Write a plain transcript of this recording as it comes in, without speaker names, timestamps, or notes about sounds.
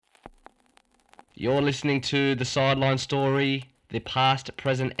You're listening to The Sideline Story, the past,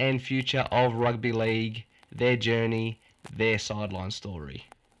 present and future of rugby league, their journey, their sideline story.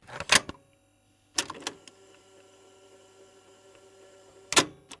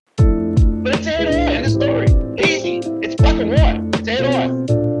 But it's head-on in the story. Easy. It's black and white. It's head-on.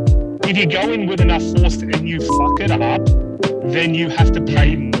 If you go in with enough force and you fuck it up, then you have to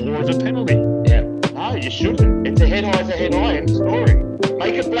pay more of a penalty. Yeah. No, you shouldn't. It's a head-high, it's a head-high in the story.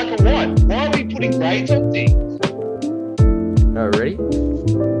 Make it black and white. Why are we putting grades on things? Oh, ready?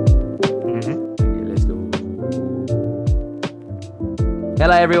 Okay, let's go.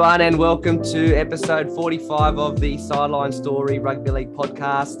 Hello, everyone, and welcome to episode 45 of the Sideline Story Rugby League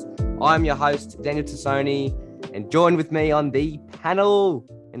podcast. I'm your host, Daniel Tassoni, and joined with me on the panel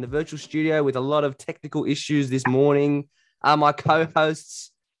in the virtual studio with a lot of technical issues this morning are my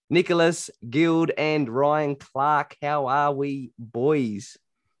co-hosts, Nicholas Guild and Ryan Clark. How are we, boys?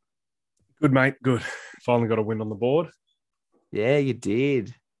 Good, mate. Good. Finally got a win on the board. Yeah, you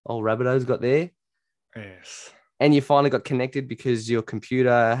did. Old Rabbitohs got there. Yes. And you finally got connected because your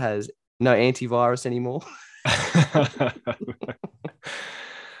computer has no antivirus anymore.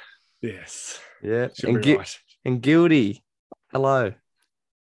 Yes. Yeah. Should be right. And Guildy, hello.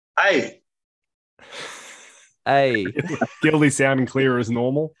 Hey. Hey. Guildy sounding clear as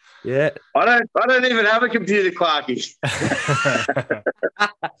normal. Yeah. I don't even have a computer, Clarky.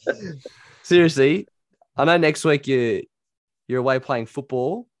 Seriously, I know next week you're away playing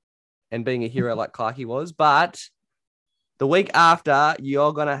football and being a hero like Clarky was, but the week after,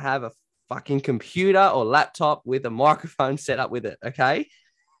 you're going to have a fucking computer or laptop with a microphone set up with it, okay?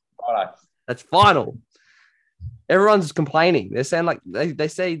 Right. That's final. Everyone's complaining. They sound like they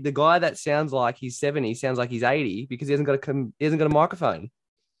say the guy that sounds like he's 70 sounds like he's 80 because he hasn't got a microphone.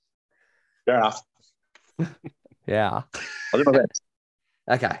 Fair enough. Yeah. I'll do my best.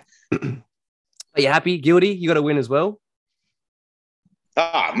 Okay. Are you happy, Guildy? You got a win as well?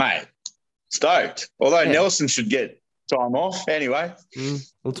 Ah, mate. Stoked. Although Yeah. Nelson should get time off anyway.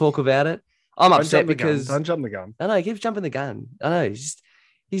 We'll talk about it. I'm upset because Don't jump the gun. I know he keeps jumping the gun. I know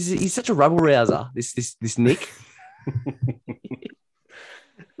he's such a rubble rouser. This Nick.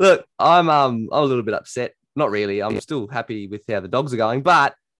 Look, I'm a little bit upset. Not really. I'm still happy with how the Dogs are going,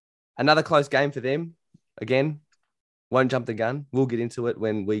 but another close game for them. Again, won't jump the gun. We'll get into it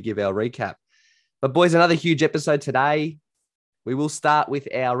when we give our recap. But boys, another huge episode today. We will start with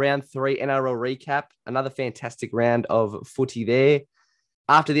our round 3 NRL recap. Another fantastic round of footy there.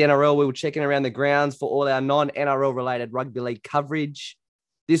 After the NRL, we will check in around the grounds for all our non-NRL related rugby league coverage.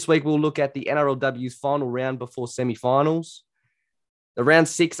 This week, we'll look at the NRLW's final round before semi-finals, the round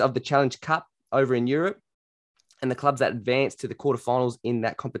 6 of the Challenge Cup over in Europe, and the clubs that advanced to the quarterfinals in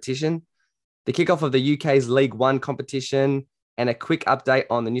that competition, the kickoff of the UK's League One competition, and a quick update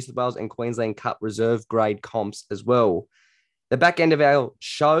on the New South Wales and Queensland Cup reserve grade comps as well. The back end of our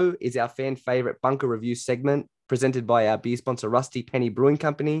show is our fan favourite bunker review segment presented by our beer sponsor, Rusty Penny Brewing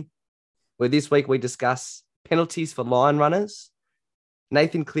Company, where this week we discuss penalties for line runners,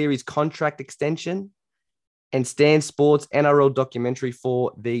 Nathan Cleary's contract extension, and Stan Sports' NRL documentary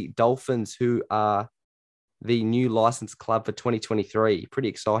for the Dolphins, who are the new licensed club for 2023. Pretty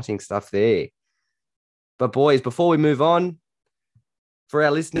exciting stuff there. But boys, before we move on, for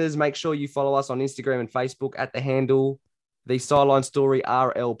our listeners, make sure you follow us on Instagram and Facebook at the handle The Sideline Story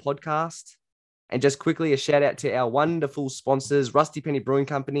RL Podcast. And just quickly, a shout out to our wonderful sponsors, Rusty Penny Brewing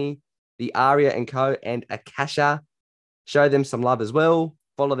Company, the Aria & Co. and Akasha. Show them some love as well.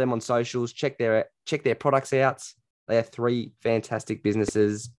 Follow them on socials. Check their products out. They have 3 fantastic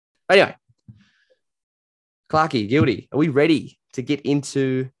businesses. Anyway, Clarky, Guildy, are we ready to get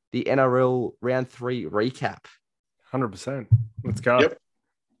into the NRL round 3 recap? 100%. Let's go. Yep.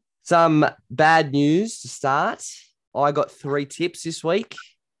 Some bad news to start. I got 3 tips this week.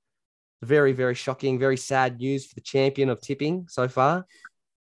 Very, very shocking, very sad news for the champion of tipping so far.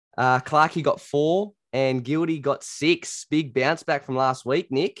 Clarky got 4 and Guildy got 6. Big bounce back from last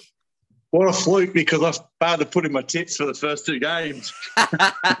week, Nick. What a fluke, because I failed to put in my tips for the first 2 games.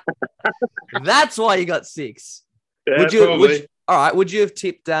 That's why you got 6. Yeah, probably. All right. Would you have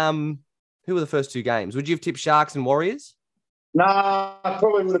tipped, who were the first 2 games? Would you have tipped Sharks and Warriors? Nah, I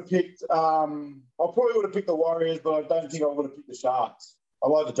probably would have picked. I probably would have picked the Warriors, but I don't think I would have picked the Sharks. I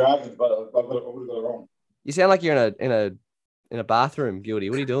like the Dragons, but I would have got it wrong. You sound like you're in a bathroom, Guildy.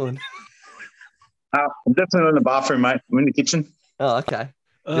 What are you doing? I'm definitely in the bathroom, mate. I'm in the kitchen. Oh, okay.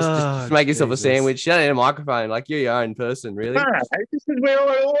 Just make yourself a sandwich. You don't need a microphone. Like, you're your own person, really. No, this is where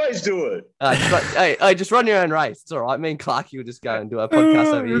I always do it. Just run your own race. It's all right. Me and Clarky will just go and do our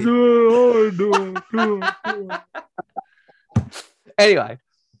podcast over here. Anyway,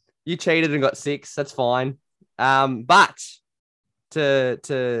 You cheated and got 6. That's fine. But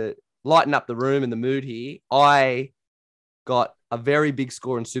to lighten up the room and the mood here, I got a very big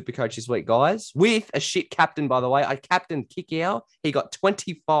score in Supercoach this week, guys, with a shit captain, by the way. I captained Kickow. He got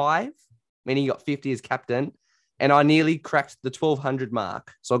 25, meaning he got 50 as captain, and I nearly cracked the 1,200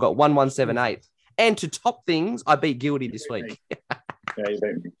 mark. So I got 1178. And to top things, I beat Guilty this week. Yeah, you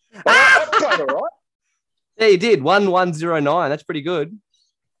beat me. I played all right. Yeah, you did. 1109. That's pretty good.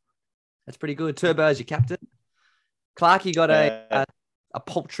 That's pretty good. Turbo as your captain. Clarky got a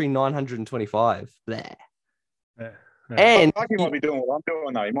paltry 925. There. Yeah. And he might be doing what I'm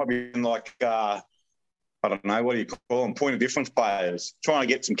doing, though. He might be doing like, I don't know, what do you call them? Point of difference players. Trying to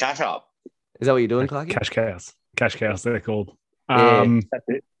get some cash up. Is that what you're doing, Clarky? Cash cows. Cash cows, they're called. Yeah. That's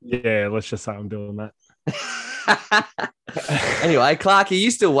it. Yeah, let's just say I'm doing that. Anyway, Clarky,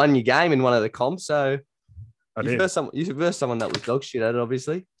 you still won your game in one of the comps, so I you did. versed someone that was dog shit at it,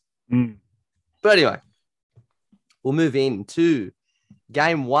 obviously. Mm. But anyway, we'll move in to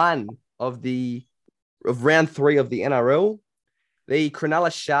game 1 of round 3 of the NRL. The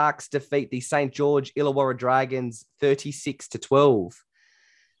Cronulla Sharks defeat the St. George Illawarra Dragons 36-12.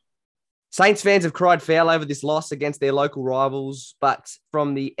 Saints fans have cried foul over this loss against their local rivals, but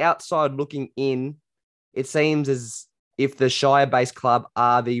from the outside looking in, it seems as if the Shire-based club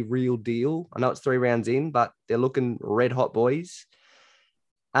are the real deal. I know it's 3 rounds in, but they're looking red hot, boys.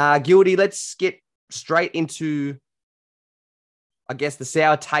 Guilty, let's get straight into, I guess, the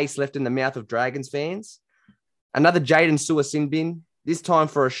sour taste left in the mouth of Dragons fans. Another Jaden Sewer sin bin, this time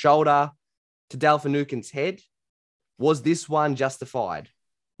for a shoulder to Dal Finucane's head. Was this one justified?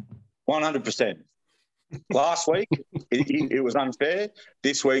 100%. Last week, it was unfair.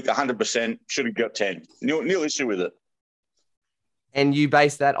 This week, 100% should have got 10. Nil issue with it. And you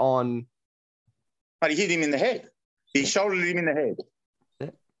base that on? But he hit him in the head. He shouldered him in the head. Yeah.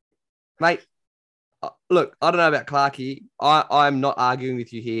 Mate, look, I don't know about Clarkey. I'm not arguing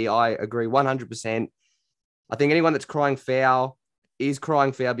with you here. I agree 100%. I think anyone that's crying foul is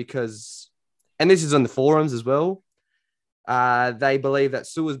crying foul because, and this is on the forums as well, they believe that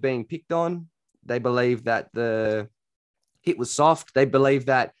Sewer's being picked on. They believe that the hit was soft. They believe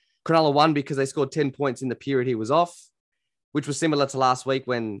that Cronulla won because they scored 10 points in the period he was off, which was similar to last week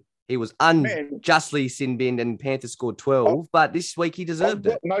when he was unjustly sin-binned and Panthers scored 12. But this week he deserved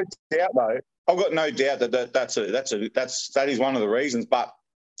it. No doubt, though. I've got no doubt that is one of the reasons. But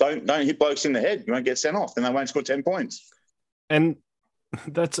don't hit blokes in the head. You won't get sent off, and they won't score 10 points. And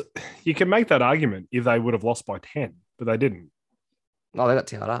you can make that argument if they would have lost by 10, but they didn't. Oh, they got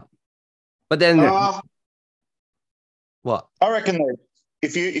towed up. But then what? I reckon that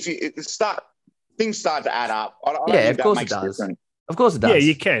if things start to add up. I don't yeah, think of course that it makes does. difference. Of course it does. Yeah,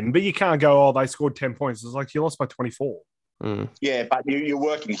 you can, but you can't go, oh, they scored 10 points. It's like you lost by 24. Mm. Yeah, but you're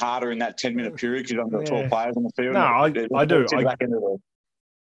working harder in that 10-minute period because you've got 12 players on the field. No, I do. I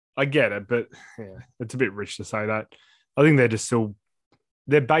I get it, but yeah, it's a bit rich to say that. I think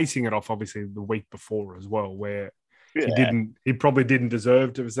they're basing it off obviously the week before as well, where he probably didn't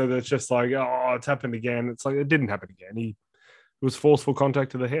deserve to. So it's just like, oh, it's happened again. It's like it didn't happen again. It was forceful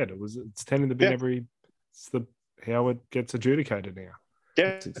contact to the head. It's 10 in the bin how it gets adjudicated now.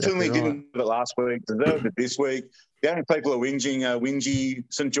 Definitely didn't have it last week. Deserved it this week. The only people are whingy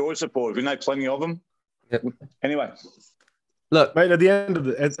St. George supporters. We know plenty of them. Yep. Anyway, look, mate. At the end of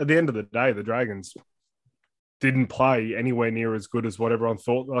the day, the Dragons didn't play anywhere near as good as what everyone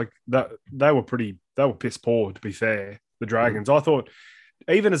thought. Like that, they were piss poor. To be fair, the Dragons. I thought,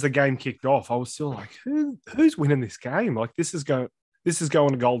 even as the game kicked off, I was still like, who's winning this game? Like this is going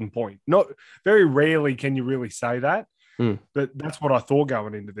to Golden Point. Not very rarely can you really say that. But that's what I thought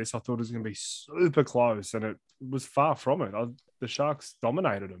going into this. I thought it was going to be super close, and it was far from it. The Sharks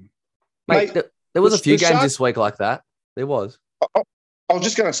dominated them. Mate, there was a few games this week like that. There was. I was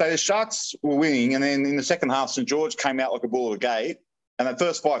just going to say the Sharks were winning, and then in the second half, St. George came out like a bull at a gate. And the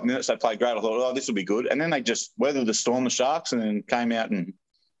first 5 minutes they played great. I thought, oh, this will be good. And then they just weathered the storm, the Sharks, and then came out and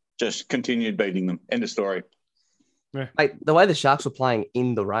just continued beating them. End of story. Yeah. Mate, the way the Sharks were playing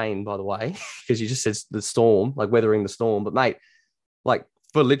in the rain, by the way, because you just said the storm, like weathering the storm. But, mate, like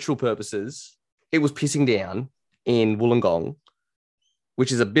for literal purposes, it was pissing down in Wollongong,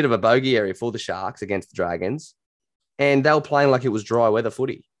 which is a bit of a bogey area for the Sharks against the Dragons. And they were playing like it was dry weather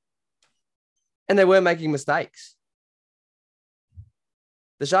footy. And they weren't making mistakes.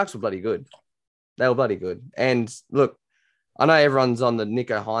 The Sharks were bloody good. They were bloody good. And, look, I know everyone's on the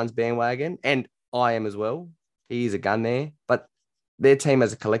Nico Hines bandwagon, and I am as well. He is a gun there, but their team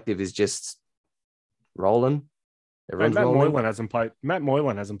as a collective is just rolling. Matt Moylan hasn't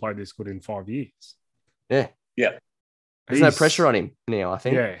played this good in 5 years. Yeah. Yeah. There's no pressure on him now, I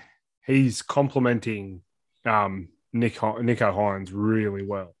think. Yeah. he's complementing Nico Hines really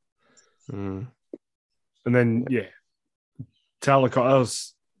well. Mm. And then,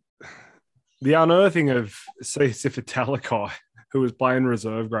 Talakai, the unearthing of Sifa Talakai, who was playing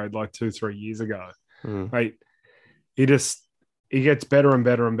reserve grade like 2-3 years ago. Mate, he gets better and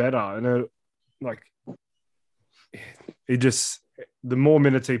better and better. And the more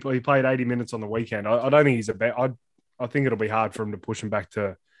minutes he played 80 minutes on the weekend. I don't think he's I think it'll be hard for him to push him back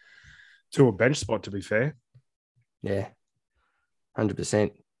to a bench spot, to be fair. Yeah,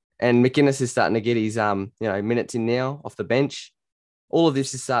 100%. And McInnes is starting to get his minutes in now off the bench. All of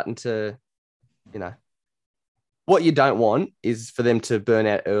this is starting to, what you don't want is for them to burn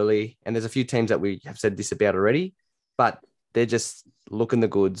out early. And there's a few teams that we have said this about already, but they're just looking the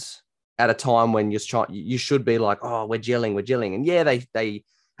goods at a time when you should be like, oh, we're gelling. And yeah, they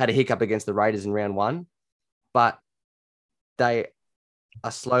had a hiccup against the Raiders in round 1, but they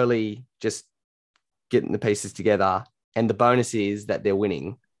are slowly just getting the pieces together. And the bonus is that they're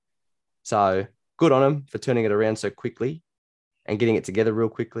winning. So good on them for turning it around so quickly and getting it together real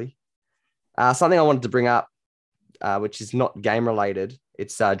quickly. Something I wanted to bring up, which is not game related,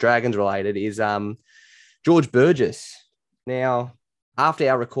 it's Dragons related, is George Burgess. Now, after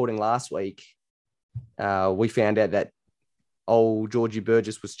our recording last week, we found out that old Georgie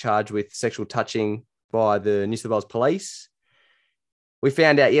Burgess was charged with sexual touching by the New South Wales Police. We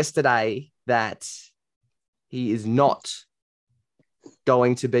found out yesterday that he is not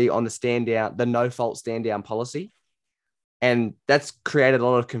going to be on the no-fault stand-down policy. And that's created a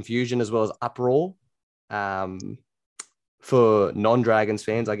lot of confusion as well as uproar for non-Dragons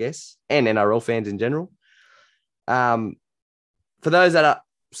fans, I guess, and NRL fans in general. For those that are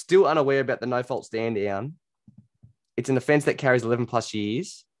still unaware about the no-fault stand-down, it's an offence that carries 11 plus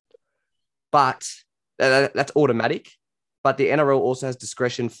years, but that's automatic. But the NRL also has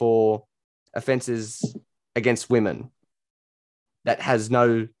discretion for offences against women that has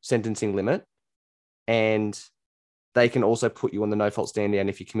no sentencing limit, and they can also put you on the no-fault stand-down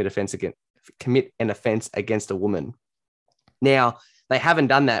if you commit an offence against a woman. Now, they haven't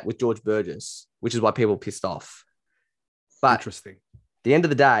done that with George Burgess, which is why people are pissed off. But Interesting. At the end of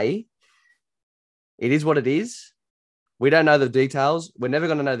the day, it is what it is. We don't know the details. We're never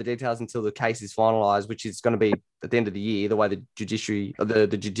going to know the details until the case is finalised, which is going to be at the end of the year, the way the judiciary or the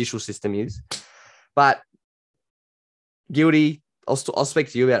judicial system is. But guilty, I'll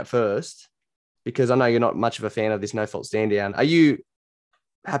speak to you about it first, because I know you're not much of a fan of this no-fault stand-down. Are you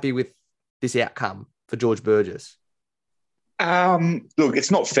happy with this outcome for George Burgess? Look,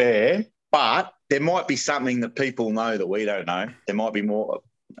 it's not fair, but there might be something that people know that we don't know. There might be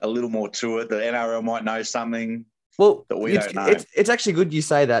a little more to it. The NRL might know something that we don't know. It's actually good you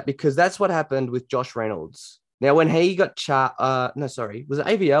say that, because that's what happened with Josh Reynolds. Now, when he got charged, was it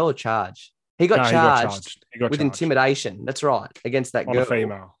AVL or charge? He got charged with intimidation. That's right, against that girl. A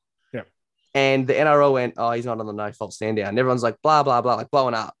female. Yeah. And the NRL went, oh, he's not on the no-fault stand-down. And everyone's like, blah, blah, blah, like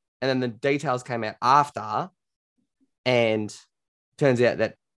blowing up. And then the details came out after, and turns out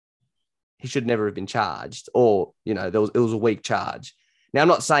that he should never have been charged, or, it was a weak charge. Now, I'm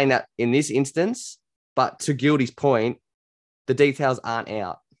not saying that in this instance, but to Gildy's point, the details aren't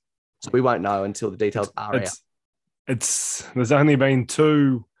out. So we won't know until the details are out. There's only been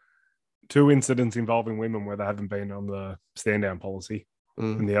two incidents involving women where they haven't been on the stand-down policy.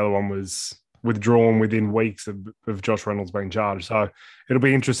 And the other one was withdrawn within weeks of Josh Reynolds being charged. So it'll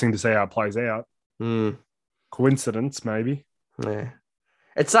be interesting to see how it plays out. Coincidence, maybe. Yeah.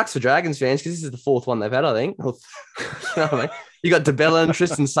 It sucks for Dragons fans because this is the fourth one they've had, I think. You know what I mean? You got DeBella,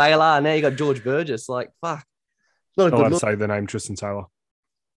 Tristan Saylor, and now you got George Burgess. Like, fuck. Not allowed to say the name Tristan Saylor.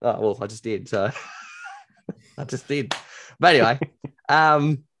 Oh, well, I just did. So I just did. But anyway,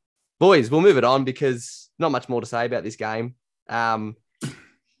 boys, we'll move it on because not much more to say about this game.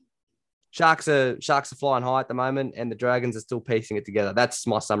 Sharks are flying high at the moment, and the Dragons are still piecing it together. That's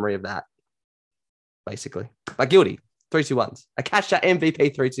my summary of that, basically. But guilty. 3-2-1s. Akasha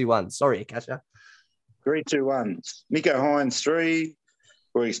MVP 3-2-1. Sorry, Akasha. 3-2-1s. Nico Hines 3.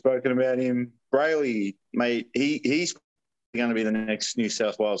 Already spoken about him. Brayley, mate, he's going to be the next New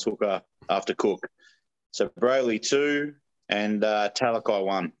South Wales hooker after Cook. So Brayley 2 and Talakai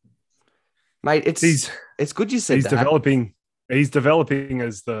 1. Mate, it's good you said he's that. He's developing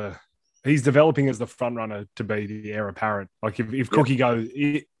as the front runner to be the heir apparent. Like if Cookie goes.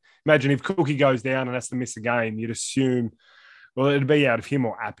 Imagine if Cookie goes down and has to miss a game, you'd assume, well, it'd be out of him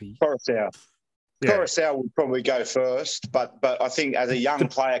or Appy. Coruscant. Yeah. Coruscant would probably go first, but I think as a young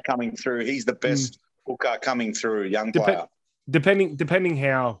player coming through, he's the best hooker coming through, young player. Depending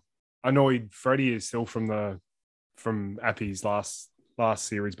how annoyed Freddie is still from Appy's last last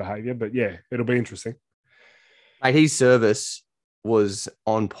series behaviour. But yeah, it'll be interesting. Mate, his service was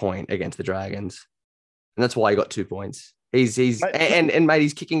on point against the Dragons, and that's why he got 2 points. He's Mate, and mate,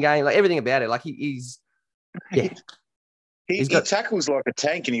 his kicking game, like everything about it, like he's yeah. He tackles like a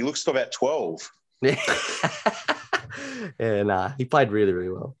tank, and he looks to about 12. Yeah, yeah, nah, he played really, really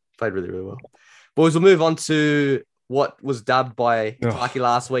well. Boys, we'll move on to what was dubbed by Clarkie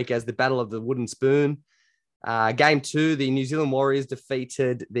last week as the Battle of the Wooden Spoon. Game 2, the New Zealand Warriors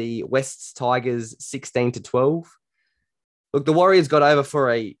defeated the West Tigers 16-12. Look, the Warriors got over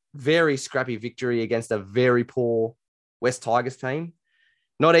for a very scrappy victory against a very poor West Tigers team.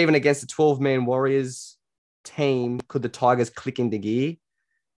 Not even against the 12-man Warriors team could the Tigers click into gear.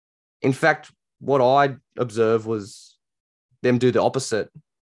 In fact, what I observed was them do the opposite.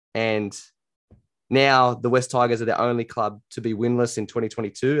 And now the West Tigers are the only club to be winless in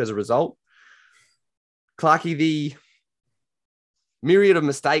 2022 as a result. Clarkie, the myriad of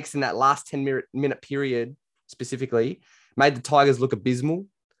mistakes in that last 10-minute period specifically made the Tigers look abysmal.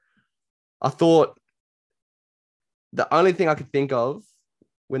 I thought the only thing I could think of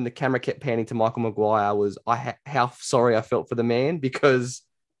when the camera kept panning to Michael Maguire was how sorry I felt for the man, because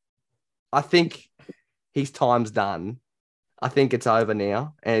I think his time's done. I think it's over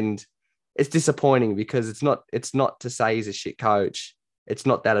now. And it's disappointing because it's not to say he's a shit coach. It's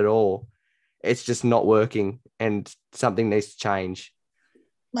not that at all. It's just not working, and something needs to change.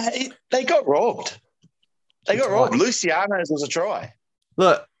 Mate, they got robbed. Luciano's was a try.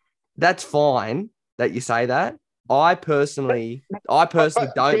 Look, that's fine that you say that. I personally don't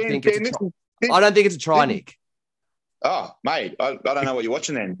think it's a try. I don't think it's a try, Nick. Oh, mate, I don't know what you're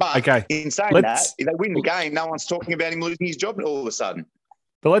watching then. But in saying that, if they win the game, no one's talking about him losing his job all of a sudden.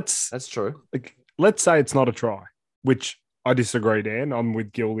 But that's true. Let's say it's not a try, which I disagree, Dan. I'm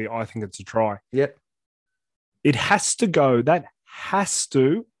with Gildy. I think it's a try. Yep. It has to go. That has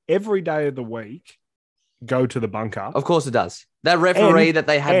to, every day of the week, go to the bunker. Of course it does. That referee that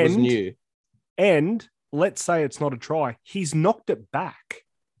they had was new. And let's say it's not a try. He's knocked it back.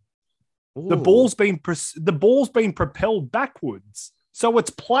 Ooh. The ball's been propelled backwards. So it's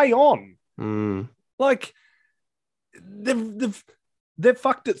play on. Like, they've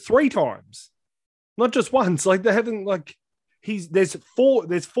fucked it 3 times. Not just once. Like, they haven't, like, there's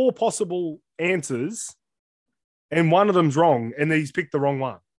four possible answers, and one of them's wrong, and he's picked the wrong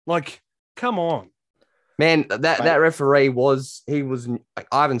one. Like, come on. Man, that referee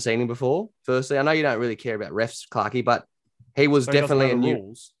I haven't seen him before. Firstly, I know you don't really care about refs, Clarkie, but he was definitely a new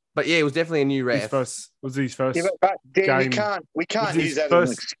rules. But yeah, it was definitely a new ref. Was his first yeah, but Dan, game. We can't use that as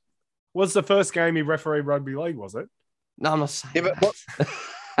an excuse. Was the first game he refereed rugby league, was it? No, I'm not saying that.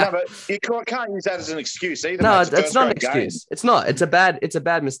 No, but you can't use that as an excuse either. No, that's not an excuse. It's not. It's a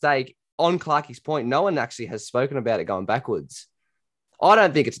bad mistake. On Clarkie's point, no one actually has spoken about it going backwards. I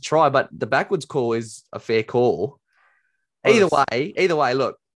don't think it's a try, but the backwards call is a fair call. Either way,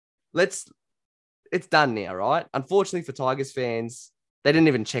 look, it's done now, right? Unfortunately for Tigers fans, they didn't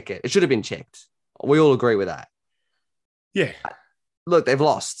even check it. It should have been checked. We all agree with that. Yeah. Look, they've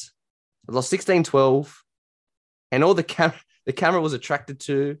lost. They've lost 16-12, and all the camera was attracted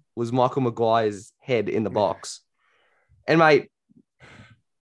to was Michael Maguire's head in the box. And, mate,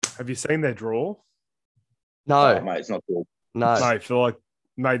 have you seen their draw? No. Oh, mate, it's not good. No.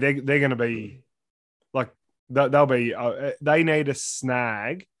 Mate, they're going to be, like, they'll be, they need a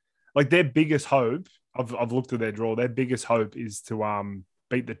snag. Like, their biggest hope, I've looked at their draw, their biggest hope is to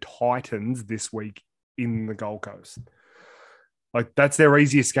beat the Titans this week in the Gold Coast. Like, that's their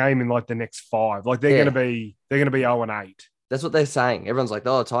easiest game in, like, the next 5. Like, they're going to be 0-8. That's what they're saying. Everyone's like,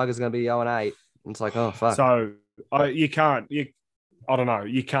 oh, Tigers are going to be 0-8. It's like, oh, fuck. So, I don't know.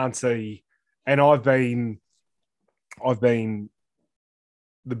 You can't see. And I've been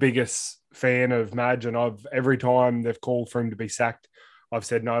the biggest fan of Madge, and every time they've called for him to be sacked, I've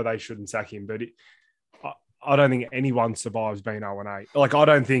said, no, they shouldn't sack him. But I don't think anyone survives being 0-8. Like, I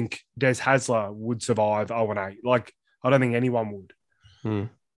don't think Des Hasler would survive 0-8. Like, I don't think anyone would.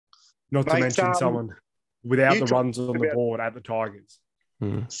 Not to mention someone without the runs on the board at the Tigers.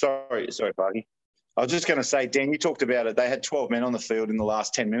 Sorry, Barney. I was just going to say, Dan, you talked about it. They had 12 men on the field in the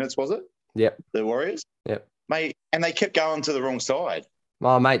last 10 minutes, was it? Yep. The Warriors? Yep. Mate, and they kept going to the wrong side.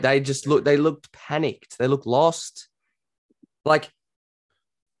 Oh, mate, they looked panicked. They looked lost. Like,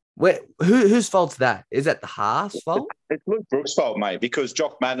 whose fault's that? Is that the half's fault? It's Luke Brooks' fault, mate, because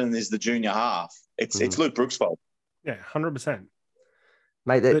Jock Madden is the junior half. It's Luke Brooks' fault. Yeah, 100%.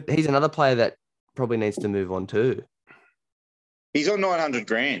 Mate, he's another player that probably needs to move on too. He's on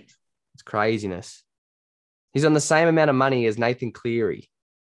 $900,000. It's craziness. He's on the same amount of money as Nathan Cleary.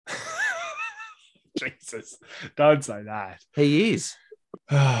 Jesus, don't say that. He is.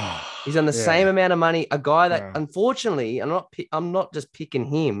 He's on the same amount of money. A guy that, Yeah. unfortunately, I'm not just picking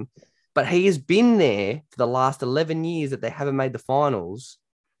him, but he has been there for the last 11 years that they haven't made the finals.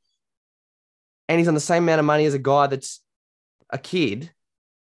 And he's on the same amount of money as a guy that's a kid,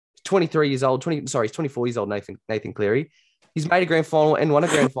 23 years old, he's 24 years old, Nathan Cleary. He's made a grand final and won a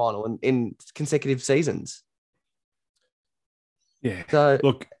grand final in consecutive seasons. Yeah. So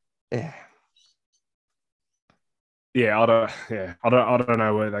look, yeah. I don't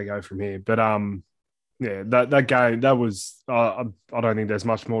know where they go from here, but that game, that was I don't think there's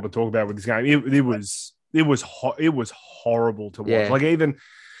much more to talk about with this game. It was horrible to watch. Yeah. Like, even,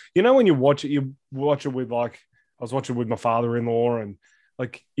 when you watch it with, like, I was watching with my father-in-law, and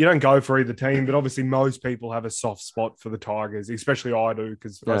like, you don't go for either team, but obviously most people have a soft spot for the Tigers, especially I do,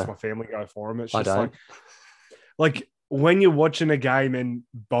 because most of my family go for them. It's just like when you're watching a game and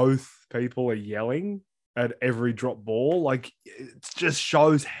both people are yelling at every drop ball, like, it just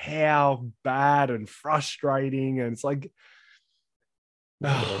shows how bad and frustrating. And it's like,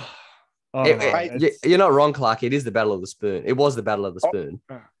 I don't know. You're not wrong, Clark. It is the battle of the spoon. It was the battle of the spoon.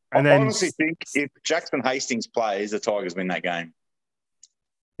 And I honestly think if Jackson Hastings plays, the Tigers win that game.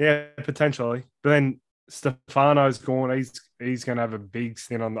 Yeah, potentially. But then Stefano's gone. He's going to have a big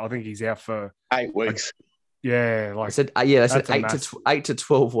stint on. I think he's out for 8 weeks. I said 8 to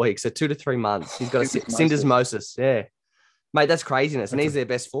 12 weeks, so 2 to 3 months. He's got a syndesmosis. Yeah, mate, that's craziness, and he's their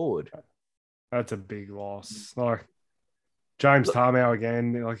best forward. That's a big loss. Like, James Tarmow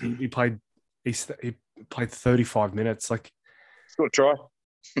again. Like, he played 35 minutes. Like, he's got to try.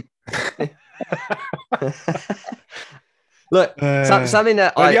 Look, something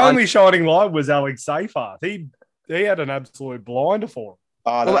that the only shining light was Alex Seyfarth. He had an absolute blinder for him.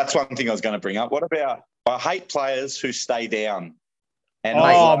 Oh, that's one thing I was going to bring up. What about? I hate players who stay down. And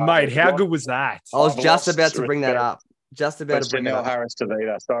mate, how good was that? I was just about to bring that up. Just about to bring it up. Harris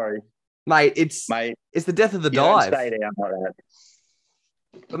Tavita, sorry, mate. It's the death of the dive. Don't stay down like that.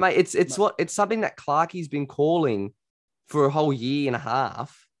 But mate, it's something that Clarkie's been calling for a whole year and a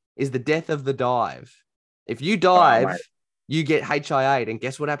half. Is the death of the dive. If you dive, you get HIA'd. And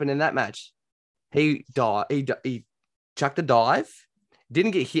guess what happened in that match? He died. He chucked a dive,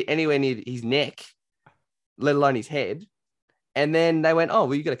 didn't get hit anywhere near his neck, let alone his head. And then they went, "Oh,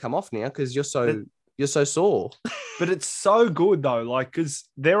 well, you got to come off now because you're so sore." But it's so good though, like, because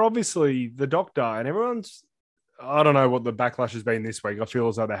they're obviously the doctor, and everyone's. I don't know what the backlash has been this week. I feel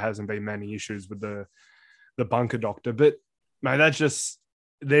as though there hasn't been many issues with the bunker doctor, but mate,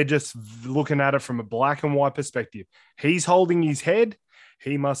 they're just looking at it from a black and white perspective. He's holding his head.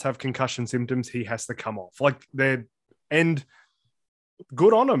 He must have concussion symptoms. He has to come off. Like, and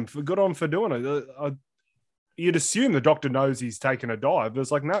good on him for doing it. You'd assume the doctor knows he's taken a dive. But it's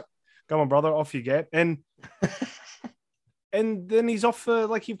like, no, come on, brother, off you get. And then he's off for,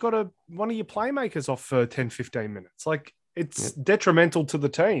 like, you've got one of your playmakers off for 10, 15 minutes. Like, it's detrimental to the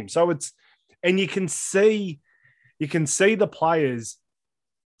team. So and you can see the players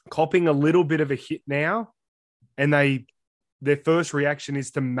copping a little bit of a hit now, and their first reaction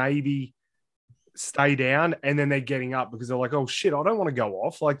is to maybe stay down, and then they're getting up because they're like, oh shit, I don't want to go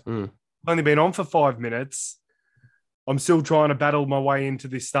off. Like, I've only been on for 5 minutes. I'm still trying to battle my way into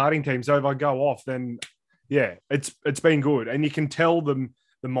this starting team. So if I go off, then yeah, it's been good. And you can tell them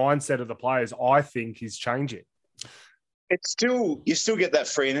the mindset of the players, I think, is changing. You still get that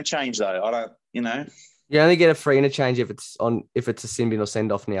free interchange though. I don't, You only get a free interchange if it's a sin bin or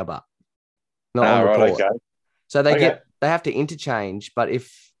send off now, but not on report. Okay. So they have to interchange, but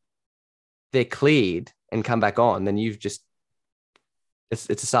if they're cleared and come back on, then you've just it's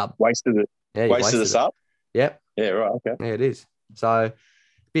a sub. Wasted it. Yeah, wasted the sub. Yep. Yeah, right. Okay. Yeah, it is. So a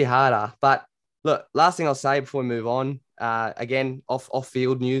bit harder. But look, last thing I'll say before we move on. Again, off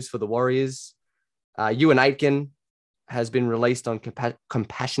field news for the Warriors. Ewan Aitken has been released on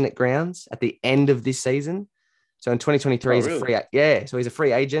compassionate grounds at the end of this season. So in 2023, he's a free. Yeah, so he's a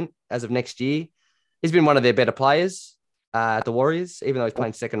free agent as of next year. He's been one of their better players at the Warriors, even though he's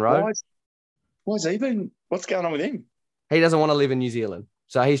playing second row. What's going on with him? He doesn't want to live in New Zealand.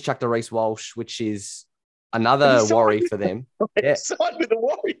 So he's chucked a Reece Walsh, which is another worry for them. Yeah. Signed with the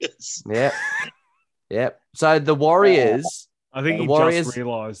Warriors. Yeah. Yeah. So the Warriors... I think just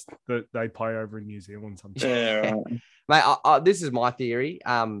realised that they play over in New Zealand sometimes. Yeah, right. Mate, this is my theory.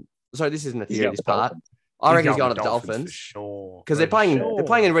 Sorry, this isn't a theory, this part. I reckon he's going to the Dolphins. Sure. Because they're playing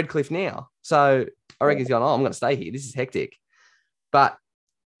in Redcliffe now. So I reckon he's going, I'm going to stay here. This is hectic. But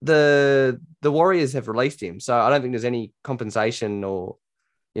the Warriors have released him. So I don't think there's any compensation or,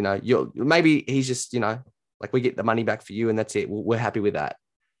 maybe he's just, like, we get the money back for you and that's it. We're happy with that.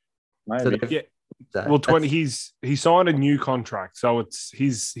 Maybe. So So Well, that's- he signed a new contract, so it's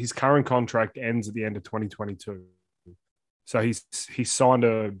his current contract ends at the end of 2022. So he's signed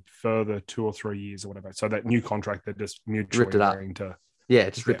a further 2 or 3 years or whatever. So that new contract they're just mutually Ripped it up. agreeing to. Yeah,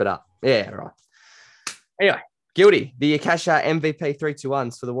 just rip it up. Yeah, right. Anyway, guilty. The Akasha MVP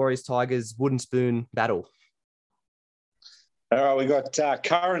 3-2-1s for the Warriors Tigers wooden spoon battle. All right, we got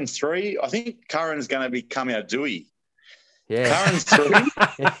Curran 3. I think Curran's going to become our Dewey. Yeah. Curran's 3.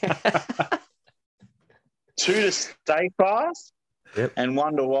 2 to stay fast. Yep. And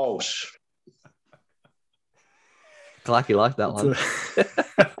 1 to Walsh. Clarky liked that one.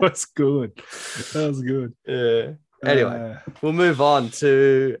 That was good. That was good. Yeah. Anyway, we'll move on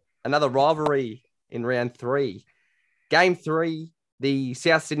to another rivalry in round 3. Game 3, the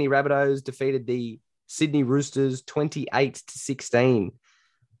South Sydney Rabbitohs defeated the Sydney Roosters 28-16.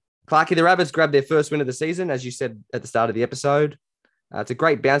 Clarky, the Rabbits grabbed their first win of the season, as you said at the start of the episode. It's a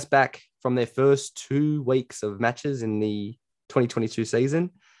great bounce back from their first 2 weeks of matches in the 2022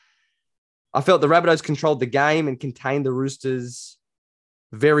 season. I felt the Rabbitohs controlled the game and contained the Roosters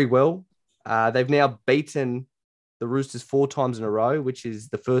very well. They've now beaten the Roosters 4 times in a row, which is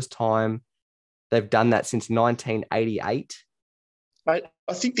the first time they've done that since 1988. I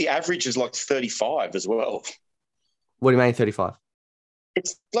think the average is like 35 as well. What do you mean 35?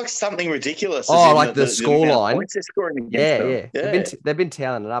 It's like something ridiculous. Oh, like the score amount of line. points they're scoring against Yeah. them. They've been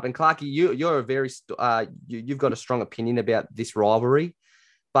tallying it up. And Clarky, you're a very you've got a strong opinion about this rivalry.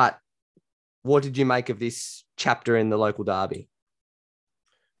 But what did you make of this chapter in the local derby?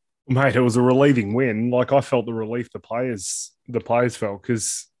 Mate, it was a relieving win. Like I felt the relief the players felt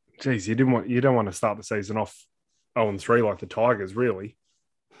because, geez, you don't want to start the season off 0-3 like the Tigers, really.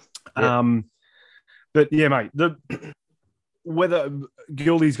 Yep. But yeah, mate, whether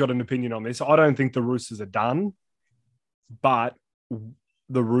Gildy's got an opinion on this, I don't think the Roosters are done, but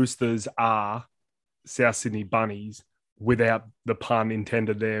the Roosters are South Sydney Bunnies without the pun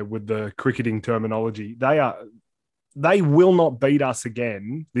intended there with the cricketing terminology. They will not beat us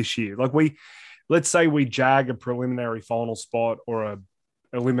again this year. Like let's say we jag a preliminary final spot or a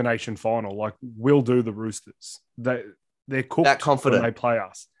elimination final, like we'll do the Roosters. They're cooked that confident when they play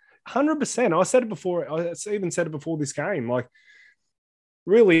us. 100%. I said it before. I even said it before this game. Like,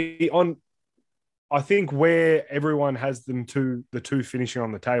 really, I think where everyone has the two finishing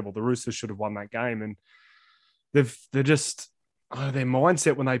on the table, the Roosters should have won that game, and they're just their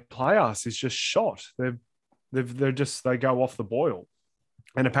mindset when they play us is just shot. They go off the boil,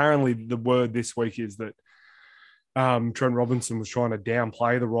 and apparently the word this week is that Trent Robinson was trying to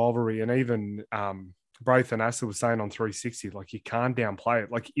downplay the rivalry, and even Braith and Asa was saying on 360, like, you can't downplay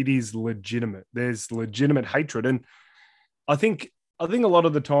it. Like, it is legitimate. There's legitimate hatred. And I think a lot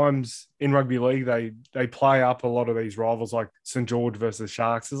of the times in rugby league, they play up a lot of these rivals like St. George versus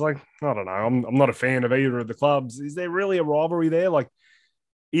Sharks. It's like, I don't know. I'm not a fan of either of the clubs. Is there really a rivalry there? Like,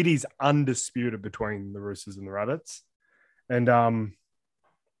 it is undisputed between the Roosters and the Rabbits. And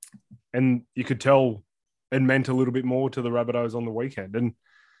you could tell it meant a little bit more to the Rabbitohs on the weekend. And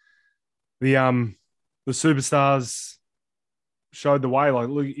the superstars showed the way. Like,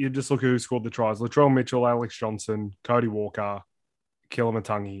 look at who scored the tries: Latrell Mitchell, Alex Johnson, Cody Walker,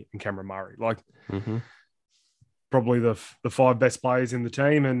 Kilamatangi, and Cameron Murray. Like, probably the 5 best players in the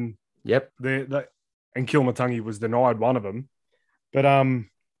team. And yep, and Kilamatangi was denied one of them. But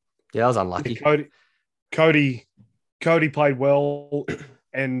yeah, I was unlucky. Cody played well,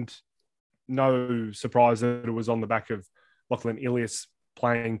 and no surprise that it was on the back of Lachlan Ilias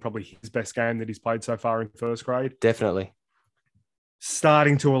playing probably his best game that he's played so far in first grade. Definitely.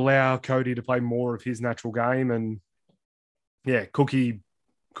 Starting to allow Cody to play more of his natural game. And yeah, Cookie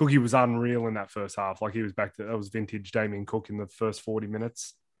was unreal in that first half. Like, he was back to, that was vintage Damien Cook in the first 40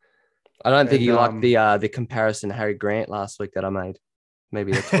 minutes. I don't think you liked the comparison to Harry Grant last week that I made.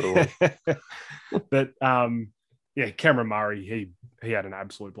 Maybe that's what it was. But yeah, Cameron Murray, he had an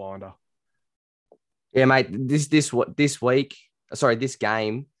absolute blinder. Yeah, mate. This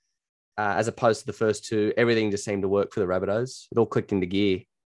game, as opposed to the first 2, everything just seemed to work for the Rabbitohs. It all clicked into gear.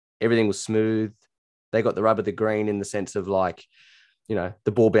 Everything was smooth. They got the rub of the green in the sense of, like, you know,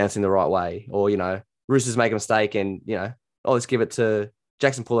 the ball bouncing the right way, or, you know, Roosters make a mistake and, you know, let's give it to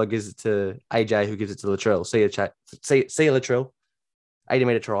Jackson Puller, gives it to AJ, who gives it to Latrell. See you, Latrell.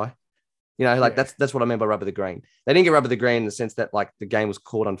 80-meter try. You know, like, that's what I mean by rub of the green. They didn't get rub of the green in the sense that, like, the game was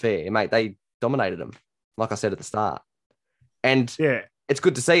called unfair. Mate, they dominated them, like I said at the start. And yeah, it's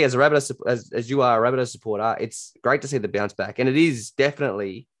good to see as a Rabbitohs, as you are a Rabbitohs supporter. It's great to see the bounce back, and it is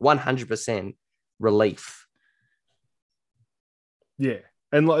definitely 100% relief. Yeah,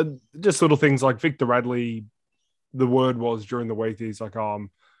 and like, just little things like Victor Radley. The word was during the week, he's like, "Oh,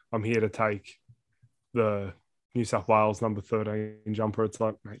 I'm here to take the New South Wales number 13 jumper. It's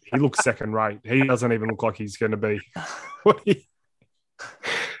like, mate, he looks second rate. He doesn't even look like he's going to be.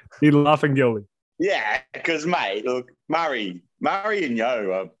 He's laughing guilty. Yeah, because, mate, look, Murray and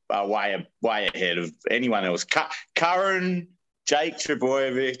Yo are way ahead of anyone else. Curran, Jake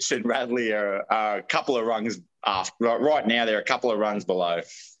Trebojevic and Radley are a couple of rungs after. Right now, they're a couple of rungs below.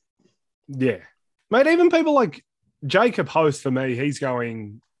 Yeah. Mate, even people like Jacob Host, for me, he's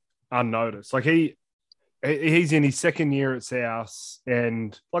going unnoticed. Like, he's in his second year at South,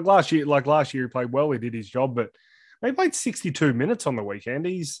 and last year he played well, he did his job, but he played 62 minutes on the weekend.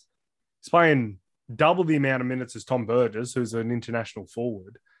 He's playing double the amount of minutes as Tom Burgess, who's an international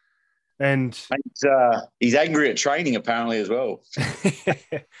forward. And he's angry at training apparently as well.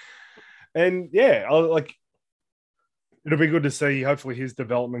 And it'll be good to see hopefully his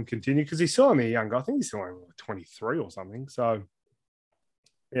development continue, because he's still only a young guy. I think he's still only 23 or something. So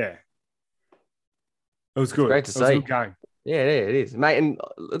yeah. It was good. Great to see. It was a good game. Yeah, it is, mate. And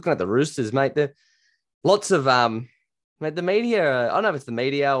looking at the Roosters, mate, lots of mate, the media. I don't know if it's the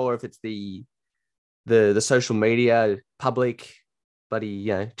media or if it's the social media public, bloody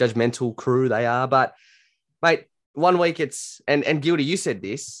judgmental crew they are. But mate, one week it's and Gildy, you said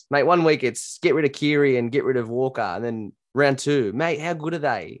this, mate. One week it's get rid of Keary and get rid of Walker, and then round two, mate, how good are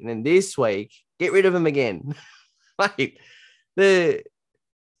they? And then this week, get rid of them again, mate. They're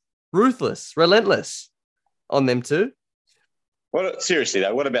ruthless, relentless on them too. Seriously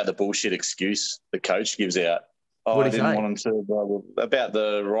though, what about the bullshit excuse the coach gives out? Oh, I didn't want him to about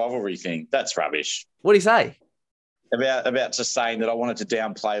the rivalry thing. That's rubbish. What did he say? About just saying that I wanted to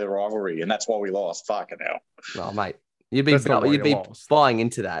downplay the rivalry and that's why we lost. Fucking hell. Oh, mate, you'd be buying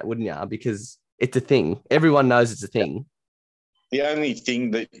into that, wouldn't you? Because it's a thing. Everyone knows it's a thing. The only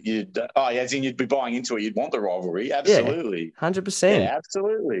thing that you'd be buying into it, you'd want the rivalry. Absolutely. 100%. Yeah,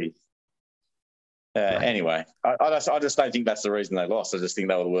 absolutely. Anyway, I just don't think that's the reason they lost. I just think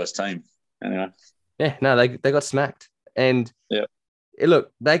they were the worst team. Anyway. Yeah, no, they got smacked. And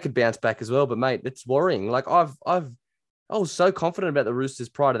look, they could bounce back as well, but mate, it's worrying. Like I was so confident about the Roosters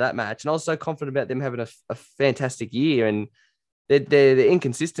prior to that match, and I was so confident about them having a fantastic year, and they're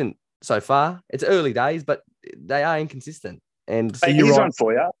inconsistent so far. It's early days, but they are inconsistent. And here's one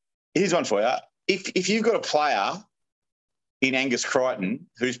for you. If you've got a player in Angus Crichton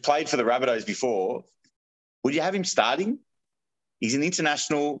who's played for the Rabbitohs before, would you have him starting? He's an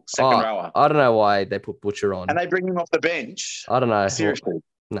international second rower. I don't know why they put Butcher on. And they bring him off the bench. I don't know. Seriously.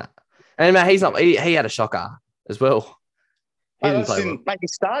 No. And man, he's not. He had a shocker as well. He didn't play well. Maybe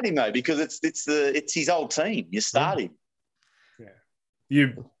start him though, because it's his old team. You start him. Yeah.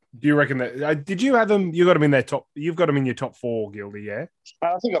 Do you reckon that? Did you have them? You got them in their top. You've got them in your top four, Gildy. Yeah.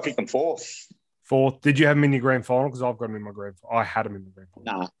 I think I picked them fourth. Fourth. Did you have them in your grand final? Because I've got them in my grand final. I had them in the grand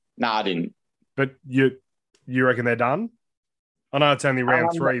final. No, I didn't. But you reckon they're done? I know it's only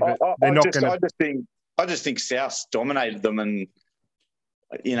round three, but they're not going to. I just think South dominated them, and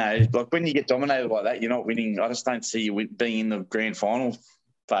like when you get dominated like that, you're not winning. I just don't see you being in the grand final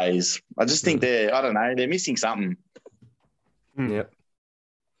phase. I just think they're missing something. Yep.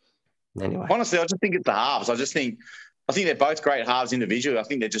 Anyway, honestly, I just think it's the halves. I think they're both great halves individually. I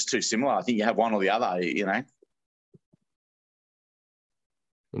think they're just too similar. I think you have one or the other.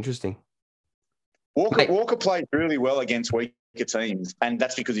 Interesting. Walker played really well against weaker teams, and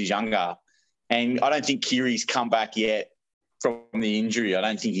that's because he's younger. And I don't think Keary's come back yet from the injury. I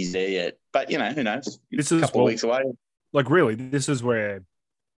don't think he's there yet. But, who knows? This is a couple of weeks away. Like, really, this is where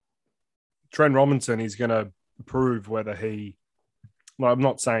Trent Robinson is going to prove whether he – well, I'm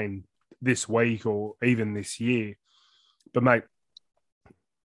not saying this week or even this year, but, mate,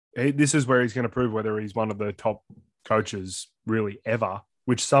 this is where he's going to prove whether he's one of the top coaches really ever,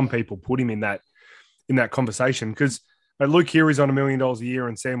 which some people put him in that conversation, because Luke Keary's on $1 million a year,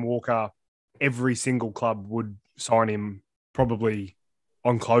 and Sam Walker, every single club would sign him probably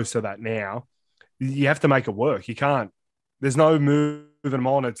on close to that now. You have to make it work. You can't. There's no moving him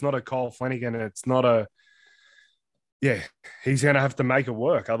on. It's not a Kyle Flanagan. It's not a. Yeah, he's going to have to make it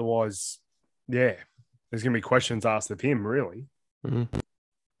work. Otherwise, there's going to be questions asked of him, really. Mm-hmm.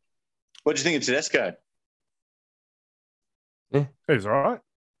 What do you think of Tedesco? Yeah, he's all right.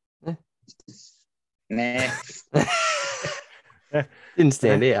 Yeah. Nah. Didn't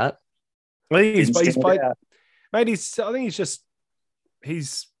stand out. He's played. Mate, I think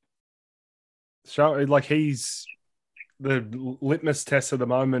he's showing like he's the litmus test at the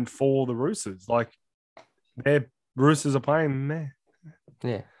moment for the Roosters. Like, their Roosters are playing there.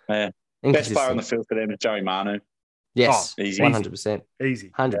 Yeah. Best player on the field for them is Joey Manu. Yes, easy. 100%.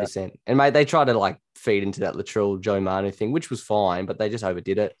 Easy. 100%. And, mate, they tried to, feed into that literal Joe Manu thing, which was fine, but they just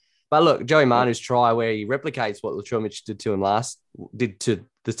overdid it. But look, Joey Manu's try where he replicates what Lachumic did to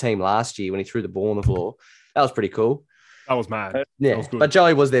the team last year when he threw the ball on the floor. That was pretty cool. That was mad. Yeah, that was good. But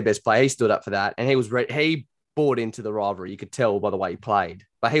Joey was their best player. He stood up for that, and he bought into the rivalry. You could tell by the way he played.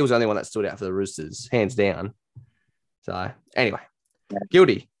 But he was the only one that stood out for the Roosters, hands down. So anyway,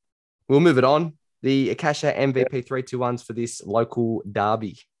 guilty. We'll move it on. The Akasha MVP 3-2-1s for this local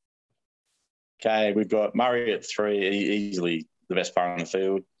derby. Okay, we've got Murray at 3, easily the best player on the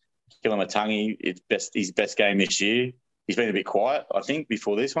field. Kilamatangi, his best game this year. He's been a bit quiet, I think,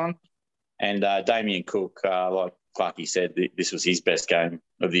 before this one. And Damien Cook, like Clarkie said, this was his best game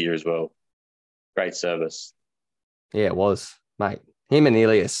of the year as well. Great service. Yeah, it was, mate. Him and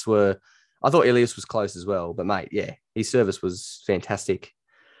Ilias were... I thought Ilias was close as well, but, mate, yeah, his service was fantastic.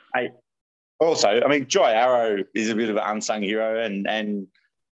 Hey, also, I mean, Jai Arrow is a bit of an unsung hero, and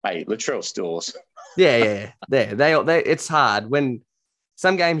mate, Latrell still awesome. Yeah. They it's hard when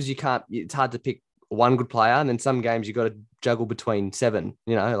some games you can't. It's hard to pick one good player, and then some games you got to juggle between 7.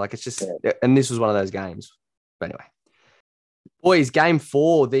 You know, like it's just. Yeah. And this was one of those games. But anyway, boys, game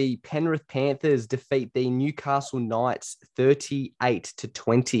 4, the Penrith Panthers defeat the Newcastle Knights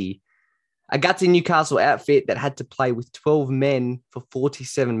 38-20. A gutsy Newcastle outfit that had to play with 12 men for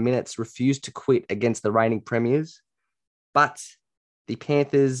 47 minutes refused to quit against the reigning premiers, but the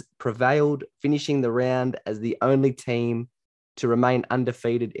Panthers prevailed, finishing the round as the only team to remain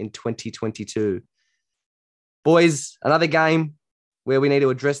undefeated in 2022. Boys, another game where we need to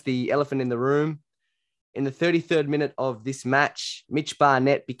address the elephant in the room. In the 33rd minute of this match, Mitch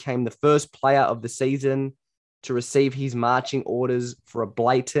Barnett became the first player of the season to receive his marching orders for a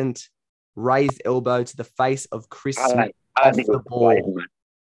blatant raised elbow to the face of Chris Smith off the ball.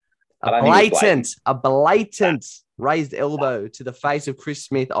 A blatant raised elbow to the face of Chris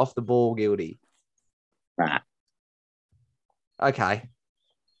Smith off the ball, Gildy. Nah. Okay.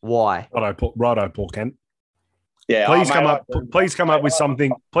 Why? Righto, Paul Kent. Yeah. Please come up with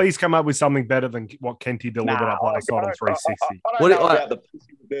something. Please come up with something better than what Kenty delivered up last night on 360.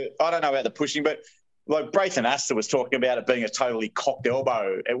 I don't know about the pushing, but like Brayton Astor was talking about it being a totally cocked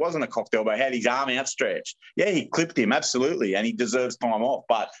elbow. It wasn't a cocked elbow. He had his arm outstretched. Yeah, he clipped him, absolutely, and he deserves time off.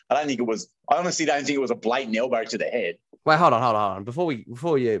 But I honestly don't think it was a blatant elbow to the head. Wait, hold on. Before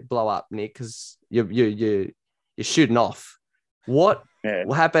you blow up, Nick, because you're shooting off. What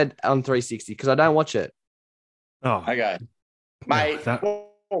happened on 360? Because I don't watch it. Oh, okay, mate.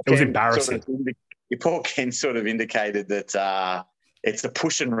 It was embarrassing. Paul Ken sort of indicated that it's a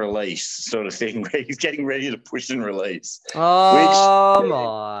push and release sort of thing where he's getting ready to push and release. Oh,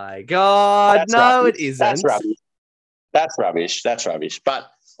 my God. No, rubbish. It isn't. That's rubbish. But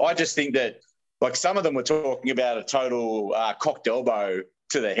I just think that, like, some of them were talking about a total cocked elbow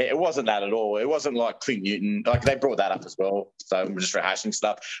to the head. It wasn't that at all. It wasn't like Clint Newton. Like, they brought that up as well. So I'm just rehashing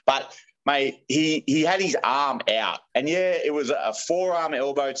stuff. But, mate, he had his arm out. And, yeah, it was a forearm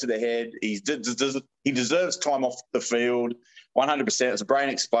elbow to the head. He deserves time off the field. 100%. It's a brain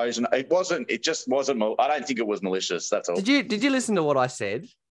explosion. It just wasn't. I don't think it was malicious. That's all. Did you listen to what I said?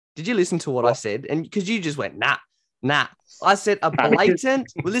 Did you listen to what I said? And because you just went, nah. I said a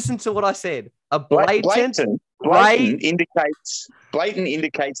blatant. Listen to what I said. A blatant indicates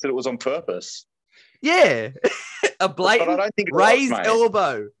that it was on purpose. Yeah. A blatant but I don't think it raised was,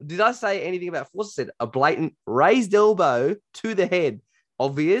 elbow. Did I say anything about force? I said a blatant raised elbow to the head.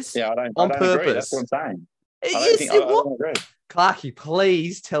 Obvious. Yeah, I don't purpose. agree. That's what I'm saying. Yes, I don't agree. Clarkie,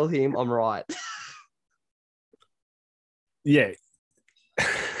 please tell him I'm right. Yeah.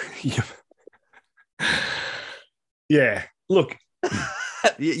 Yeah. Look.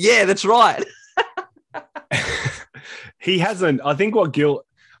 Yeah, that's right. He hasn't. I think what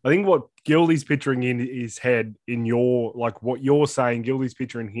Gildy's picturing in his head, in your, like what you're saying, Gildy's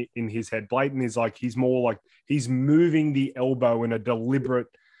picturing in his head, Blayton is like, he's more like he's moving the elbow in a deliberate,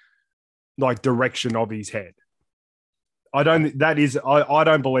 like, direction of his head. I don't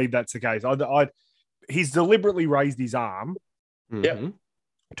believe that's the case. He's deliberately raised his arm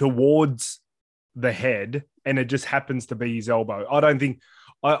towards the head, and it just happens to be his elbow. I think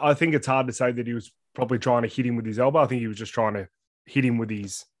it's hard to say that he was probably trying to hit him with his elbow. I think he was just trying to hit him with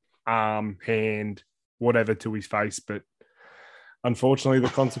his arm, hand, whatever, to his face. But unfortunately, the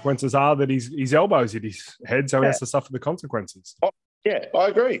consequences are that his elbow's hit his head, so he has to suffer the consequences. Oh, yeah, I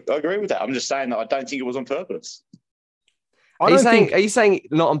agree with that. I'm just saying that I don't think it was on purpose. Are you saying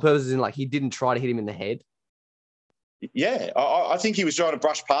not on purpose, as in like he didn't try to hit him in the head? Yeah, I think he was trying to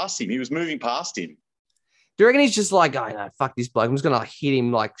brush past him. He was moving past him. Do you reckon he's just like, oh, no, fuck this bloke. I'm just going to hit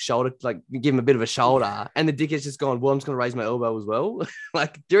him like shoulder, like give him a bit of a shoulder. And the dickhead's just gone, well, I'm just going to raise my elbow as well.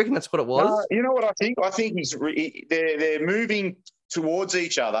 Like, do you reckon that's what it was? You know what I think? I think they're moving towards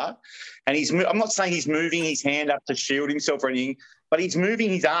each other, and I'm not saying he's moving his hand up to shield himself or anything, but he's moving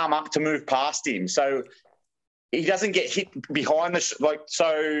his arm up to move past him, so he doesn't get hit behind the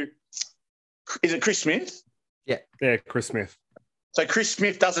So, is it Chris Smith? Yeah, Chris Smith. So Chris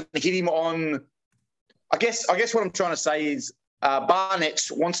Smith doesn't hit him on. I guess what I'm trying to say is Barnett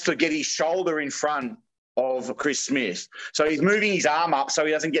wants to get his shoulder in front of Chris Smith, so he's moving his arm up so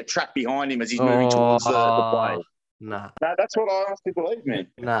he doesn't get trapped behind him as he's moving towards the play. Nah. No, that's what I honestly believe, man.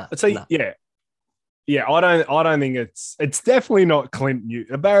 Nah. So yeah. I don't think it's definitely not Clint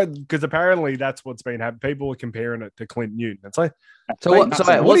Newton, because apparently that's what's been happening. People are comparing it to Clint Newton. It's like, what's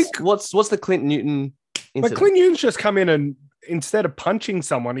the Clint Newton incident? But Clint Newton's just come in and instead of punching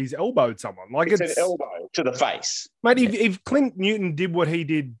someone, he's elbowed someone. Like it's an elbow to the face, mate. If Clint Newton did what he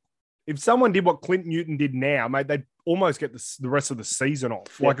did, if someone did what Clint Newton did now, mate, they'd almost get the rest of the season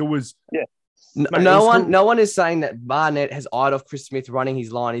off. Yeah. Like it was. Yeah. Mate, no one is saying that Barnett has eyed off Chris Smith running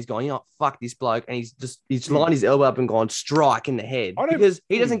his line. He's going, fuck this bloke, and he's lined his elbow up and gone strike in the head because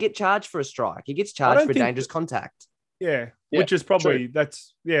he doesn't get charged for a strike. He gets charged for dangerous contact. Yeah, which is probably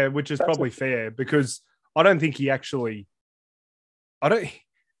probably fair because I don't think he actually. I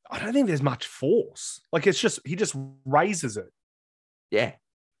don't think there's much force. Like it's just he just raises it. Yeah,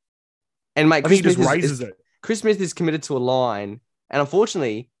 and mate, he just raises it. Chris Smith is committed to a line, and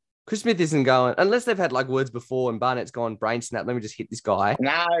unfortunately, Chris Smith isn't going unless they've had like words before, and Barnett's gone brain snap. Let me just hit this guy.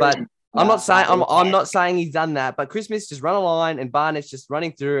 I'm not saying he's done that, but Chris Smith's just run a line, and Barnett's just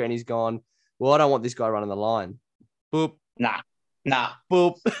running through, and he's gone. Well, I don't want this guy running the line. Boop. Nah.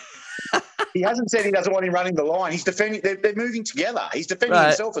 Boop. He hasn't said he doesn't want him running the line. He's defending. They're moving together. He's defending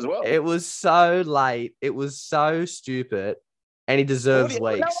himself as well. It was so late. It was so stupid, and he deserves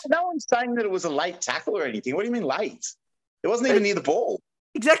weeks. No one's saying that it was a late tackle or anything. What do you mean late? It wasn't even near the ball.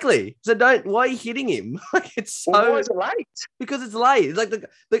 Exactly. So why are you hitting him? Like it's so. Why is it late? Because it's late.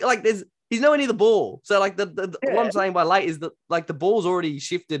 It's like he's nowhere near the ball. So like what I'm saying by late is that like the ball's already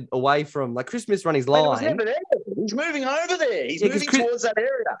shifted away from like Chris Smith's running his line. He's moving over there. He's moving towards that area.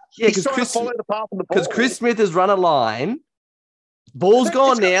 Yeah, he's trying to follow the path of the ball. Because Chris Smith has run a line. Ball's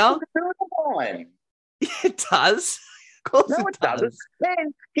gone now. It does. Of course it doesn't.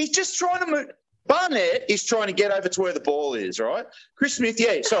 Man, he's just trying to move. Barnett is trying to get over to where the ball is, right? Chris Smith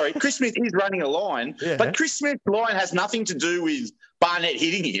is running a line, but Chris Smith's line has nothing to do with Barnett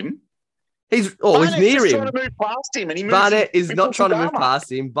hitting him. He's near him. Trying to move past him, and he moves. Barnett is not trying to move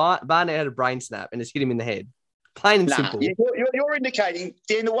past him. Barnett had a brain snap and just hit him in the head. Plain and simple. You're indicating,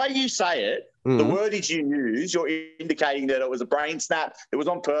 Dan, the way you say it, the wordage you use, you're indicating that it was a brain snap. It was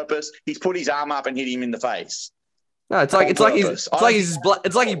on purpose. He's put his arm up and hit him in the face. No, it's like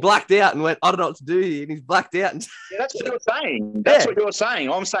he blacked out and went, I don't know what to do here, and he's blacked out. And that's what you're saying. That's what you're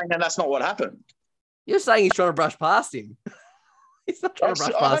saying. I'm saying that's not what happened. You're saying he's trying to brush past him. He's not trying to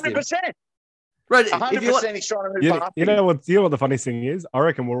brush past 100%. him. Right, 100% he's trying to move past him. You know what the funny thing is? I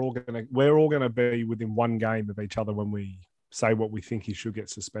reckon we're all gonna be within one game of each other when we say what we think he should get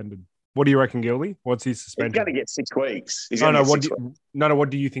suspended. What do you reckon, Gildy? What's his suspension? He's going to get 6 weeks. What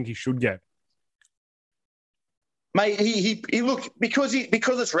do you think he should get? Mate, he look because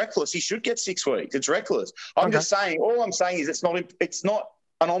it's reckless. He should get 6 weeks. It's reckless. I'm just saying. All I'm saying is it's not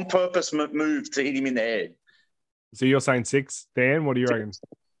an on purpose move to hit him in the head. So you're saying 6, Dan? What do you reckon?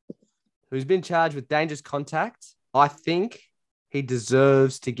 Who's been charged with dangerous contact? I think he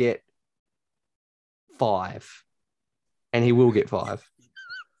deserves to get 5, and he will get 5.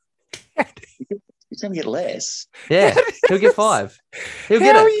 He's going to get less. Yeah, he'll get 5. How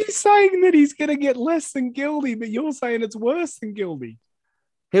are you saying that he's going to get less than Gildy, but you're saying it's worse than Gildy?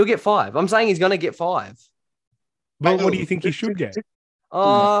 He'll get 5. I'm saying he's going to get 5. But what do you think he should get?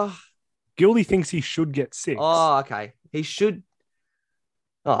 Gildy thinks he should get 6. Oh, okay. He should.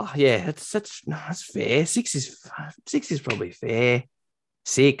 Oh, yeah. That's fair. 6 is probably fair.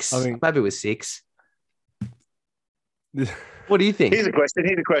 6. I think maybe it was 6. What do you think? Here's a question.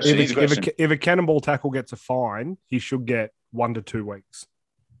 If a cannonball tackle gets a fine, he should get 1 to 2 weeks.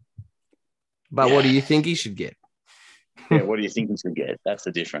 But what do you think he should get? Yeah, what do you think he should get? That's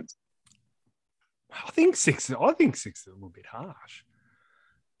the difference. I think 6 is a little bit harsh.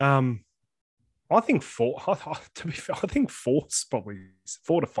 I think 4. To be fair, I think 4's probably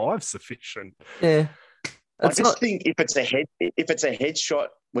 4 to 5 sufficient. Yeah. I just think if it's a headshot,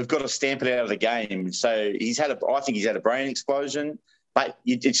 we've got to stamp it out of the game. So I think he's had a brain explosion, but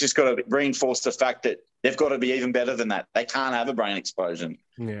it's just got to reinforce the fact that they've got to be even better than that. They can't have a brain explosion.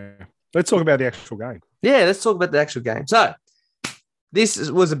 Yeah. Let's talk about the actual game. Yeah, let's talk about the actual game. So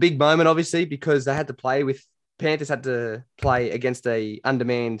this was a big moment, obviously, because they had to play with Panthers had to play against a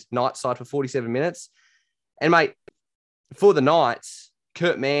undermanned night side for 47 minutes. And, mate, for the Knights,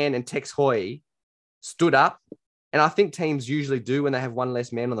 Kurt Mann and Tex Hoy stood up, and I think teams usually do when they have one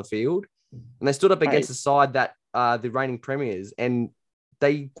less man on the field, and they stood up against the side that the reigning premiers, and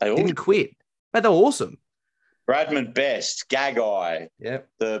they didn't quit. But they were awesome. Bradman Best, Gagai,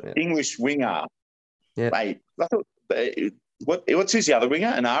 the English winger. Yeah, mate. I thought, who's the other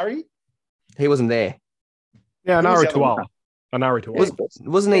winger? Anari? He wasn't there. Yeah, Anari Tuala. Anari Tuala.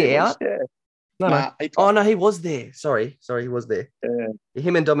 Wasn't he out? Yeah. No. He was there. Sorry, he was there. Yeah.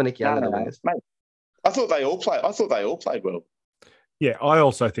 Him and Dominic Young. Mate. I thought they all played well. Yeah, I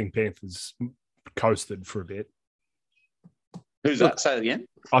also think Panthers coasted for a bit. Who's that? Say it again.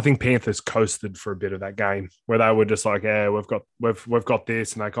 I think Panthers coasted for a bit of that game where they were just like, yeah, we've got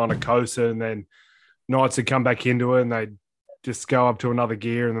this, and they kind of coasted, and then Knights would come back into it, and they'd just go up to another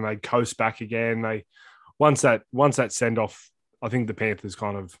gear, and then they'd coast back again. Once that send off, I think the Panthers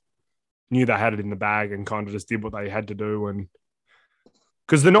kind of knew they had it in the bag and kind of just did what they had to do, and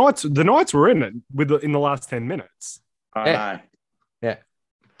because the Knights were in it in the last 10 minutes. I know. Yeah,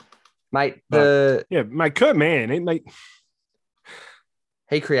 mate. Kurt Mann,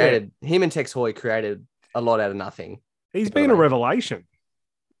 he created him and Tex Hoy created a lot out of nothing. He's been a revelation.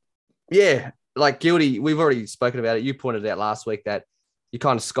 Yeah, like Guilty. We've already spoken about it. You pointed out last week that you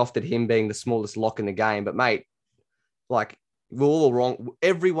kind of scoffed at him being the smallest lock in the game, but mate, like we're all wrong.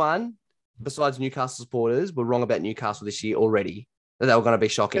 Everyone besides Newcastle supporters were wrong about Newcastle this year already. That they were going to be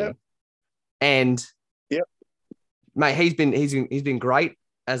shocking. Yep. And mate, he's been great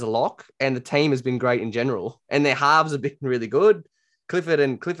as a lock, and the team has been great in general, and their halves have been really good. Clifford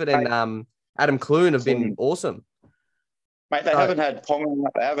and Adam Clune have been awesome. Mate, they haven't had Ponga,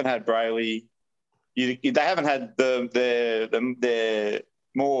 they haven't had Brayley. They haven't had the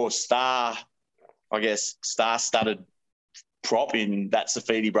more star-studded prop in that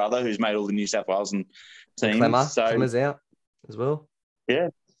Safidi brother who's made all the New South Wales teams. Clemmer's out as well. Yeah.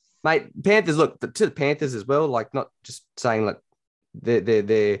 Mate, Panthers, look, to the Panthers as well, like not just saying like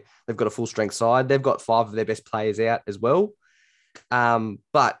they've got a full strength side. They've got 5 of their best players out as well.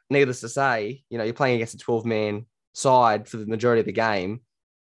 But needless to say, you're playing against a 12-man side for the majority of the game.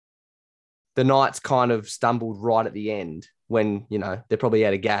 The Knights kind of stumbled right at the end when, they're probably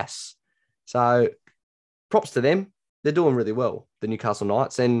out of gas. So props to them. They're doing really well, the Newcastle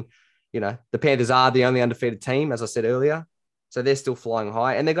Knights. And, the Panthers are the only undefeated team, as I said earlier. So they're still flying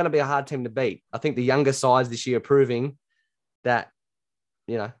high, and they're going to be a hard team to beat. I think the younger sides this year are proving that,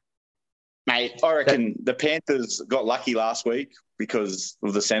 Mate, I reckon the Panthers got lucky last week because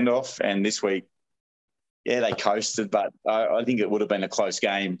of the send-off, and this week, they coasted, but I think it would have been a close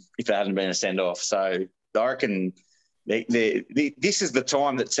game if it hadn't been a send-off. So I reckon this is the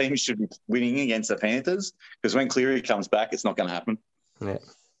time that teams should be winning against the Panthers, because when Cleary comes back, it's not going to happen. Yeah,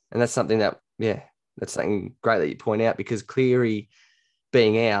 and that's something that's something great that you point out, because Cleary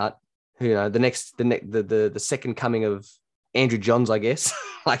being out, the second coming of Andrew Johns, I guess,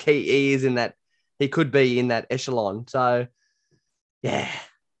 like he is in that, he could be in that echelon. So yeah,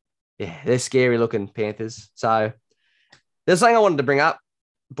 they're scary looking Panthers. So there's something I wanted to bring up,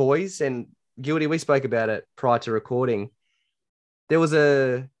 boys, and Guilty, we spoke about it prior to recording. There was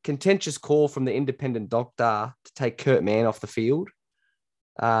a contentious call from the independent doctor to take Kurt Mann off the field.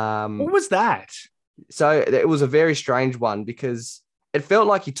 What was that? So it was a very strange one, because it felt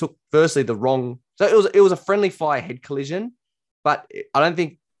like he took firstly the wrong. So it was a friendly fire head collision, but I don't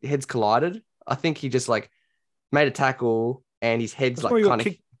think heads collided. I think he just like made a tackle and his head's like kind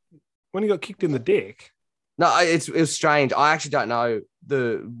of when he got kicked in the dick. No, it was strange. I actually don't know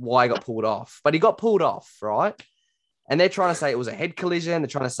why he got pulled off, but he got pulled off, right? And they're trying to say it was a head collision. They're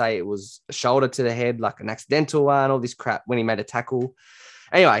trying to say it was a shoulder to the head, like an accidental one, all this crap when he made a tackle.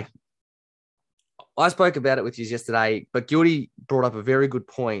 Anyway, I spoke about it with you yesterday, but Guilty brought up a very good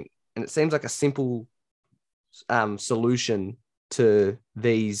point, and it seems like a simple solution to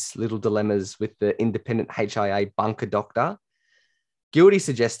these little dilemmas with the independent HIA bunker doctor. Guilty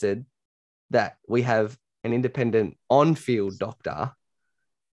suggested that we have an independent on-field doctor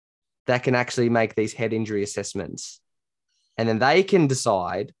that can actually make these head injury assessments, and then they can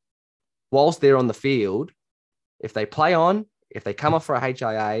decide, whilst they're on the field, if they play on, if they come off for a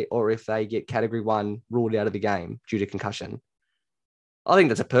HIA, or if they get category 1 ruled out of the game due to concussion. I think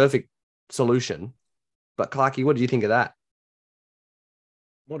that's a perfect solution. But Clarkey, what do you think of that?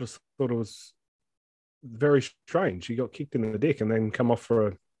 I just thought it was very strange. He got kicked in the dick and then come off for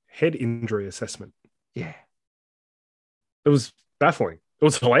a head injury assessment. Yeah. It was baffling. It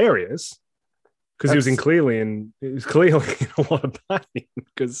was hilarious because he was clearly in a lot of pain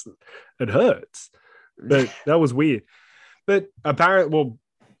because it hurts. But that was weird. But apparently,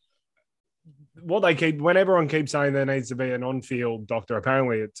 when everyone keeps saying there needs to be an on-field doctor,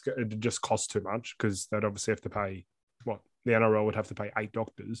 apparently it just costs too much because they'd obviously have to pay the NRL would have to pay 8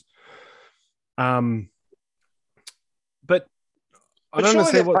 doctors. But I don't surely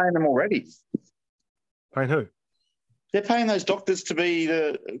understand they're paying them already. Paying who? They're paying those doctors to be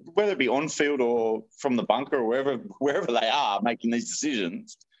whether it be on field or from the bunker or wherever they are making these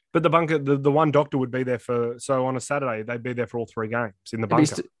decisions. But the bunker, the one doctor would be there so on a Saturday, they'd be there for all 3 games in the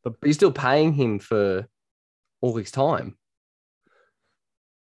bunker. But you're still paying him for all his time.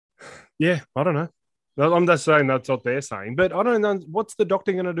 Yeah, I don't know. I'm just saying that's what they're saying. But I don't know, what's the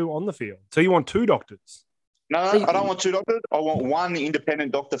doctor going to do on the field? So you want 2 doctors? No, I don't want 2 doctors. I want one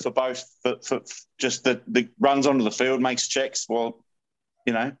independent doctor for both, for just that runs onto the field, makes checks. Well,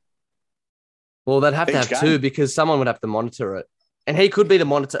 Well, they'd have to have game. 2 because someone would have to monitor it. And he could be the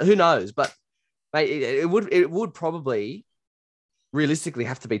monitor. Who knows? But mate, it would probably realistically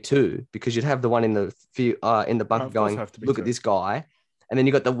have to be 2 because you'd have the one in the bunker going, look 2. At this guy. And then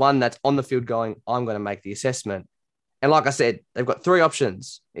you got the one that's on the field going, I'm going to make the assessment. And like I said, they've got 3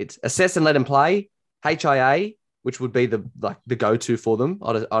 options. It's assess and let him play, HIA, which would be the go-to for them,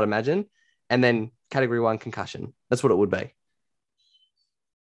 I'd imagine, and then category 1 concussion. That's what it would be.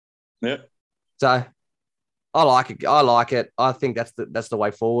 Yep. So I like it. I think that's the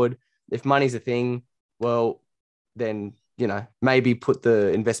way forward. If money's a thing, well, then maybe put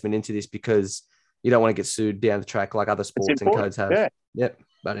the investment into this because you don't want to get sued down the track like other sports and codes have. Yeah. Yep.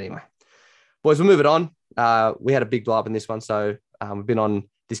 But anyway, boys, we'll move it on. We had a big blow up in this one, so we've been on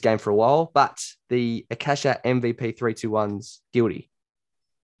this game for a while, but the Akasha MVP 3-2-1's guilty.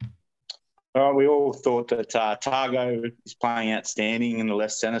 We all thought that Targo is playing outstanding in the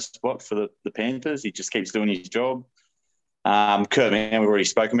left centre spot for the Panthers. He just keeps doing his job. Kurt Mann, we've already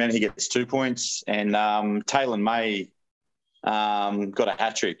spoken about it. He gets 2 points. And Taylor May got a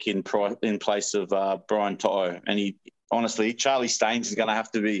hat-trick in place of Brian Toto. And honestly, Charlie Staines is going to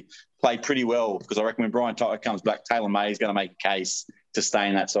have to play pretty well because I reckon when Brian Toto comes back, Taylor May is going to make a case to stay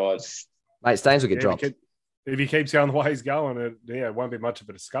in that side. Mate, Staines will get dropped. If he keeps going the way he's going, it won't be much of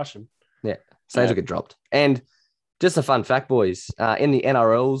a discussion. Yeah, Staines will get dropped. And just a fun fact, boys, in the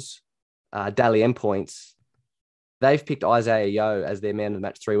NRL's daily endpoints, they've picked Isaiah Yeo as their man of the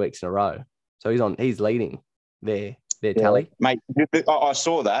match 3 weeks in a row. So he's leading their tally. Mate, I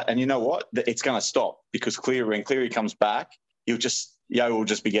saw that, and you know what? It's going to stop because when Cleary comes back, Yeo will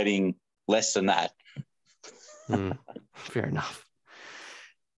just be getting less than that. Fair enough.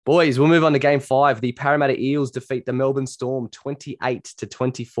 Boys, we'll move on to game 5. The Parramatta Eels defeat the Melbourne Storm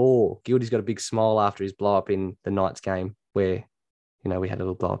 28-24. Gildy's got a big smile after his blow up in the Knights game where, we had a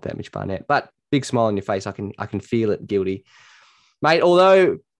little blow up about Mitch Barnett. But big smile on your face. I can feel it, Gildy. Mate,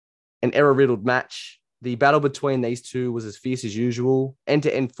 although an error-riddled match, the battle between these two was as fierce as usual.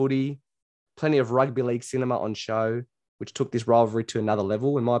 End-to-end footy, plenty of rugby league cinema on show, which took this rivalry to another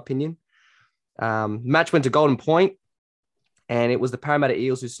level, in my opinion. Match went to Golden Point, and it was the Parramatta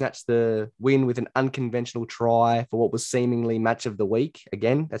Eels who snatched the win with an unconventional try for what was seemingly match of the week.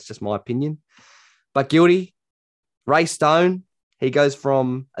 Again, that's just my opinion. But Gildy, Ray Stone, he goes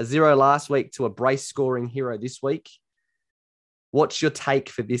from a 0 last week to a brace scoring hero this week. What's your take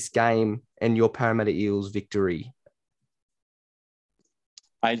for this game and your Parramatta Eels victory?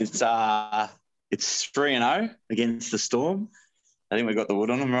 Mate, it's 3-0 against the Storm. I think we've got the wood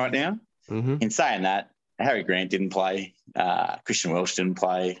on them right now. Mm-hmm. In saying that, Harry Grant didn't play. Christian Welch didn't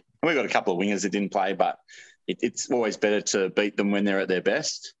play. And we've got a couple of wingers that didn't play, but it's always better to beat them when they're at their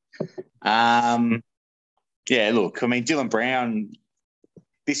best. Look, I mean, Dylan Brown,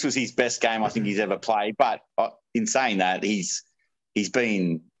 this was his best game I think he's ever played. But in saying that, he's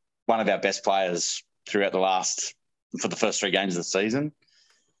been one of our best players throughout for the first 3 games of the season.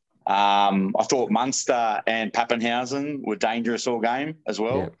 I thought Munster and Pappenhausen were dangerous all game as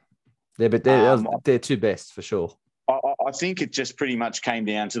well. Yeah, but they're 2 best for sure. I think it just pretty much came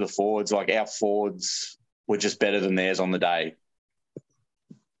down to the forwards. Like our forwards were just better than theirs on the day.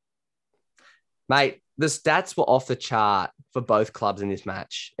 Mate, the stats were off the chart for both clubs in this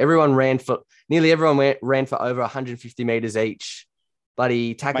match. Nearly everyone ran for over 150 meters each.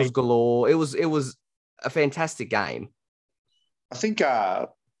 Bloody tackles galore. It was a fantastic game. I think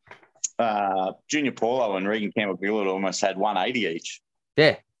Junior Paulo and Regan Campbell-Gillard almost had 180 each.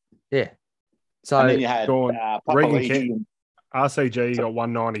 Yeah. So and then you had RCG got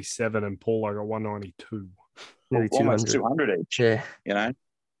 197 and Paulo got 192. Nearly almost 200 each. Yeah.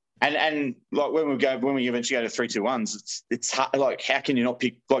 And like when we eventually go to 3-2-1s, it's hard, like how can you not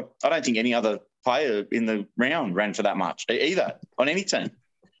pick? Like I don't think any other player in the round ran for that much either on any team.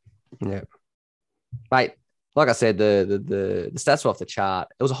 Yeah, mate. like I said, the stats were off the chart.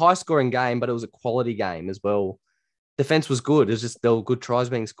 It was a high scoring game, but it was a quality game as well. Defense was good. It was just there were good tries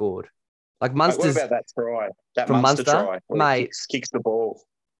being scored. Like Mate, what Munster's about that try? That from Munster Munster, try where mate. he kicks the ball.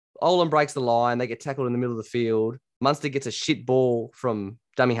 Olin breaks the line. They get tackled in the middle of the field. Munster gets a shit ball from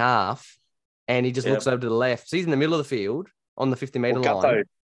dummy half, and he just looks over to the left. So he's in the middle of the field on the 50-meter line.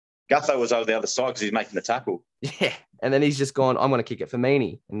 Gutho was over the other side because he's making the tackle. Yeah. And then he's just gone, I'm going to kick it for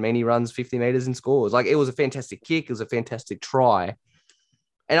Meaney. And Meaney runs 50 meters and scores. Like, it was a fantastic kick. It was a fantastic try.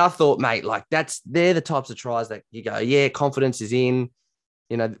 And I thought, mate, like, they're the types of tries that you go, yeah, confidence is in.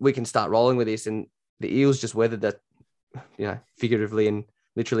 You know, we can start rolling with this. And the Eels just weathered that, you know, figuratively and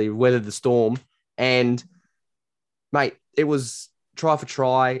literally weathered the storm. And, mate, it was try for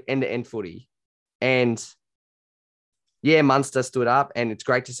try, end-to-end footy. And, yeah, Munster stood up, and it's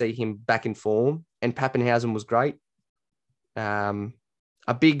great to see him back in form. And Pappenhausen was great.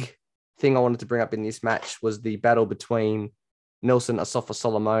 A big thing I wanted to bring up in this match was the battle between Nelson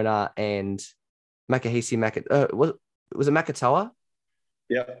Asafa-Solomona and Makahisi was it Makatoa?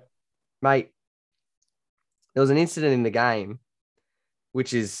 Yeah. Mate, there was an incident in the game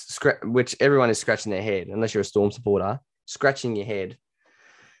which everyone is scratching their head, unless you're a Storm supporter, scratching your head.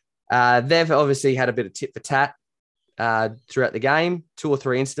 They've obviously had a bit of tit for tat throughout the game, 2 or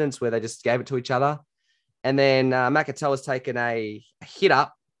 3 incidents where they just gave it to each other. And then Makatoa's taken a hit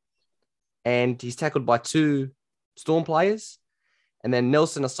up, and he's tackled by 2 Storm players. And then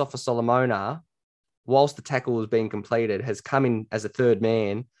Nelson Asafa-Solomona, whilst the tackle was being completed, has come in as a third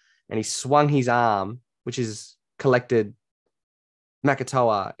man, and he swung his arm, which has collected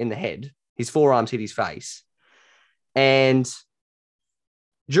Makatoa in the head. His forearms hit his face. And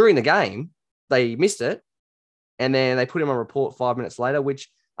during the game, they missed it, and then they put him on report 5 minutes later, which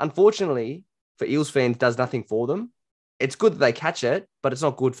unfortunately for Eels fans does nothing for them. It's good that they catch it, but it's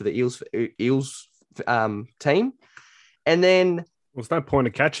not good for the Eels team. And then... Well, there's no point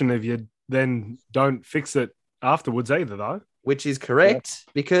of catching if you then don't fix it afterwards either, though. Which is correct,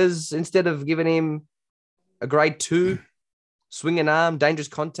 because instead of giving him a grade 2 swinging arm, dangerous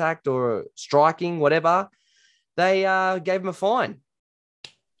contact, or striking, whatever, they gave him a fine.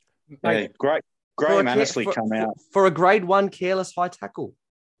 Yeah, great. Graham Annesley come out. For a grade 1 careless high tackle.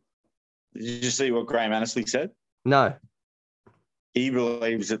 Did you see what Graham Annesley said? No. He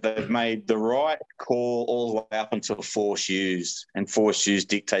believes that they've made the right call all the way up until force used, and force used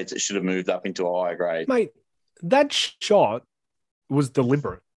dictates it should have moved up into a higher grade. Mate, that shot was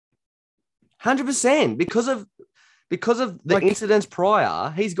deliberate. 100%. Because of the incidents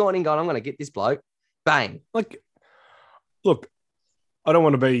prior, he's gone and gone, I'm going to get this bloke. Bang. Like, look, I don't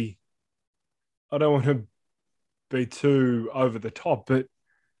want to be too over the top, but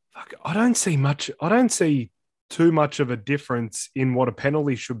fuck, I don't see too much of a difference in what a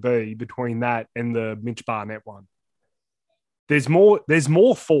penalty should be between that and the Mitch Barnett one. There's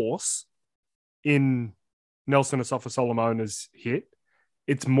more force in Nelson Asafa-Solomona's hit.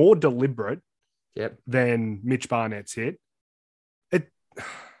 It's more deliberate than Mitch Barnett's hit.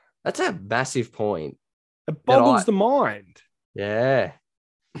 That's a massive point. It boggles the mind. Yeah.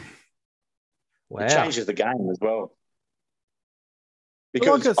 Wow. It changes the game as well.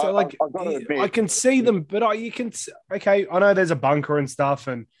 Because I can see them, but I know there's a bunker and stuff,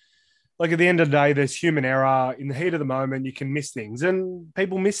 and like at the end of the day, there's human error. In the heat of the moment, you can miss things, and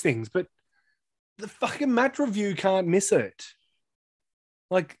people miss things, but the fucking match review can't miss it.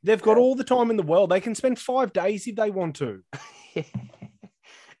 Like, they've got all the time in the world. They can spend 5 days if they want to.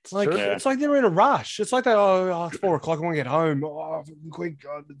 It's like they're in a rush. It's like it's 4 o'clock. I want to get home. Oh, quick!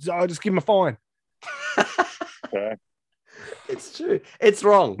 I'll just give them a fine. Yeah. It's true. It's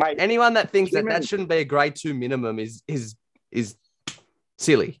wrong. Mate, anyone that thinks that shouldn't be a grade 2 minimum is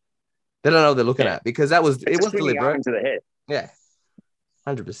silly. They don't know what they're looking at, because it was deliberate. Into the head. Yeah,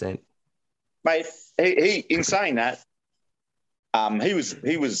 100%. Mate, he in saying that,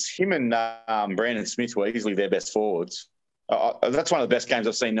 him and Brandon Smith were easily their best forwards. That's one of the best games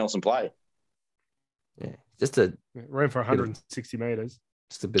I've seen Nelson play. Yeah, ran for 160 meters.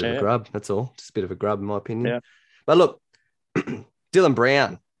 Just a bit of a grub. That's all. Just a bit of a grub, in my opinion. Yeah. But look, Dylan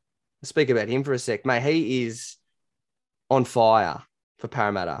Brown. Let's speak about him for a sec, mate. He is on fire for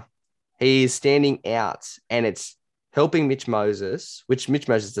Parramatta. He is standing out, and it's helping Mitch Moses, which Mitch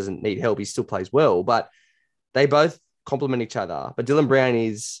Moses doesn't need help. He still plays well, but they both complement each other. But Dylan Brown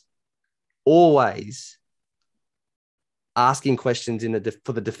is always asking questions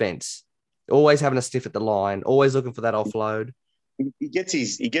for the defense, always having a sniff at the line, always looking for that offload. He gets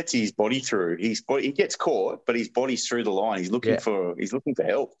his body through. He gets caught, but his body's through the line. He's looking for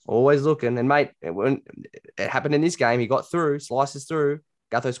help. Always looking. And mate, when it happened in this game, he got through, slices through.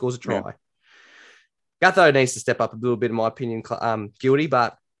 Gutho scores a try. Gutho needs to step up a little bit, in my opinion, guilty,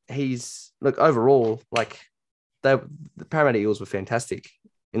 but overall, the Parramatta Eels were fantastic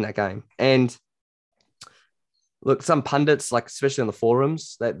in that game. And look, some pundits, especially on the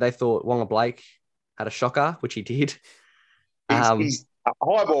forums, they thought Wonga Blake had a shocker, which he did. His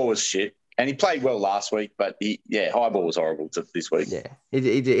high ball was shit, and he played well last week, but high ball was horrible this week. Yeah,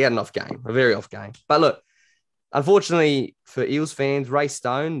 he had an off game, a very off game. But look, unfortunately for Eels fans, Ray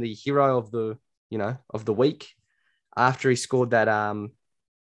Stone, the hero of the week, after he scored that.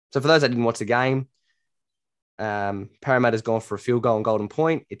 So for those that didn't watch the game, Parramatta's gone for a field goal on Golden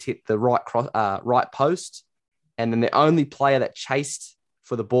Point. It's hit the right post, and then the only player that chased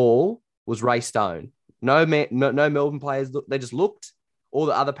for the ball was Ray Stone. No Melbourne players looked. They just looked. All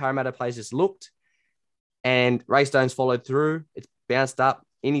the other Parramatta players just looked, and Ray Stone's followed through. It's bounced up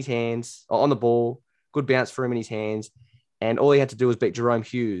in his hands, or on the ball. Good bounce for him in his hands, and all he had to do was beat Jerome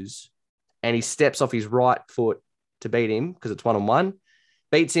Hughes, and he steps off his right foot to beat him because it's 1-on-1.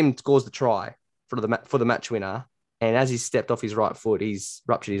 Beats him, scores the try for the match winner, and as he stepped off his right foot, he's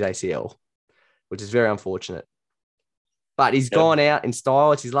ruptured his ACL, which is very unfortunate. But he's gone out in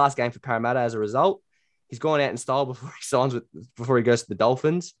style. It's his last game for Parramatta as a result. He's gone out in style before he goes to the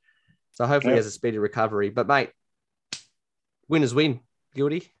Dolphins. So hopefully he has a speedy recovery. But mate, winners win,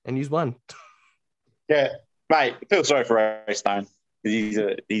 guilty, and he's won. Yeah, mate, I feel sorry for Ray Stone. He's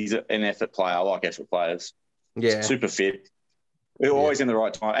an effort player. I like effort players. Yeah, super fit. We're always in the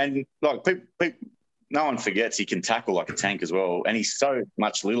right time, and people, no one forgets he can tackle like a tank as well. And he's so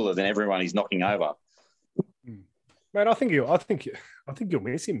much littler than everyone he's knocking over. Man, I think you'll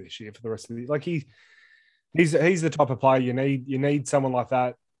miss him this year for the rest of the year. He's the type of player you need someone like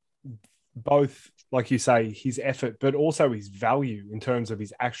that, both, like you say, his effort, but also his value in terms of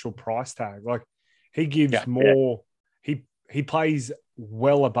his actual price tag. Like, he gives more. Yeah. He plays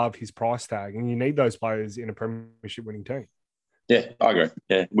well above his price tag, and you need those players in a premiership winning team. Yeah, I agree.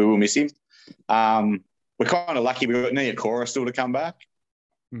 Yeah, we will miss him. We're kind of lucky we've got Nia Cora still to come back,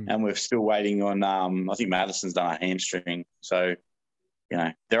 and we're still waiting on. I think Madison's done a hamstring, so.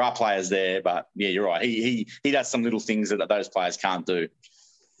 There are players there, but yeah, you're right. He does some little things that those players can't do.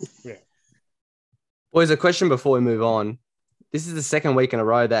 Yeah. Boys, a question before we move on. This is the second week in a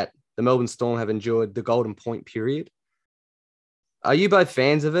row that the Melbourne Storm have endured the Golden Point period. Are you both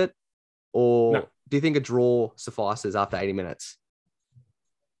fans of it, or do you think a draw suffices after 80 minutes?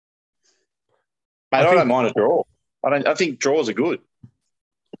 Mate, I don't mind a draw. I think draws are good.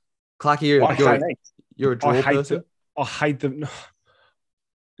 Clarky, you're a draw person? I hate them.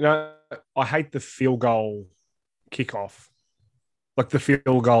 I hate the field goal kickoff, like the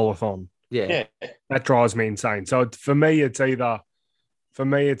field goal-a-thon. Yeah, that drives me insane. So for me, it's either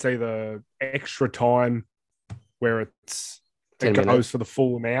extra time where it goes for the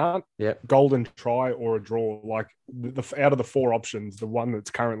full amount, golden try, or a draw. Like out of the four options, the one that's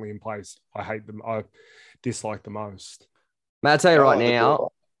currently in place, I dislike the most. Mate, I'll tell you right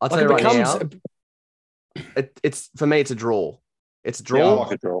now. It's for me, it's a draw. It's a draw. Yeah, I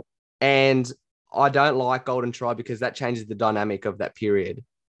like a draw. And I don't like golden try because that changes the dynamic of that period.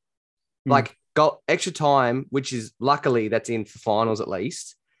 Like extra time, which is luckily that's in for finals at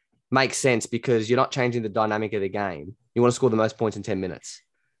least, makes sense because you're not changing the dynamic of the game. You want to score the most points in 10 minutes.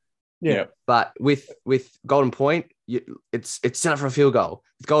 Yeah. But with Golden Point, it's set up for a field goal.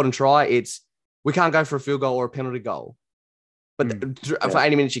 With Golden Try, we can't go for a field goal or a penalty goal. But for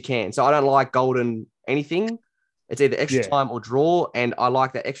 80 minutes, you can. So I don't like golden anything. It's either extra time or draw, and I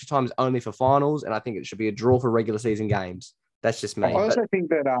like that extra time is only for finals, and I think it should be a draw for regular season games. That's just me. I also think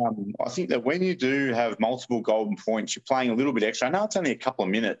that when you do have multiple golden points, you're playing a little bit extra. I know it's only a couple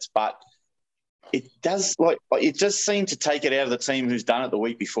of minutes, but it does it just seemed to take it out of the team who's done it the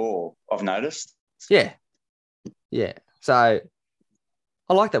week before. I've noticed. Yeah. So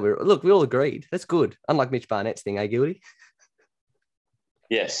I like that. We all agreed. That's good. Unlike Mitch Barnett's thing, Gildy?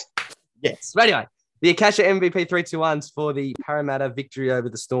 Yes. But anyway. The Akasha MVP 3-2-1s for the Parramatta victory over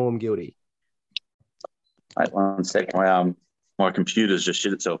the Storm, Guilty. Wait 1 second. My computer's just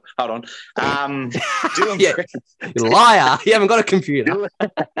shit itself. Hold on. You liar. You haven't got a computer.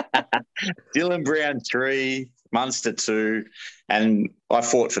 Dylan Brown 3, Munster 2, and I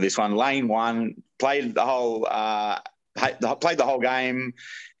fought for this one. Lane 1, played the whole game,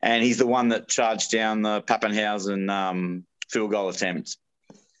 and he's the one that charged down the Pappenhausen field goal attempt.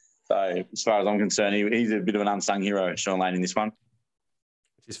 So as far as I'm concerned, he's a bit of an unsung hero, Sean Lane, in this one.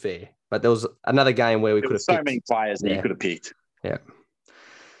 Which is fair. But there was another game where we could have picked. So many players that you could have picked. Yeah.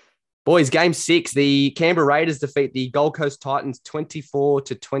 Boys, game 6, the Canberra Raiders defeat the Gold Coast Titans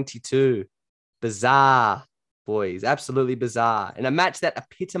 24-22. Bizarre, boys. Absolutely bizarre. In a match that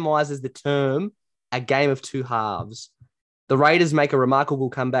epitomizes the term a game of two halves. The Raiders make a remarkable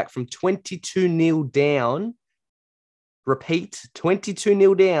comeback from 22-0 down. Repeat,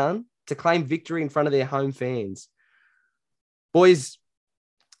 22-0 down to claim victory in front of their home fans. Boys,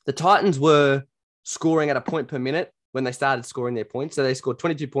 the Titans were scoring at a point per minute when they started scoring their points. So they scored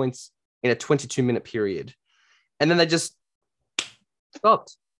 22 points in a 22-minute period. And then they just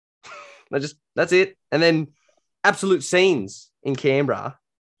stopped. That's it. And then absolute scenes in Canberra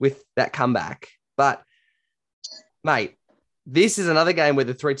with that comeback. But, mate, this is another game where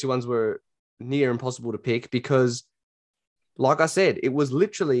the 3-2-1s were near impossible to pick because, like I said, it was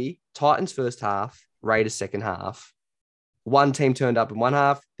literally Titans first half, Raiders second half. One team turned up in one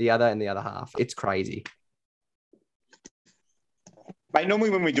half, the other in the other half. It's crazy. Mate, normally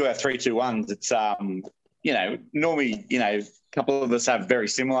when we do our 3-2-1s, it's, normally, a couple of us have very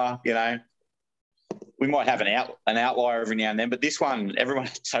similar, we might have an outlier every now and then, but this one,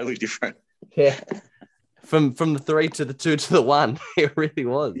 everyone's totally different. Yeah. From the 3 to the 2 to the 1, it really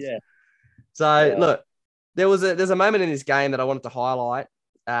was. Yeah. So, look, there's a moment in this game that I wanted to highlight.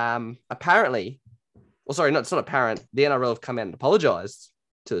 Apparently, it's not apparent. The NRL have come out and apologised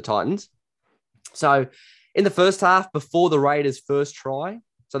to the Titans. So, in the first half, before the Raiders' first try,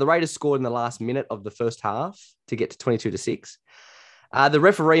 so the Raiders scored in the last minute of the first half to get to 22-6. The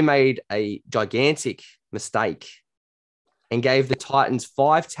referee made a gigantic mistake and gave the Titans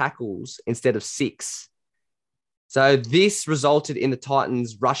 5 tackles instead of 6. So this resulted in the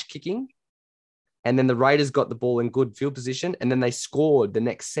Titans rush kicking, and then the Raiders got the ball in good field position, and then they scored the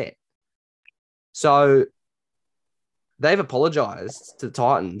next set. So they've apologized to the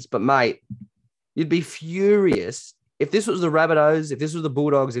Titans, but mate, you'd be furious if this was the Rabbitohs, if this was the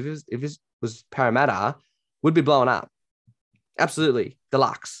Bulldogs, if this was Parramatta, would be blowing up. Absolutely.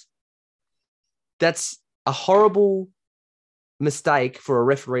 Deluxe. That's a horrible mistake for a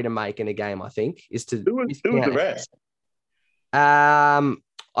referee to make in a game, I think, is to... Who was the rest?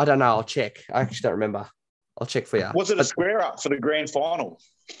 I don't know. I'll check. I actually don't remember. I'll check for you. Was it a square up for the grand final?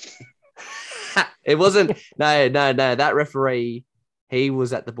 It wasn't. No. That referee, he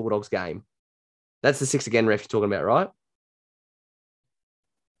was at the Bulldogs game. That's the 6 again ref you're talking about, right?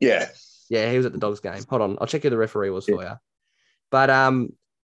 Yeah. Yeah, he was at the Dogs game. Hold on. I'll check who the referee was for you. But,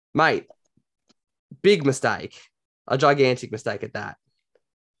 mate, big mistake. A gigantic mistake at that.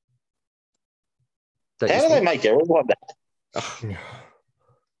 How do they make errors like that? Oh,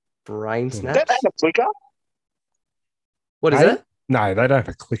 brain Does snap. that have a clicker? What is it? No, they don't have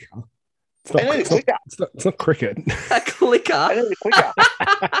a clicker. They need a clicker. It's not cricket. A clicker? They need a clicker.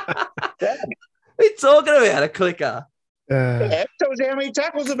 What are you talking about? A clicker? Yeah, tell us how many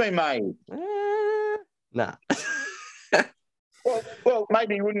tackles have been made. Nah. Well,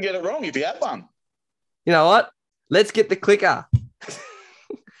 maybe you wouldn't get it wrong if you had one. You know what? Let's get the clicker.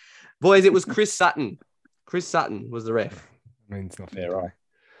 Boys, it was Chris Sutton. Chris Sutton was the ref. I mean, it's not fair, right?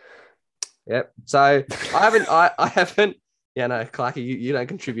 Yep. So I haven't. Yeah, no, Clarky, you don't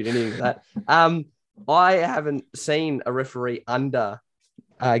contribute anything to that. I haven't seen a referee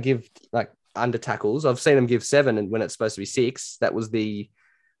give under tackles. I've seen them give 7, and when it's supposed to be 6. That was the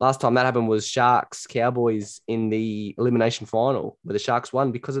last time that happened was Sharks Cowboys in the elimination final, where the Sharks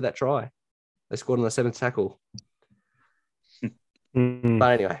won because of that try. They scored on the 7th tackle.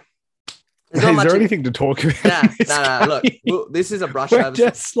 But anyway. Is there anything to talk about? No. Look, this is a brush over.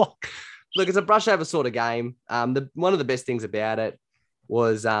 Look, it's a brush over sort of game. One of the best things about it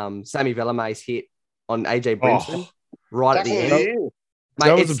was Sammy Velamay's hit on AJ Brimson right at the end. Mate,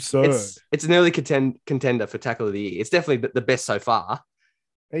 that was absurd. It's an early contender for tackle of the year. It's definitely the best so far.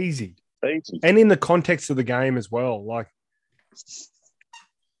 Easy. And in the context of the game as well, like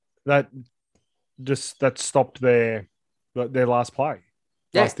that stopped their last play.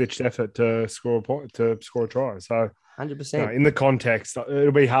 Last ditched effort to score a point, to score a try. So 100%. In the context,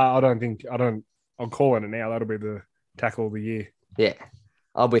 it'll be hard. I'll call it now. That'll be the tackle of the year. Yeah,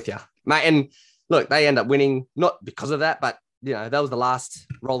 I'm with you, mate. And look, they end up winning, not because of that, but that was the last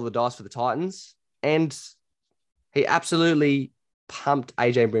roll of the dice for the Titans. And he absolutely pumped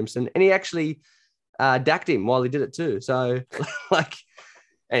AJ Brimson, and he actually dacked him while he did it too. So,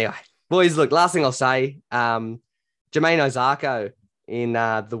 anyway, boys, look, last thing I'll say, Jermaine Ozarko in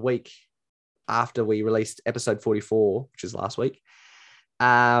the week after we released episode 44, which is last week,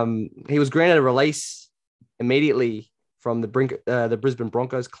 he was granted a release immediately from the Brisbane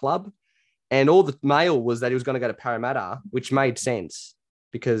Broncos club. And all the mail was that he was going to go to Parramatta, which made sense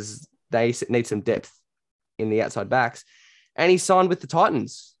because they need some depth in the outside backs. And he signed with the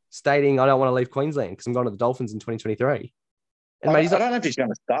Titans, stating, I don't want to leave Queensland because I'm going to the Dolphins in 2023. And I don't know if he's going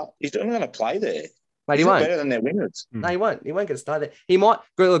to start. He's not going to play there. But He's he not won't. better than their wingers. No, he won't. He won't get started. He might.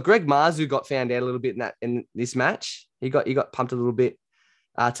 Greg Marzu got found out a little bit in this match. He got pumped a little bit.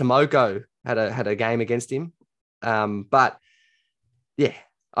 Tomoko had a game against him. But yeah,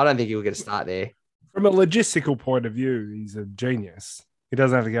 I don't think he'll get a start there. From a logistical point of view, he's a genius. He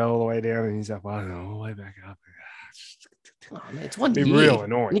doesn't have to go all the way down and he's up, I don't know, all the way back up. Oh, man, it's 1 year. It'd be real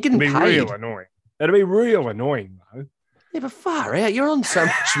annoying. You're getting It'd be paid. real annoying. It'd be real annoying, though. Yeah, but far out. You're on so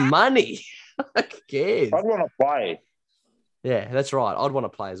much money. Who cares? I'd want to play. Yeah, that's right. I'd want to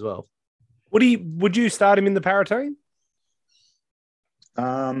play as well. Would you start him in the para team?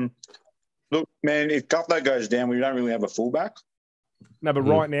 Look, man, if Cutler goes down, we don't really have a fullback. No, but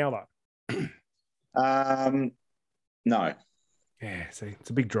right now, though. No. Yeah, see, it's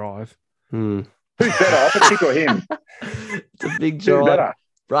a big drive. Hmm. Who's better, Opachik or him? It's a big Who's drive. better?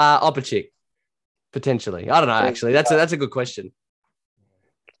 Opachik, potentially. I don't know, actually. That's a good question.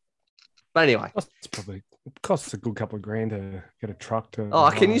 But anyway. It costs a good couple of grand to get a truck to. Oh,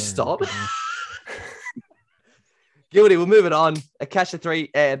 can you stop? Guilty, we'll move it on. The Kasha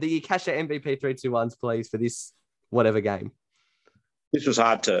MVP 3-2-1s, please, for this whatever game. This was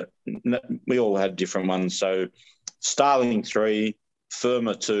hard to. We all had different ones. So Starling 3,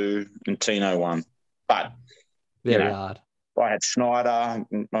 Firma 2, and Tino 1. But Very hard. I had Schneider. I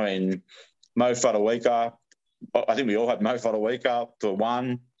mean, Mo Fotuaika. I think we all had Mo Fotuaika for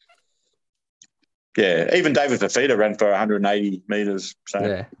 1. Yeah, even David Fafita ran for 180 metres. So.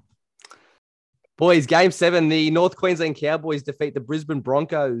 Yeah. Boys, Game 7, the North Queensland Cowboys defeat the Brisbane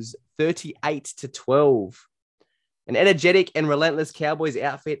Broncos 38-12. An energetic and relentless Cowboys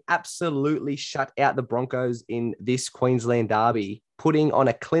outfit absolutely shut out the Broncos in this Queensland derby, putting on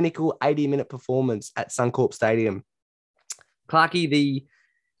a clinical 80-minute performance at Suncorp Stadium. Clarkie, the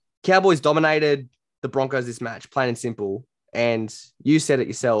Cowboys dominated the Broncos this match, plain and simple. And you said it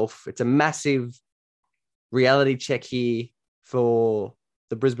yourself. It's a massive reality check here for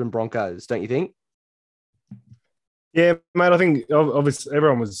the Brisbane Broncos, don't you think? Yeah, mate. I think obviously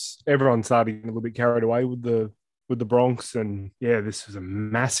everyone starting a little bit carried away with the Bronx, and yeah, this was a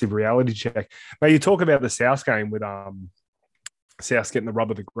massive reality check. Mate, you talk about the South game with South getting the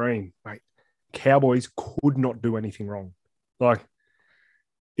rub of the green, mate. Cowboys could not do anything wrong. Like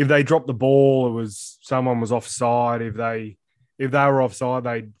if they dropped the ball, someone was offside. If they were offside,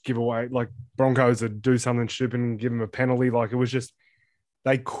 they'd give away. Like Broncos would do something stupid and give them a penalty. Like it was just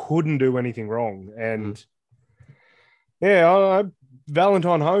they couldn't do anything wrong, and. Yeah,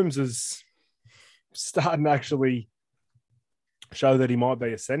 Valentine Holmes is starting to actually show that he might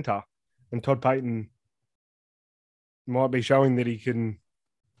be a centre, and Todd Payton might be showing that he can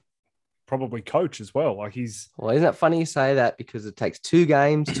probably coach as well. Like Well, isn't it funny you say that because it takes 2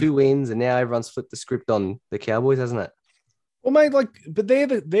 games, 2 wins, and now everyone's flipped the script on the Cowboys, hasn't it? Well, mate, but they're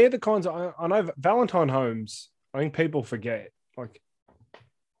the kinds of, I know Valentine Holmes. I think people forget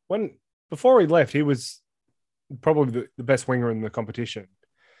before he left, he was probably the best winger in the competition.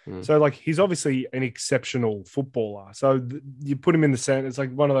 So, he's obviously an exceptional footballer. So you put him in the centre, it's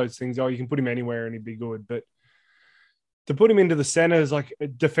like one of those things, you can put him anywhere and he'd be good. But to put him into the centre is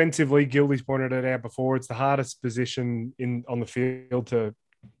defensively, Gildy's pointed it out before, it's the hardest position on the field to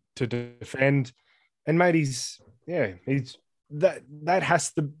defend. And, mate,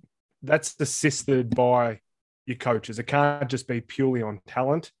 that's assisted by your coaches. It can't just be purely on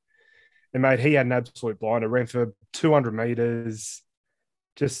talent. And, mate, he had an absolute blinder. Ran for 200 metres.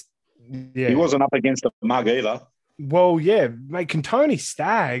 Just, yeah. He wasn't up against a mug either. Well, yeah. Mate, can Tony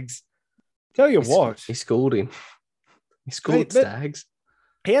Staggs, tell you what. He schooled him. He schooled Staggs.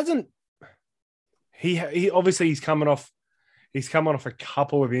 He hasn't. He obviously he's coming off a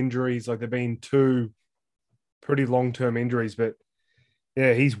couple of injuries. Like, they've been 2 pretty long-term injuries. But,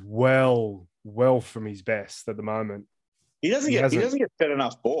 yeah, he's well from his best at the moment. He doesn't get fed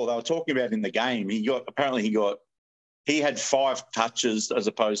enough ball. They were talking about in the game. He had 5 touches as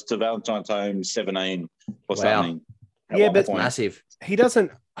opposed to Valentine Holmes 17 or something. Yeah, but it's massive. He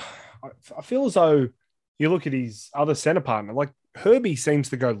doesn't. I feel as though you look at his other centre partner. Like Herbie seems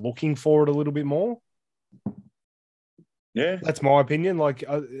to go looking for it a little bit more. Yeah, that's my opinion. Like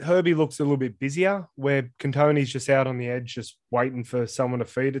Herbie looks a little bit busier, where Cantoni's just out on the edge, just waiting for someone to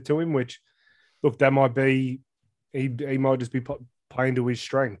feed it to him. Which, look, that might be. He might just be playing to his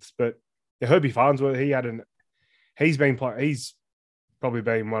strengths, but Herbie Farnsworth, he's probably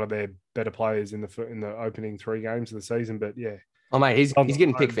been one of their better players in the opening 3 games of the season. But yeah, oh mate, he's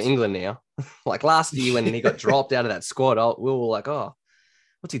getting picked for England now. Like last year when he got dropped out of that squad, we were like, oh,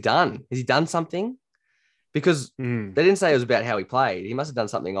 what's he done? Has he done something? Because they didn't say it was about how he played. He must have done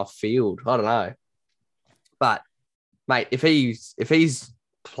something off field. I don't know. But mate, if he's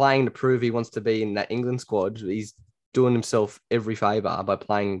playing to prove he wants to be in that England squad. He's doing himself every favour by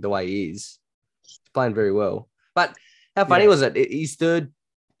playing the way he is. He's playing very well. But how funny was it? He's third.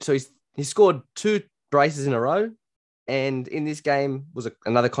 So he scored 2 braces in a row. And in this game was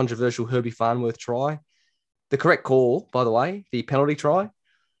another controversial Herbie Farnworth try. The correct call, by the way, the penalty try.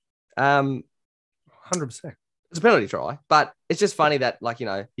 100%. It's a penalty try, but it's just funny that, like, you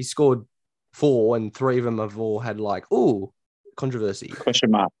know, he scored 4 and 3 of them have all had like, ooh, controversy.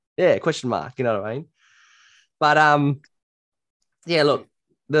 Question mark. Yeah, question mark. You know what I mean? But yeah, look,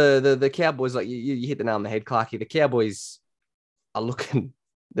 the Cowboys, like you hit the nail on the head, Clarkie. The Cowboys are looking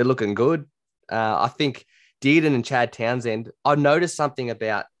good. I think Dearden and Chad Townsend, I noticed something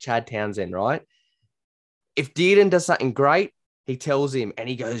about Chad Townsend, right? If Dearden does something great, he tells him and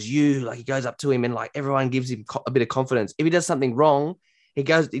he goes, he goes up to him and like everyone gives him a bit of confidence. If he does something wrong, he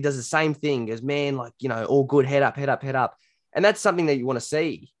does the same thing. Goes, man, like, you know, all good, head up, head up, head up. And that's something that you want to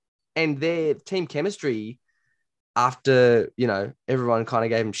see. And their team chemistry, after, you know, everyone kind of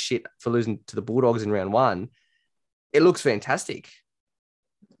gave him shit for losing to the Bulldogs in round 1, it looks fantastic.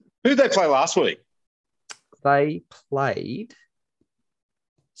 Who did they play last week? They played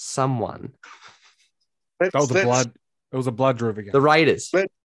someone. It was a blood drive again. The Raiders.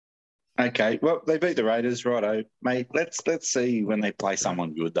 Okay, well, they beat the Raiders, righto, mate. Let's see when they play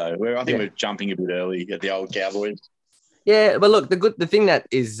someone good though. I think we're jumping a bit early at the old Cowboys. Yeah, but look, the thing that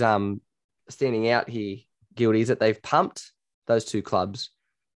is standing out here, Guilty, is that they've pumped those 2 clubs.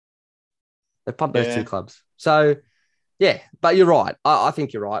 They've pumped those 2 clubs. So yeah, but you're right. I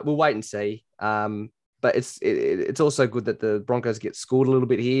think you're right. We'll wait and see. But it's also good that the Broncos get schooled a little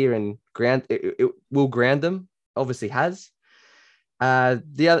bit here and it will ground them. Obviously has.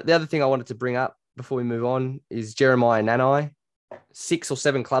 The other thing I wanted to bring up before we move on is Jeremiah Nanai. 6 or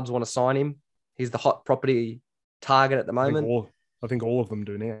 7 clubs want to sign him. He's the hot property target at the moment. I think all of them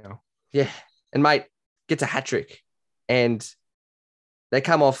do now. Yeah. And mate, gets a hat trick. And they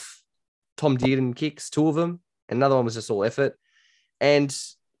come off Tom Dearden kicks, 2 of them. And another one was just all effort. And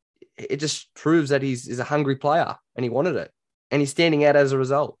it just proves that he's a hungry player and he wanted it. And he's standing out as a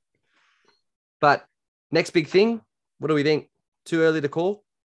result. But next big thing, what do we think? Too early to call?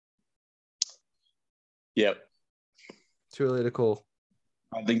 Yep. Too early to call.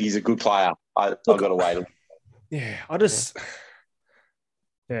 I think he's a good player. I've got to wait. Yeah, it's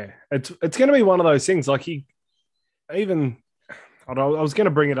going to be one of those things. Like I was going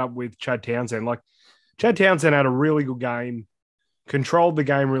to bring it up with Chad Townsend. Like Chad Townsend had a really good game, controlled the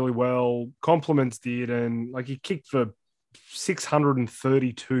game really well, compliments Dearden. Like he kicked for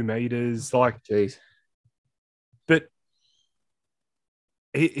 632 meters. Like, jeez. But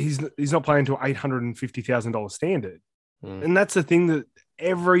he's not playing to an $850,000 standard. And that's the thing that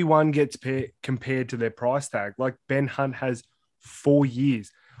everyone gets compared to their price tag. Like Ben Hunt has 4 years.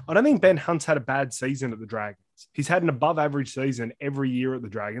 I don't think Ben Hunt's had a bad season at the Dragons. He's had an above average season every year at the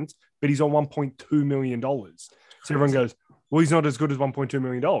Dragons, but he's on $1.2 million. So everyone goes, well, he's not as good as $1.2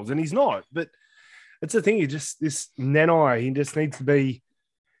 million. And he's not. But it's the thing. This Nanai, he needs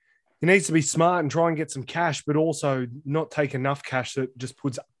to be smart and try and get some cash, but also not take enough cash that just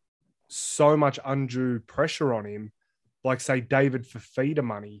puts so much undue pressure on him, like, say, David Fafita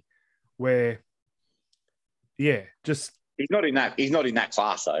money, where, just... He's not in that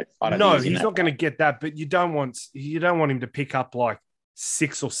class, though. He's not going to get that, but you don't want him to pick up, like,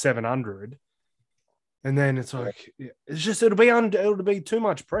 600 or 700. And then it's like, it'll be too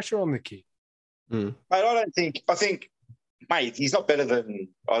much pressure on the kid. Mate, I think, mate, he's not better than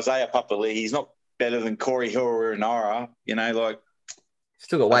Isaiah Papali. He's not better than Corey Hiruranara. You know, like,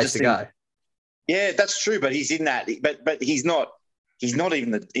 still got ways to go. Yeah, that's true, but he's in that. But he's not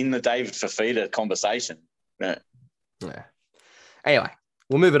even in the David Fafita conversation. Yeah. Anyway,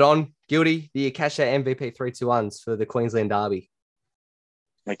 we'll move it on. Guilty, the Akasha MVP 3-2-1s for the Queensland Derby.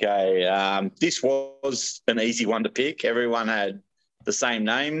 Okay, this was an easy one to pick. Everyone had the same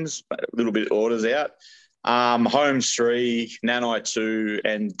names, but a little bit orders out. Holmes 3, Nanai 2,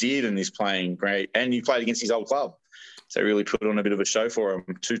 and Dearden is playing great. And he played against his old club. So really put on a bit of a show for him.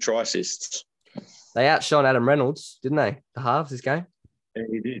 2 try assists. They outshone Adam Reynolds, didn't they? The halves this game? Yeah,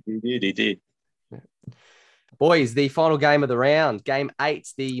 he did. Yeah. Boys, the final game of the round. Game 8,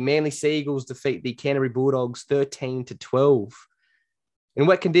 the Manly Seagulls defeat the Canterbury Bulldogs 13-12. In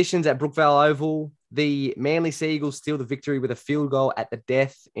wet conditions at Brookvale Oval, the Manly Seagulls steal the victory with a field goal at the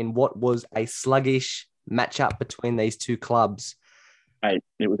death in what was a sluggish matchup between these 2 clubs. Mate,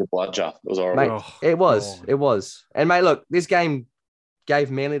 it was a bludger. It was horrible. Mate, it was. And, mate, look, this game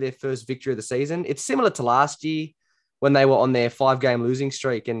gave Manly their first victory of the season. It's similar to last year when they were on their 4-game losing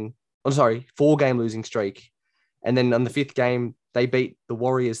streak. And then on the 5th game, they beat the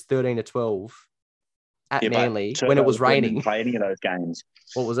Warriors 13-12 at Yeah, but Manly Turbo when it was didn't raining. play any of those games.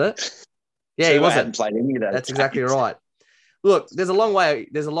 What was it? Yeah, he Turbo wasn't. hadn't played any of those. That's exactly games. right. Look, there's a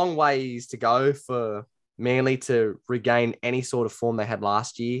long ways to go for Manly to regain any sort of form they had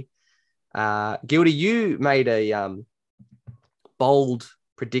last year. Gildy, you made a bold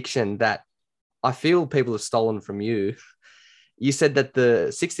prediction that I feel people have stolen from you. You said that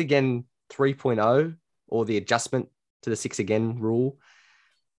the 6 again 3.0 or the adjustment to the 6 again rule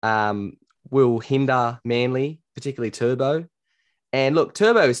will hinder Manly, particularly Turbo. And look,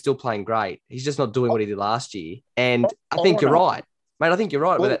 Turbo is still playing great. He's just not doing what he did last year. And I think you're right, mate. I think you're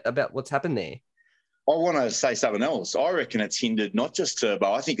right about what's happened there. I want to say something else. I reckon it's hindered not just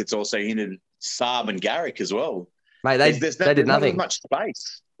Turbo. I think it's also hindered Saab and Garrick as well. Mate, they did nothing. Not as much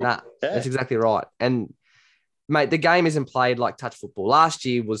space. Nah, That's exactly right. And, mate, the game isn't played like touch football. Last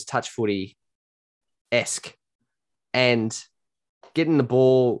year was touch footy-esque. And getting the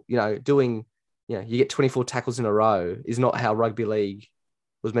ball, doing, you get 24 tackles in a row is not how rugby league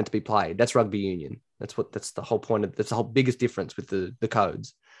was meant to be played. That's rugby union. That's the whole point of, that's the whole biggest difference with the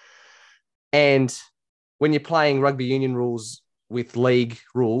codes. And when you're playing rugby union rules with league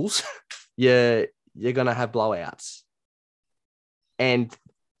rules, you're going to have blowouts. And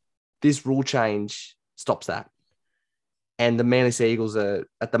this rule change stops that. And the Manly Sea Eagles are,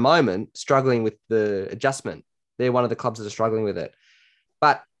 at the moment, struggling with the adjustment. They're one of the clubs that are struggling with it.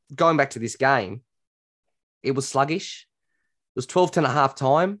 But going back to this game, it was sluggish. It was 12-10 at half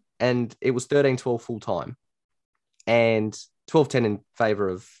time, and it was 13-12 full time. And 12-10 in favour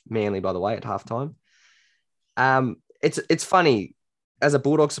of Manly, by the way, at half time. It's funny, as a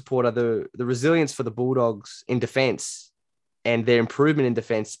Bulldog supporter, the resilience for the Bulldogs in defence and their improvement in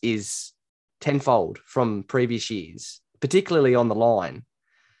defence is tenfold from previous years, particularly on the line.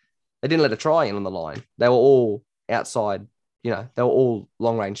 They didn't let a try in on the line. They were all outside, they were all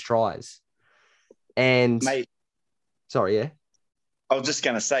long-range tries. And, mate, sorry, yeah? I was just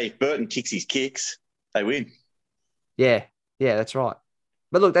going to say, if Burton kicks his kicks, they win. Yeah, that's right.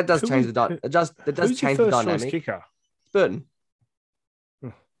 But look, that does change the dynamic. Who's your first choice kicker? Burton.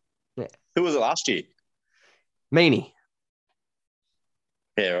 Yeah. Who was it last year? Meany.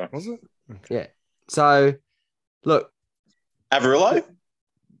 Yeah, right. Was it? Okay. Yeah. So, look. Averillo?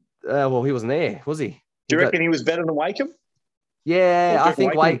 Well, he wasn't there, was he? Do you reckon he was better than Wakeham? Yeah, I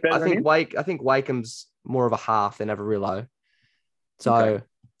think Wakeham's more of a half than Averillo. So, okay.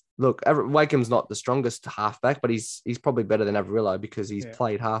 Look, Wakeham's not the strongest halfback, but he's probably better than Averillo because he's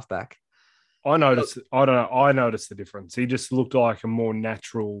played halfback. I noticed the difference. He just looked like a more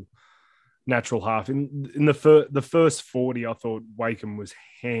natural half. In the first 40, I thought Wakeham was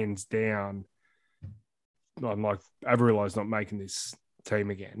hands down. I'm like, Averillo's not making this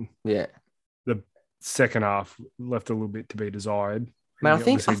team again. Yeah. The second half left a little bit to be desired. Man, I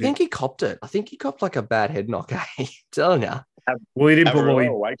think he copped it. I think he copped like a bad head knock. I'm telling you. Well, he didn't probably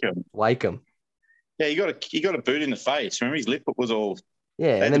Wakeham. Yeah, he got a boot in the face. Remember, his lip was all.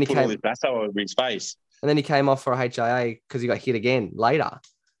 Yeah, and then he put all his basso over his face. And then he came off for a HIA because he got hit again later.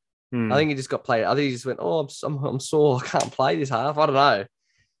 I think he just got played. I think he just went, "Oh, I'm sore. I can't play this half." I don't know.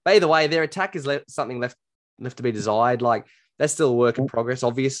 But either way, their attack is something left to be desired. Like, that's still a work in progress,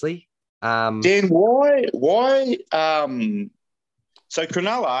 obviously. Dan, why? So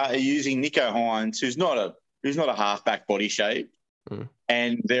Cronulla are using Nico Hines, who's not a halfback body shape,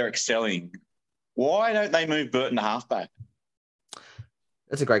 and they're excelling. Why don't they move Burton to halfback?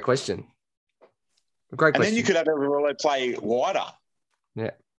 That's a great question. And then you could have Averillo play wider.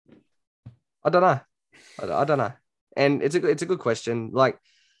 Yeah. I don't know. And it's a good question. Like,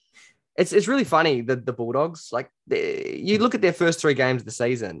 it's really funny that the Bulldogs, like, you look at their first 3 games of the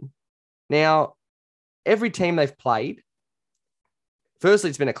season. Now, every team they've played, firstly,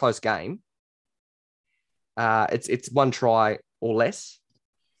 it's been a close game. It's 1 try or less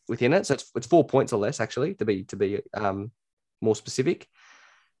within it, so it's 4 points or less, actually, to be more specific.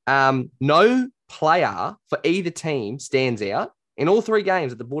 No player for either team stands out in all 3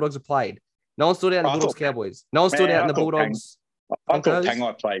 games that the Bulldogs have played. No one stood out in the Bulldogs Cowboys. No one stood out in the Bulldogs. I thought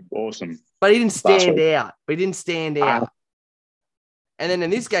Pangai played awesome, but he didn't stand out. And then in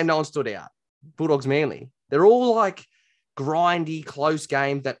this game, no one stood out. Bulldogs Manly. They're all like grindy, close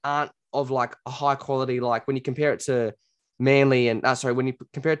games that aren't of like a high quality. Like when you compare it to Manly and when you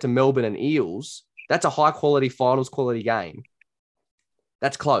compare it to Melbourne and Eels, that's a high quality finals quality game.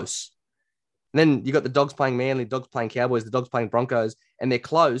 That's close. And then you got the Dogs playing Manly, Dogs playing Cowboys, the Dogs playing Broncos, and they're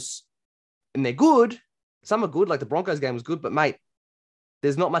close and they're good. Some are good, like the Broncos game was good, but mate,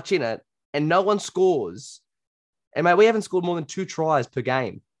 there's not much in it and no one scores. And mate, we haven't scored more than 2 tries per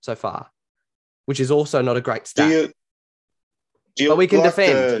game so far, which is also not a great stat. But we can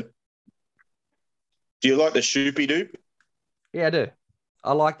defend. Do you like the shoopy doop? Yeah, I do.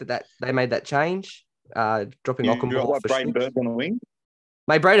 I like that they made that change, dropping Ockenball for Braden Burns on the wing?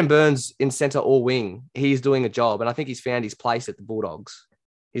 Mate, Braden Burns in centre or wing, he's doing a job, and I think he's found his place at the Bulldogs.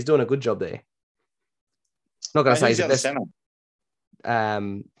 He's doing a good job there. Not going to say he's the best.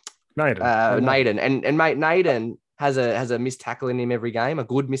 Naden. And mate, Naden has a missed tackle in him every game, a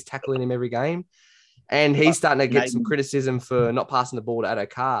good missed tackle in him every game. And he's starting to get some criticism for not passing the ball to Addo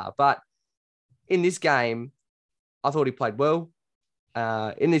Carr. But in this game, I thought he played well.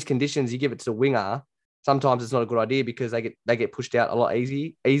 In these conditions, you give it to the winger. Sometimes it's not a good idea because they get pushed out a lot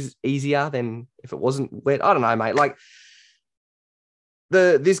easier than if it wasn't wet. I don't know, mate. Like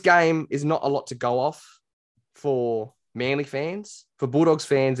this game is not a lot to go off for Manly fans. For Bulldogs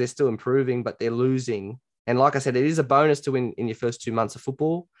fans, they're still improving, but they're losing. And like I said, it is a bonus to win in your first 2 months of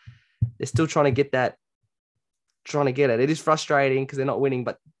football. They're still trying to get it. It is frustrating because they're not winning,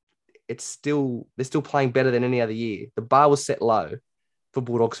 but they're still playing better than any other year. The bar was set low for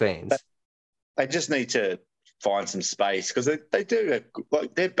Bulldogs fans. They just need to find some space because they do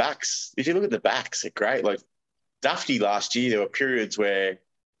like their backs. If you look at the backs, they're great. Like Dufty last year, there were periods where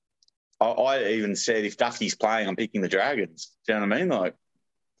I even said, if Dufty's playing, I'm picking the Dragons. Do you know what I mean? Like,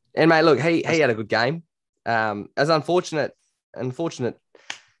 and mate, look, he had a good game. As unfortunate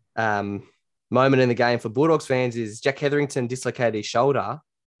moment in the game for Bulldogs fans is Jack Hetherington dislocated his shoulder,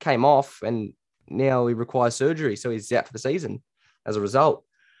 came off, and now he requires surgery, so he's out for the season as a result.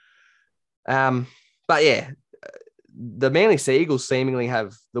 But yeah, the Manly Sea Eagles seemingly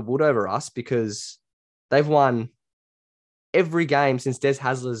have the wood over us because they've won every game since Des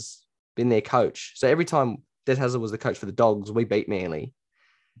Hasler's been their coach. So every time Des Hasler was the coach for the Dogs, we beat Manly.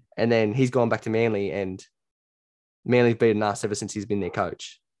 And then he's gone back to Manly and Manly's beaten us ever since he's been their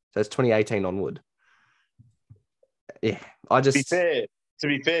coach. So it's 2018 onward. Yeah, To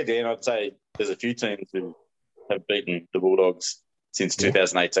be fair, Dan, I'd say there's a few teams who have beaten the Bulldogs since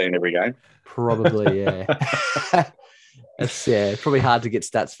 2018 every game. Probably, yeah. It's probably hard to get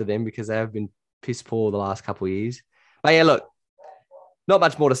stats for them because they have been piss poor the last couple of years. But yeah, look, not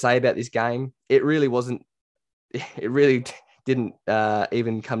much more to say about this game. It really didn't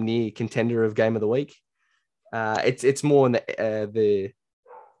even come near contender of game of the week. It's more in the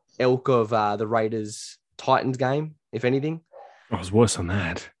ilk of the Raiders Titans game, if anything. It was worse than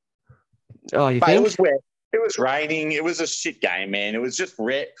that. Oh, you think? It was wet. It was raining. It was a shit game, man. It was just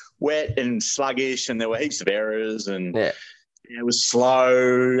wet and sluggish, and there were heaps of errors, and it was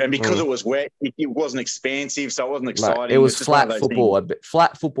slow. And because it was wet, it wasn't expansive, so it wasn't exciting. Mate, it was flat football.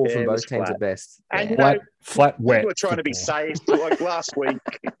 Flat football from both teams at best. And flat, wet. People were trying to be safe. Like last week,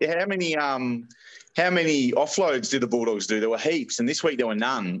 how many offloads did the Bulldogs do? There were heaps, and this week there were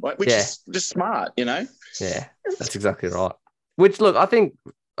none, which is just smart, you know? Yeah, that's exactly right. Which, look, I think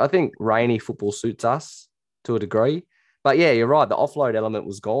rainy football suits us to a degree. But, yeah, you're right. The offload element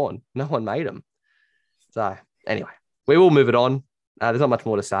was gone. No one made them. So, anyway, we will move it on. There's not much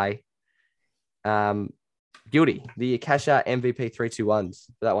more to say. Guilty, the Akasha MVP 3-2-1s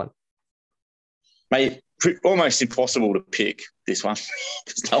for that one. Mate, almost impossible to pick this one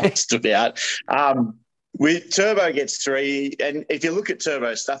because no one stood out. With Turbo gets 3, and if you look at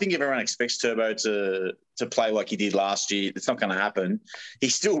Turbo, I think everyone expects Turbo to play like he did last year. It's not going to happen. He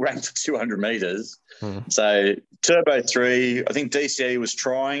still ranked for 200 metres. So Turbo 3, I think DCE was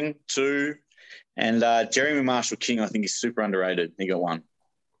trying 2, and Jeremy Marshall-King I think is super underrated. He got 1.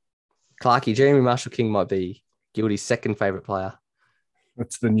 Clarkie, Jeremy Marshall-King might be Guilty's second favourite player.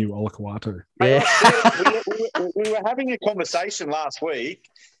 That's the new Olakawatu. Yeah. we were having a conversation last week,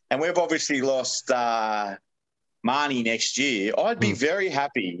 and we've obviously lost Marnie next year. I'd be very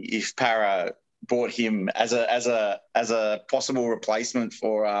happy if Para bought him as a possible replacement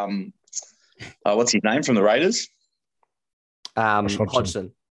for what's his name from the Raiders?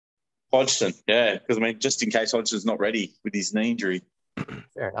 Hodgson. Hodgson, yeah, because I mean, just in case Hodgson's not ready with his knee injury.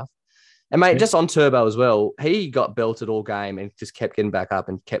 Fair enough. And mate, just on Turbo as well, he got belted all game and just kept getting back up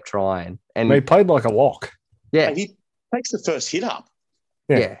and kept trying. And he played like a lock. Yeah, he takes the first hit up.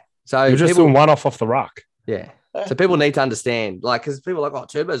 Yeah. So he was just doing one off the ruck. Yeah. So people need to understand, like, because people are like, oh,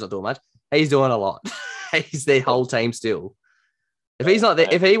 Turbo's not doing much. He's doing a lot. He's their whole team still. If he's not there,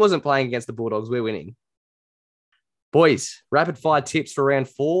 if he wasn't playing against the Bulldogs, we're winning. Boys, rapid fire tips for round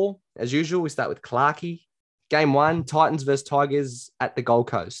 4. As usual, we start with Clarkie. Game 1, Titans versus Tigers at the Gold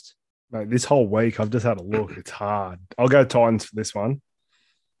Coast. Mate, this whole week, I've just had a look. It's hard. I'll go Titans for this one.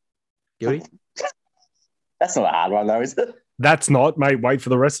 Guilty? That's not a hard one, though, is it? That's not, mate. Wait for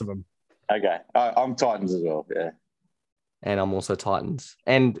the rest of them. Okay. I'm Titans as well, yeah. And I'm also Titans.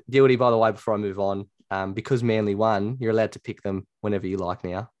 And Guilty, by the way, before I move on, because Manly won, you're allowed to pick them whenever you like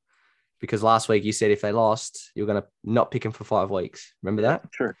now. Because last week you said if they lost, you're going to not pick them for 5 weeks. Remember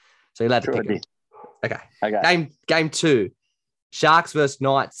that? True. So you're allowed to Sure, pick I them. did. Okay. Game 2. Sharks versus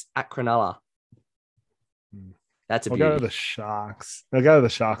Knights at Cronulla. That's a I'll beauty. go to the Sharks. I'll go to the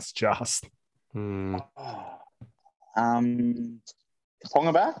Sharks just. Ponga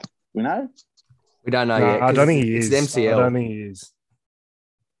back? We know? We don't know No, yet. I don't think he it's is. the MCL. I don't think he is.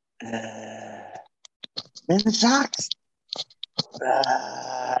 Then the Sharks.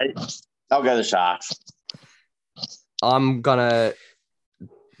 I'll go the Sharks. I'm going to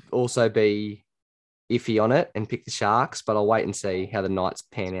also be iffy on it and pick the Sharks, but I'll wait and see how the Knights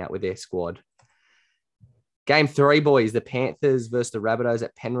pan out with their squad. Game 3, boys, the Panthers versus the Rabbitohs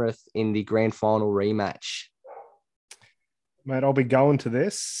at Penrith in the grand final rematch. Mate, I'll be going to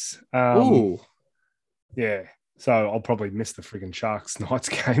this. Ooh. Yeah. So I'll probably miss the friggin' Sharks Knights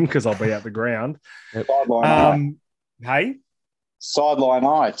game because I'll be at the ground. Sideline Hey? Sideline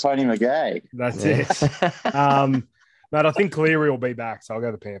eye, Tony McGay. That's Yeah. it. Mate, I think Cleary will be back, so I'll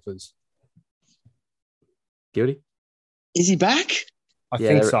go the Panthers. Guilty? Is he back? I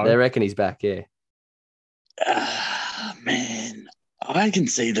think so. They reckon he's back, yeah. Man, I can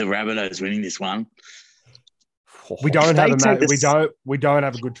see the Rabbitohs winning this one. We don't have They we don't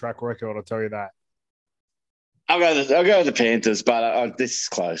have a good track record, I'll tell you that. I'll go with the Panthers, but this is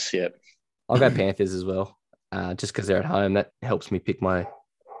close. Yep. I'll go Panthers as well, just because they're at home. That helps me make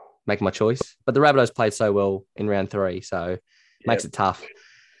my choice. But the Rabbitohs played so well in round 3, so makes it tough.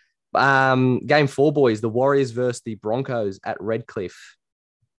 Game 4, boys, the Warriors versus the Broncos at Redcliffe.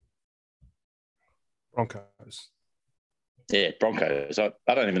 Broncos. Yeah, Broncos. I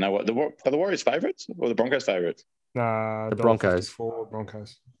don't even know are the Warriors favourites or the Broncos favourites? The Broncos.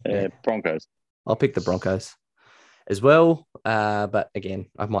 Broncos. Yeah, Broncos. I'll pick the Broncos as well. But again,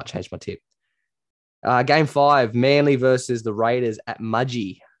 I might change my tip. Game 5, Manly versus the Raiders at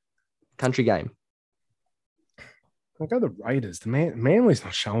Mudgee. Country game. I'll go the Raiders. The Manly's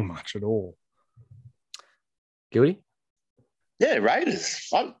not showing much at all. Guilty? Yeah, Raiders.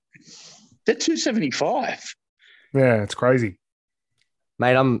 They're 275. Yeah, it's crazy.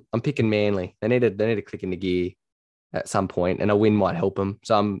 Mate, I'm picking Manly. They need to click into gear at some point, and a win might help them.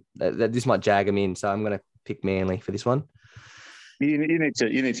 So this might jag them in. So I'm going to pick Manly for this one. You need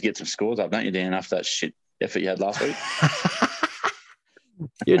to get some scores up, don't you, Dan? After that shit effort you had last week.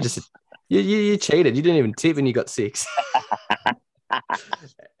 You cheated. You didn't even tip, and you got 6.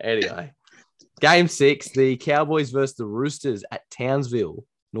 Anyway, game 6, the Cowboys versus the Roosters at Townsville,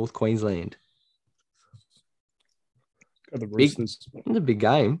 North Queensland. Go the Roosters. It's a big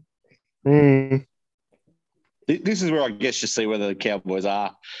game. This is where I guess you see whether the Cowboys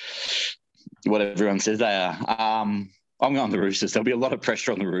are what everyone says they are. I'm going the Roosters. There'll be a lot of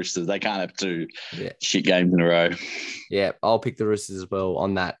pressure on the Roosters. They can't have 2 shit games in a row. Yeah, I'll pick the Roosters as well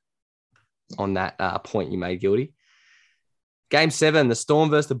on that point you made, Guilty. Game 7, the Storm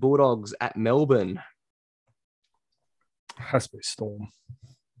versus the Bulldogs at Melbourne. Has to be Storm.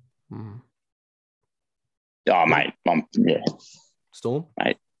 Oh, mate. Storm?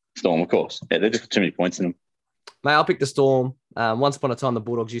 Mate, Storm, of course. Yeah, they've just got too many points in them. Mate, I'll pick the Storm. Once upon a time, the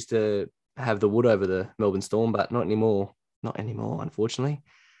Bulldogs used to have the wood over the Melbourne Storm, but not anymore. Not anymore, unfortunately.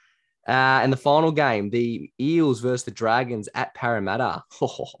 And the final game, the Eels versus the Dragons at Parramatta.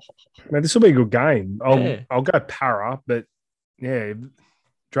 Man, this will be a good game. Yeah. I'll go Para, but yeah,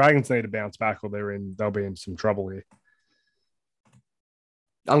 Dragons need to bounce back or they'll be in some trouble here.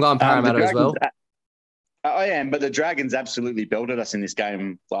 I'm going Parramatta as well. I am, but the Dragons absolutely belted us in this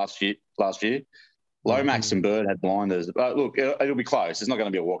game last year. Lomax and Bird had blinders. But look, it'll be close. It's not going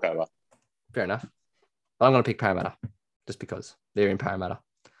to be a walkover. Fair enough. But I'm going to pick Parramatta just because they're in Parramatta.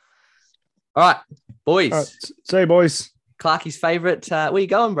 All right, boys. All right, see you, boys. Clarky's favourite. Where you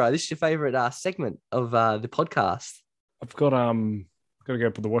going, bro? This is your favourite segment of the podcast. I've got to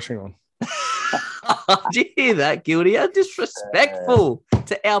go put the washing on. Did you hear that, Guilty? How disrespectful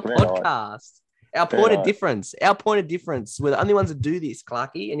to our podcast. Our point of difference. Our point of difference. We're the only ones that do this,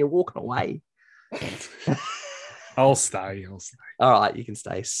 Clarky, and you're walking away. I'll stay. All right, you can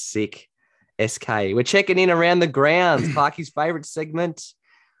stay. Sick. SK. We're checking in around the grounds. Clarky's favourite segment,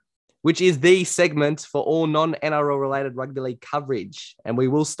 which is the segment for all non-NRL related rugby league coverage. And we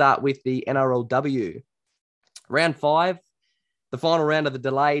will start with the NRLW. Round 5, the final round of the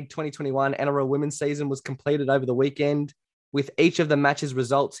delayed 2021 NRL women's season was completed over the weekend, with each of the matches'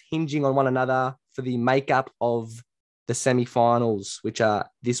 results hinging on one another for the makeup of the semi-finals, which are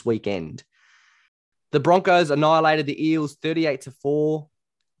this weekend. The Broncos annihilated the Eels 38-4,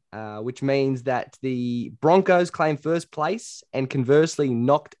 which means that the Broncos claim first place and conversely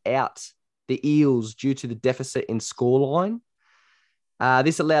knocked out the Eels due to the deficit in scoreline.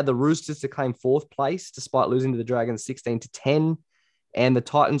 This allowed the Roosters to claim fourth place despite losing to the Dragons 16-10. And the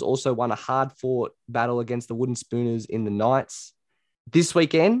Titans also won a hard-fought battle against the Wooden Spooners in the Knights. This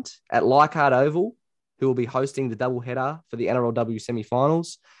weekend at Leichhardt Oval, who will be hosting the doubleheader for the NRLW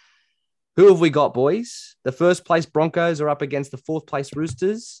semi-finals. Who have we got, boys? The first place Broncos are up against the fourth place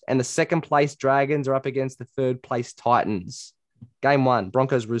Roosters, and the second place Dragons are up against the third place Titans. Game 1,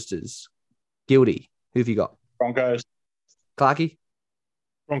 Broncos Roosters. Guilty. Who have you got? Broncos. Clarkie?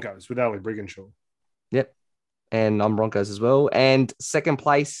 Broncos with Ali Brigginshaw. Yep. And I'm Broncos as well. And the second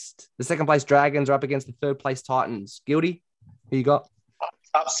place Dragons are up against the third place Titans. Guilty? Who you got?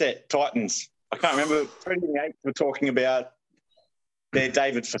 Upset Titans. I can't remember. 38 were talking about their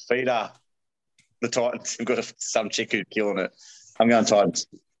David Fafita. The Titans have got some chick who's killing it. I'm going Titans.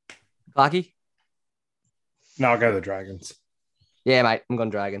 Clarkie? No, I'll go the Dragons. Yeah, mate. I'm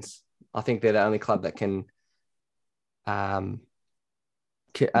going Dragons. I think they're the only club that can. The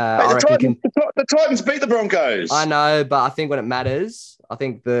Titans beat the Broncos. I know, but I think when it matters, I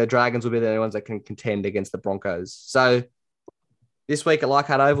think the Dragons will be the only ones that can contend against the Broncos. So this week at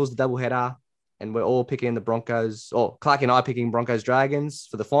Leichhardt Oval is the doubleheader, and we're all picking the Broncos, or Clark and I picking Broncos Dragons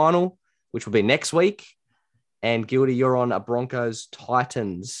for the final, which will be next week. And Gildy, you're on a Broncos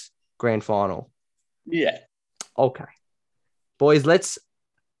Titans grand final. Yeah. Okay. Boys, let's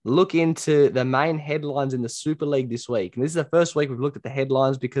look into the main headlines in the Super League this week. And this is the first week we've looked at the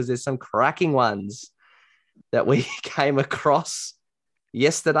headlines because there's some cracking ones that we came across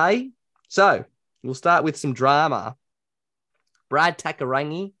yesterday. So we'll start with some drama. Brad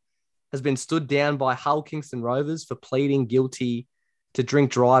Takarangi has been stood down by Hull Kingston Rovers for pleading guilty to drink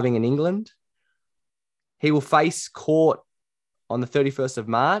driving in England. He will face court on the 31st of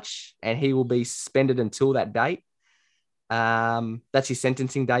March and he will be suspended until that date. That's his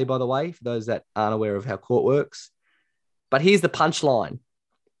sentencing day, by the way, for those that aren't aware of how court works. But here's the punchline,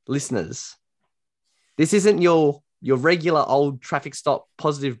 listeners. This isn't your regular old traffic stop,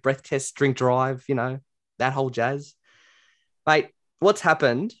 positive breath test, drink drive, that whole jazz. Mate, what's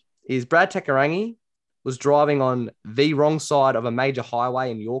happened is Brad Takarangi was driving on the wrong side of a major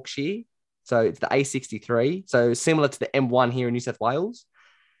highway in Yorkshire. So it's the A63. So similar to the M1 here in New South Wales.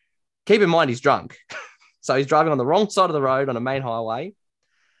 Keep in mind, he's drunk. So he's driving on the wrong side of the road on a main highway.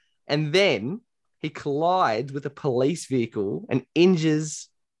 And then he collides with a police vehicle and injures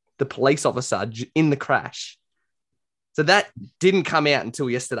the police officer in the crash. So that didn't come out until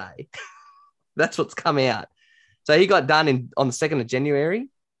yesterday. That's what's come out. So he got done on the 2nd of January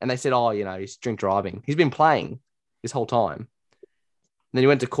and they said, he's drink driving. He's been playing this whole time. And then he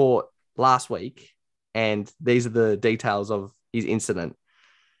went to court last week and these are the details of his incident.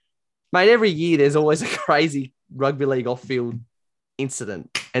 Mate, every year there's always a crazy rugby league off-field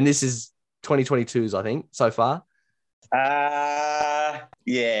incident. And this is 2022's, I think, so far.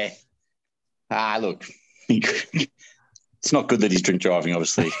 Yeah. Look, it's not good that he's drink driving,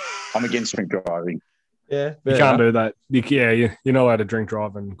 obviously. I'm against drink driving. Yeah. You can't do that. You're not allowed to drink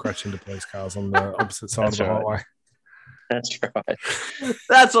drive and crash into police cars on the opposite side of the highway. That's right.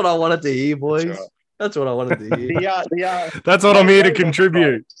 That's what I wanted to hear, boys. That's what I wanted to hear. That's what I'm here to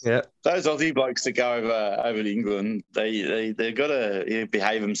contribute. Yeah, those Aussie blokes that go over to England, they've got to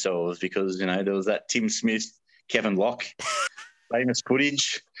behave themselves because there was that Tim Smith, Kevin Locke, famous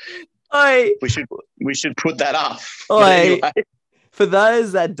footage. We should put that up. Anyway. For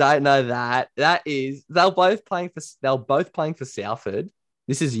those that don't know they're both playing for Salford.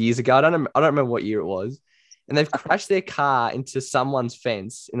 This is years ago. I don't remember what year it was, and they've crashed their car into someone's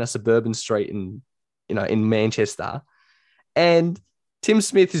fence in a suburban street in Manchester, and Tim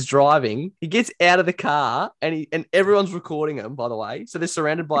Smith is driving. He gets out of the car and everyone's recording him, by the way. So they're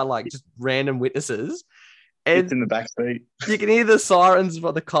surrounded by just random witnesses. And it's in the back seat. You can hear the sirens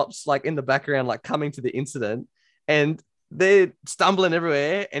for the cops in the background, coming to the incident, and they're stumbling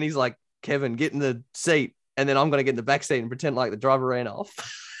everywhere. And he's like, Kevin, get in the seat. And then I'm going to get in the back seat and pretend like the driver ran off.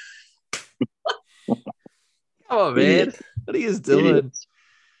 Come on, man. What are you doing?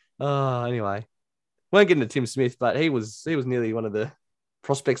 Anyway. Won't get into Tim Smith, but he was nearly one of the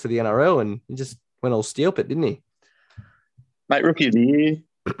prospects of the NRL, and he just went all steel pit, didn't he? Mate, rookie of the year.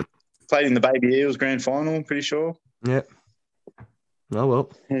 Played in the Baby Eels grand final, I'm pretty sure. Yep. Oh well.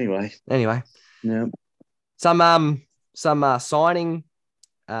 Anyway. Yeah. Some signing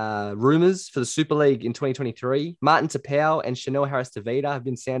rumours for the Super League in 2023. Martin Tapau and Chanel Harris-Tavita have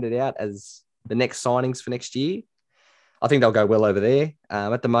been sounded out as the next signings for next year. I think they'll go well over there.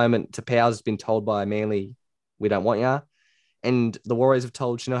 At the moment, Tapau's been told by Manly, we don't want ya. And the Warriors have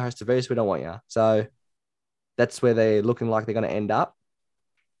told Chanel Harris-Tavita, we don't want ya. So that's where they're looking like they're going to end up.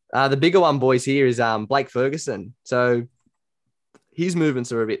 The bigger one, boys, here is Blake Ferguson. So his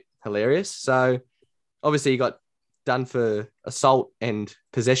movements are a bit hilarious. So obviously he got done for assault and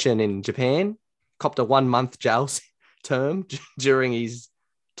possession in Japan, copped a 1-month jail term during his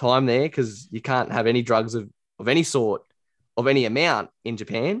time there because you can't have any drugs of any sort, of any amount in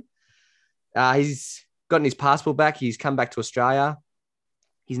Japan. He's gotten his passport back. He's come back to Australia.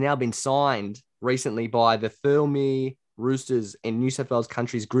 He's now been signed recently by the Thirlmere Roosters in New South Wales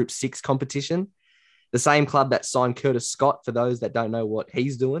Country's Group 6 competition. The same club that signed Curtis Scott, for those that don't know what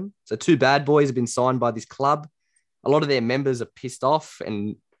he's doing. So 2 bad boys have been signed by this club. A lot of their members are pissed off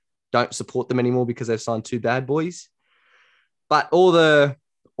and don't support them anymore because they've signed 2 bad boys. But all the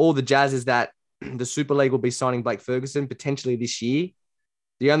jazz is that the Super League will be signing Blake Ferguson potentially this year.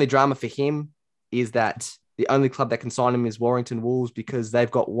 The only drama for him is that the only club that can sign him is Warrington Wolves because they've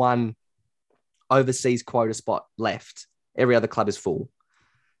got 1 overseas quota spot left. Every other club is full.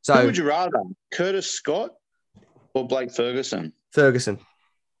 So who would you rather, Curtis Scott or Blake Ferguson? Ferguson.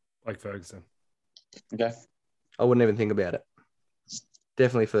 Like Ferguson. Okay. I wouldn't even think about it.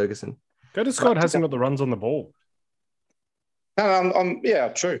 Definitely Ferguson. Curtis Scott hasn't got the runs on the ball. Yeah,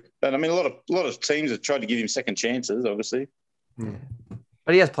 true. But I mean, a lot of teams have tried to give him second chances, obviously. Yeah.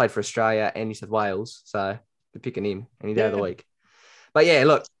 But he has played for Australia and New South Wales, so they're picking him any day of the week. But yeah,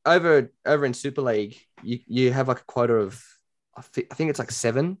 look, over in Super League, you have like a quota of, I think it's like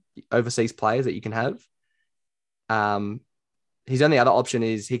 7 overseas players that you can have. His only other option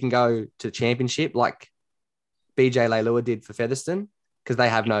is he can go to the Championship like BJ Leilua did for Featherston because they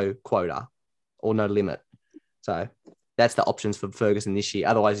have no quota or no limit. So that's the options for Ferguson this year.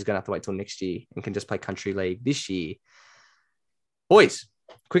 Otherwise, he's going to have to wait till next year and can just play Country League this year. Boys,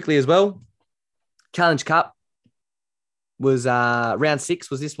 quickly as well, Challenge Cup was round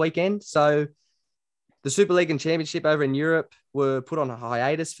 6 was this weekend. So the Super League and Championship over in Europe were put on a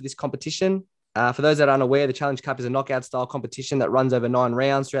hiatus for this competition. For those that are unaware, the Challenge Cup is a knockout-style competition that runs over 9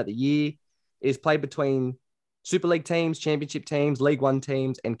 rounds throughout the year. It is played between Super League teams, Championship teams, League One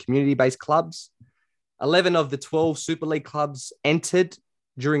teams, and community-based clubs. 11 of the 12 Super League clubs entered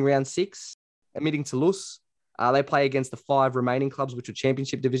during round 6, admitting to Toulouse. They play against the 5 remaining clubs, which are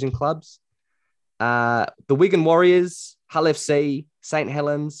Championship Division clubs. The Wigan Warriors, Hull FC, St.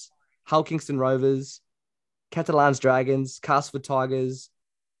 Helens, Hull Kingston Rovers, Catalans Dragons, Castleford Tigers,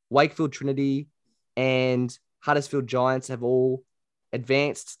 Wakefield Trinity, and Huddersfield Giants have all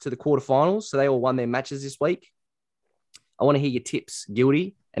advanced to the quarterfinals. So they all won their matches this week. I want to hear your tips,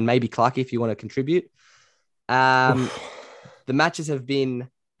 Gildy, and maybe Clarky if you want to contribute. The matches have been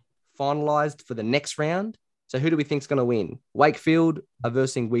finalised for the next round. So who do we think is going to win? Wakefield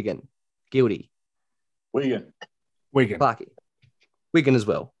versus Wigan. Gildy. Wigan. Clarky. Wigan as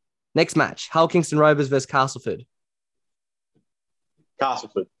well. Next match, Hull Kingston Rovers versus Castleford.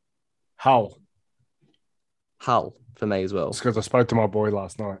 Castleford. Hull for me as well. It's because I spoke to my boy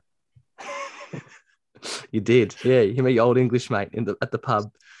last night. You did. Yeah, him and your old English mate at the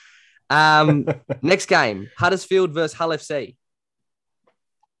pub. Next game, Huddersfield versus Hull FC.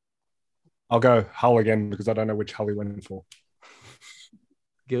 I'll go Hull again because I don't know which Hull he went for.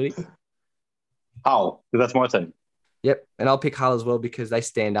 Gildy? Hull, that's my team. Yep, and I'll pick Hull as well because they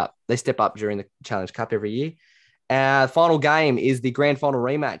step up during the Challenge Cup every year. Final game is the grand final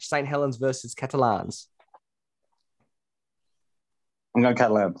rematch, St. Helens versus Catalans. I'm going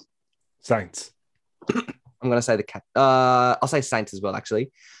Catalans. Saints. I'm going to say I'll say Saints as well,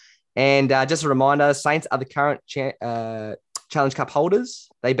 actually. And just a reminder, Saints are the current Challenge Cup holders.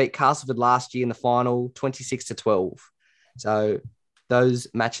 They beat Castleford last year in the final, 26-12. So those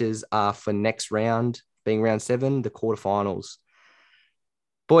matches are for next round, being round 7, the quarterfinals.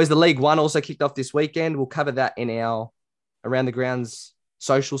 Boys, the League One also kicked off this weekend. We'll cover that in our Around the Grounds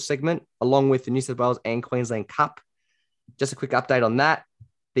social segment, along with the New South Wales and Queensland Cup. Just a quick update on that.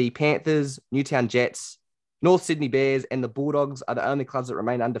 The Panthers, Newtown Jets, North Sydney Bears, and the Bulldogs are the only clubs that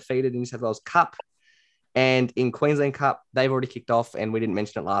remain undefeated in New South Wales Cup. And in Queensland Cup, they've already kicked off, and we didn't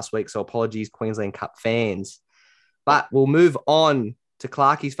mention it last week, so apologies, Queensland Cup fans. But we'll move on to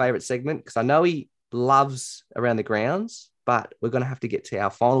Clarky's favourite segment because I know he loves Around the Grounds, but we're going to have to get to our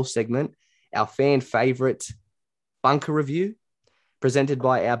final segment, our fan favourite bunker review, presented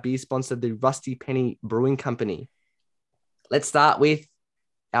by our beer sponsor, the Rusty Penny Brewing Company. Let's start with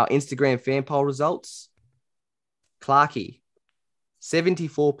our Instagram fan poll results. Clarky,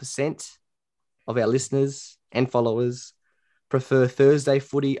 74% of our listeners and followers prefer Thursday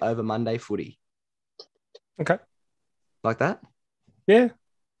footy over Monday footy. Okay. Like that? Yeah.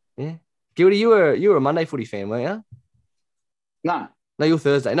 Yeah. Gildy, you were a Monday footy fan, weren't you? No. No, you're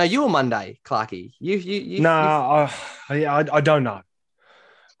Thursday. No, you were Monday, Clarky. I don't know.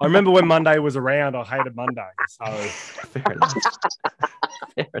 I remember when Monday was around, I hated Monday. So Fair enough.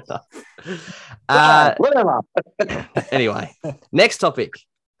 Fair enough. Whatever. Anyway, next topic.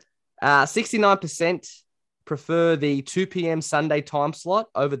 69% prefer the 2 p.m. Sunday time slot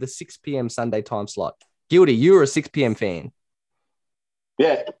over the 6 p.m. Sunday time slot. Guilty, you were a 6 p.m. fan.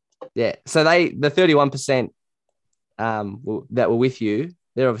 Yeah. Yeah. So the 31% that were with you,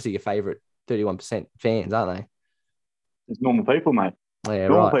 they're obviously your favourite 31% fans, aren't they? It's normal people, mate. Oh, yeah,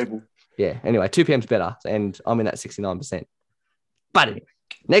 Normal right. people. Yeah. Anyway, 2 p.m.'s better, and I'm in that 69%. But anyway,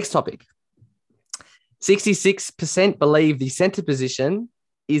 next topic. 66% believe the centre position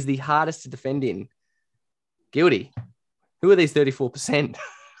is the hardest to defend in. Guilty. Who are these 34%?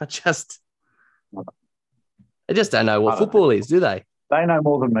 I just don't know what football is, do they? They know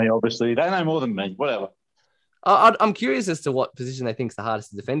more than me, obviously. They know more than me. Whatever. I'm curious as to what position they think is the hardest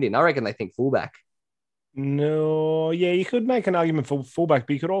to defend in. I reckon they think fullback. no, yeah, you could make an argument for fullback,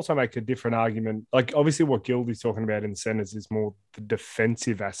 but you could also make a different argument. Like obviously, what Gildy's talking about in centres is more the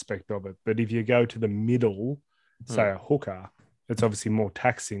defensive aspect of it. But if you go to the middle, say a hooker, it's obviously more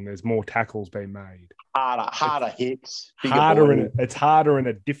taxing. There's more tackles being made. Harder hits. It's harder in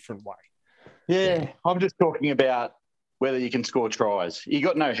a different way. Yeah, I'm just talking about whether you can score tries. You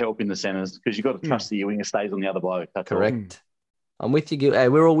got no help in the centres because you got to trust that your winger stays on the other bloke. That's Correct. I'm with you, Guilty. Hey,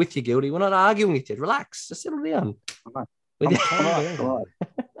 we're all with you, Guilty. We're not arguing with you. Relax. Just settle down. All.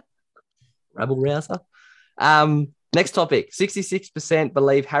 Rabble rouser. Next topic. 66%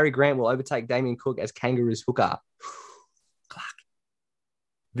 believe Harry Grant will overtake Damien Cook as Kangaroos hooker.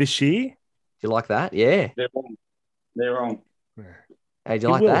 This year? Do you like that? Yeah. They're wrong. Hey, do you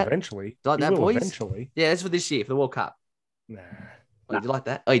He like will that? eventually. Do you like He that, will boys? eventually. Yeah, that's for this year, for the World Cup. Nah. Oh, do you like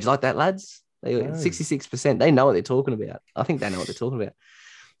that? Oh, do you like that, lads? 66%. They know what they're talking about. I think they know what they're talking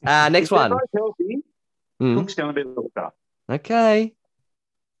about. Next one. If they're both healthy, Cook's going to be the hooker. Okay.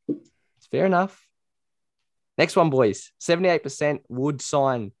 It's fair enough. Next one, boys. 78% would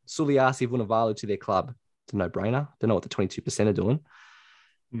sign Suliasi Vunivalu to their club. It's a no-brainer. Don't know what the 22% are doing.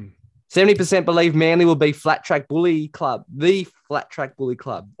 70% believe Manly will be Flat Track Bully Club, the Flat Track Bully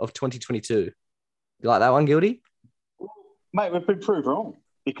Club of 2022. You like that one, Guilty? Mate, we've been proved wrong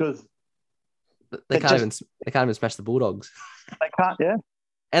because they can't even smash the Bulldogs. They can't, yeah.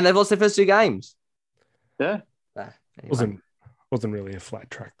 And they've lost their first two games. Yeah. Anyway. Wasn't really a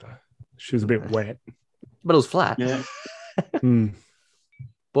flat track though. She was a bit wet. But it was flat. Yeah.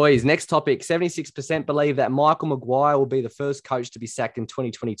 Boys, next topic. 76% believe that Michael Maguire will be the first coach to be sacked in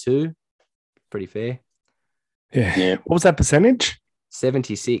 2022. Pretty fair. Yeah. What was that percentage?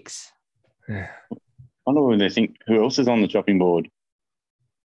 76. Yeah. I wonder who they think. Who else is on the chopping board?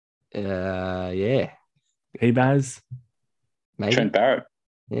 Yeah. Ebaz. Maybe. Trent Barrett.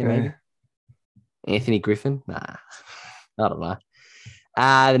 Yeah, maybe. Anthony Griffin. Nah. I don't know.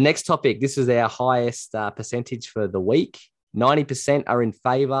 The next topic. This is our highest percentage for the week. 90% are in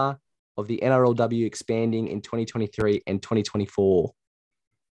favour of the NRLW expanding in 2023 and 2024.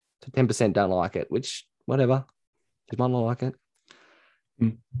 So 10% don't like it, which, whatever. You might not like it.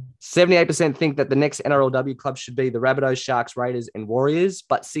 78% think that the next NRLW club should be the Rabbitohs, Sharks, Raiders, and Warriors,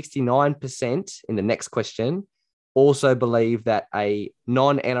 but 69% in the next question also believe that a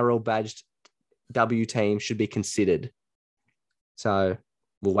non-NRL badged W team should be considered. So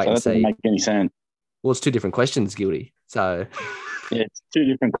we'll wait and see. That doesn't make any sense. Well, it's two different questions, Guilty. So yeah, it's two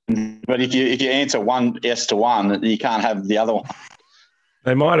different. But if you answer one yes to one, you can't have the other one.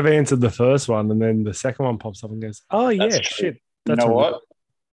 They might have answered the first one, and then the second one pops up and goes, "Oh yeah, shit." You know what?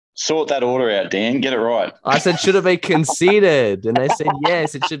 Sort that order out, Dan. Get it right. I said, should it be considered? And they said,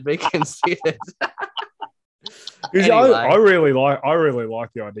 yes, it should be considered. Anyway. I really like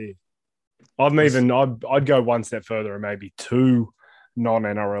the idea. I'd go one step further and maybe two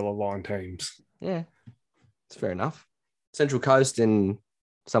non-NRL aligned teams. Yeah, it's fair enough. Central Coast and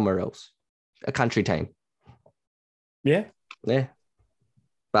somewhere else, a country team. Yeah.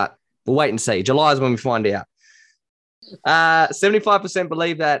 But we'll wait and see. July is when we find out. 75%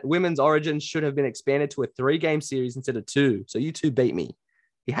 believe that women's origins should have been expanded to a 3-game series instead of 2. So you two beat me.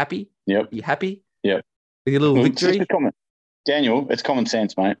 You happy? Yep. You happy? Yep. With your little victory? Daniel, it's common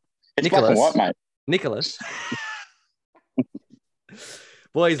sense, mate. It's Nicholas, black and white, mate. Nicholas.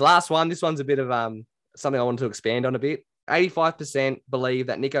 Boys, last one. This one's a bit of something I wanted to expand on a bit. 85% believe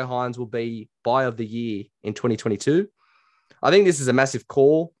that Nicho Hynes will be Buy of the Year in 2022. I think this is a massive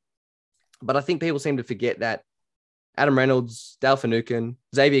call, but I think people seem to forget that Adam Reynolds, Dale Finucane,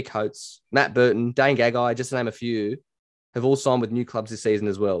 Xavier Coates, Matt Burton, Dane Gagai, just to name a few, have all signed with new clubs this season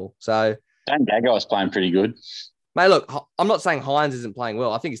as well. So Dane Gagai's playing pretty good. Mate, look, I'm not saying Hynes isn't playing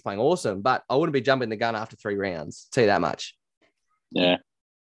well. I think he's playing awesome, but I wouldn't be jumping the gun after 3 rounds. Tell you that much. Yeah.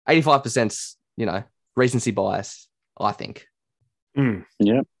 85%'s, recency bias, I think.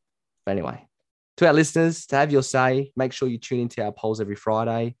 Yeah. Anyway, to our listeners, to have your say, make sure you tune into our polls every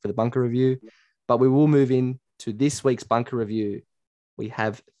Friday for the bunker review. But we will move in to this week's bunker review. We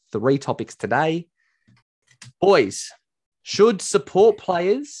have 3 topics today. Boys, should support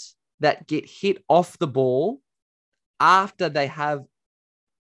players that get hit off the ball after they have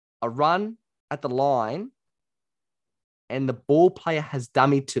a run at the line and the ball player has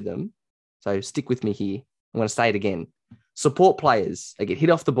dummied to them? So stick with me here. I'm going to say it again. Support players, they get hit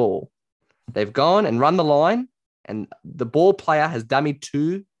off the ball. They've gone and run the line and the ball player has dummied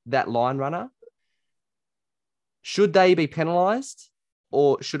to that line runner. Should they be penalised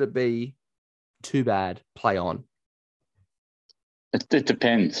or should it be too bad, play on? It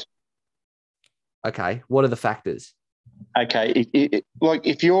depends. Okay, what are the factors? Okay,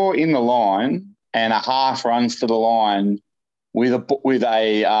 if you're in the line and a half runs to the line with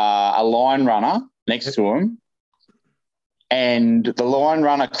a line runner next to him, and the line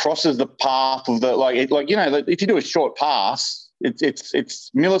runner crosses the path of the if you do a short pass,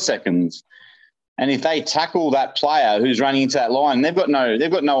 it's milliseconds, and if they tackle that player who's running into that line, they've got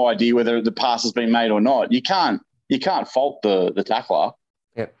no idea whether the pass has been made or not. You can't fault the tackler.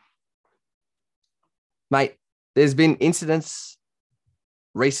 Yep, mate. There's been incidents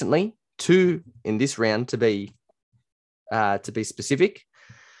recently, 2 in this round to be specific.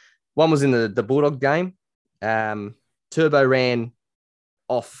 One was in the Bulldog game. Turbo ran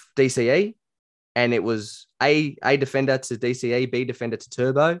off DCE, and it was A defender to DCE, B defender to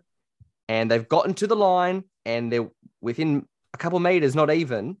Turbo, and they've gotten to the line, and they're within a couple of meters, not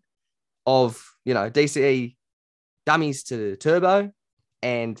even, of DCE dummies to Turbo.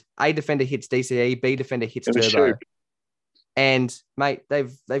 And A defender hits DCE, B defender hits Turbo. And, mate,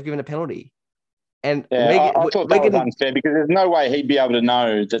 they've given a penalty. And I thought that was unfair because there's no way he'd be able to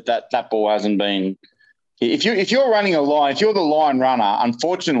know that ball hasn't been. If you're running a line, if you're the line runner,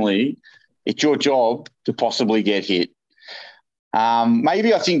 unfortunately, it's your job to possibly get hit.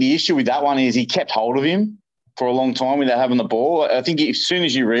 Maybe I think the issue with that one is he kept hold of him for a long time without having the ball. I think as soon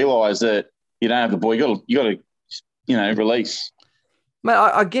as you realise that you don't have the ball, you got to release. Mate,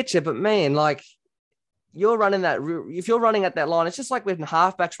 I get you, but man, you're running that. If you're running at that line, it's just like when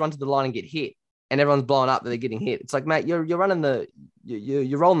halfbacks run to the line and get hit, and everyone's blowing up that they're getting hit. It's like, mate, you're running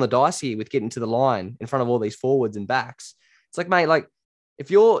you're rolling the dice here with getting to the line in front of all these forwards and backs. It's like, mate, if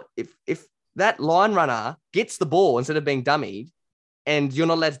that line runner gets the ball instead of being dummied, and you're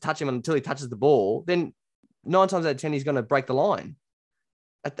not allowed to touch him until he touches the ball, then 9 times out of 10 he's going to break the line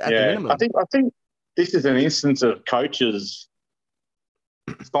at the minimum. I think this is an instance of coaches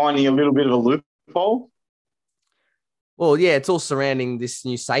finding a little bit of a loophole. Well, yeah, it's all surrounding this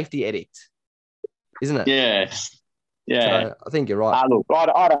new safety edict, isn't it? Yes. Yeah. So I think you're right. Look,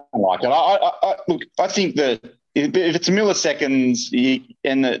 I don't like it. I think that if it's milliseconds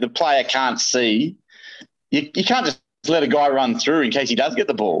and the player can't see, you can't just let a guy run through in case he does get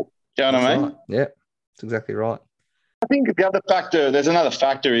the ball. Do you know what I mean? Right. Yeah, that's exactly right. I think there's another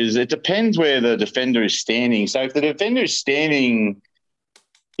factor is it depends where the defender is standing. So if the defender is standing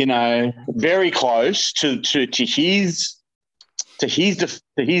very close to his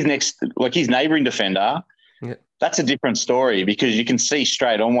next, like his neighbouring defender, yeah, that's a different story because you can see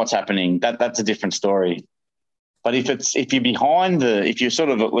straight on what's happening. That's a different story. But if you're behind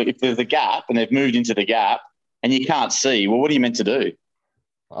if there's a gap and they've moved into the gap and you can't see, well, what are you meant to do?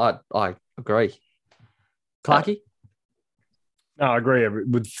 I agree. Clarky? No, I agree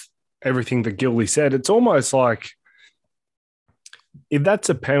with everything that Gilly said. It's almost like if that's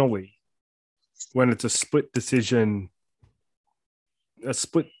a penalty when it's a split decision, a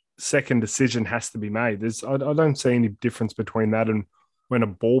split-second decision has to be made. I don't see any difference between that and when a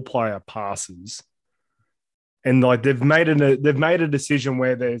ball player passes, and they've made a decision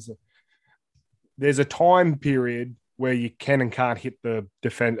where there's a time period where you can and can't hit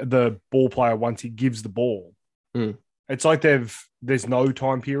the ball player once he gives the ball. Mm. It's like there's no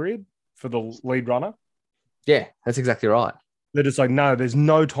time period for the lead runner. Yeah, that's exactly right. They're just like, no, there's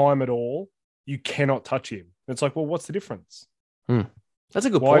no time at all. You cannot touch him. It's like, well, what's the difference? That's a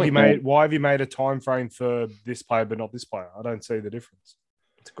good point. Why have you made a time frame for this player but not this player? I don't see the difference.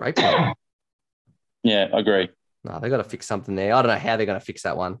 It's a great point. Yeah, I agree. No, they got to fix something there. I don't know how they're going to fix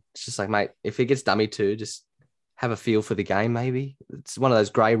that one. It's just like, mate, if it gets dummy too, just have a feel for the game. Maybe it's one of those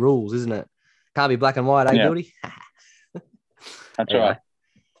grey rules, isn't it? Can't be black and white, eh, Guilty? That's right.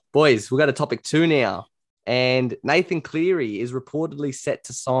 Boys, we've got a topic 2 now. And Nathan Cleary is reportedly set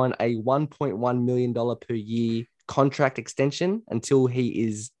to sign a $1.1 million per year contract extension until he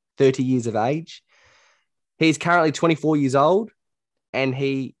is 30 years of age. He's currently 24 years old. and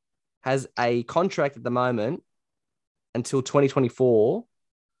he has a contract at the moment until 2024.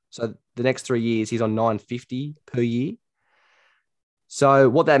 So the next 3 years, he's on $950 per year. So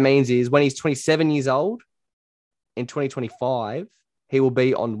what that means is when he's 27 years old in 2025, he will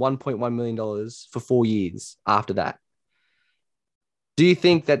be on $1.1 million for 4 years after that. Do you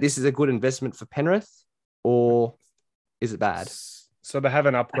think that this is a good investment for Penrith, or is it bad? So they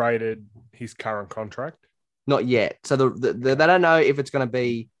haven't upgraded his current contract? Not yet. So they don't know if it's going to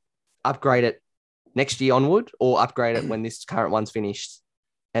be upgraded next year onward or upgrade it when this current one's finished,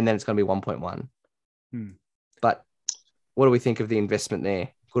 and then it's going to be 1.1. But what do we think of the investment there?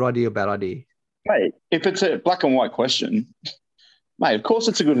 Good idea or bad idea? Mate, if it's a black and white question, mate, of course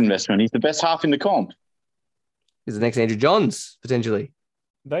it's a good investment. He's the best half in the comp. He's the next Andrew Johns, potentially.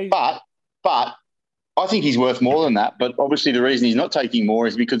 But I think he's worth more than that. But obviously the reason he's not taking more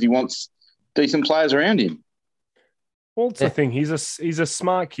is because he wants decent players around him. Well, it's the thing. He's a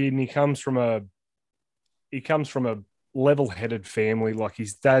smart kid, and he comes from a level-headed family. Like,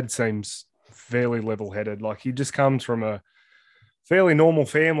 his dad seems fairly level-headed. Like, he just comes from a fairly normal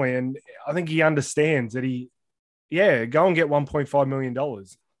family, and I think he understands that go and get $1.5 million,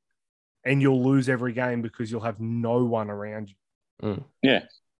 and you'll lose every game because you'll have no one around you. Yeah.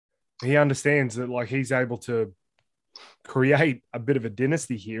 He understands that, like, he's able to create a bit of a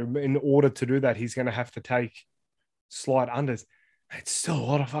dynasty here. In order to do that, he's going to have to take slight unders. It's still a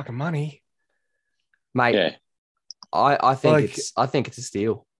lot of fucking money, mate. Yeah. I think it's a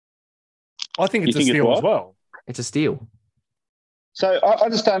steal. I think it's a steal as well. It's a steal. So I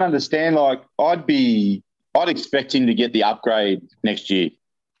just don't understand. Like, I'd expect him to get the upgrade next year,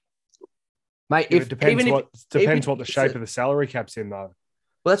 mate. It depends what the shape of the salary cap's in, though.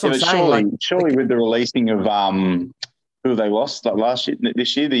 Well, that's what I'm saying. Surely with the releasing of who they lost last year,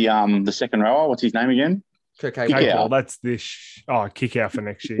 this year, the second rower, what's his name again? Kick out. That's this. Kick out for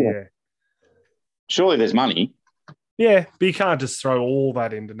next year. Yeah. Surely there's money. Yeah, but you can't just throw all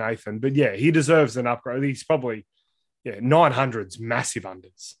that into Nathan. But yeah, he deserves an upgrade. He's probably 900's massive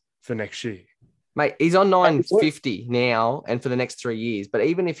unders for next year. Mate, he's on 950 now and for the next 3 years. But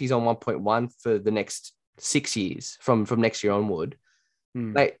even if he's on 1.1 for the next 6 years from next year onward,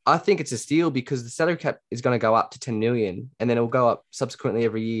 mate, I think it's a steal because the salary cap is going to go up to 10 million and then it will go up subsequently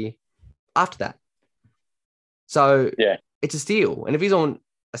every year after that. So it's a steal. And if he's on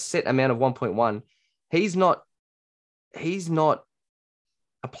a set amount of 1.1, he's not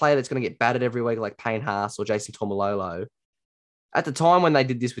a player that's going to get battered every week like Payne Haas or Jason Tomalolo. At the time when they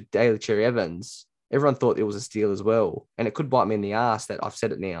did this with Daly Cherry Evans, everyone thought it was a steal as well. And it could bite me in the ass that I've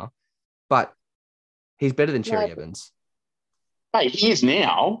said it now. But he's better than Cherry Evans. Hey, he is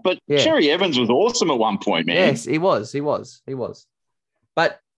now, but Cherry Evans was awesome at one point, man. Yes, he was.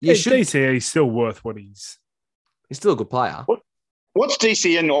 But DCE's still worth what he's still a good player. What's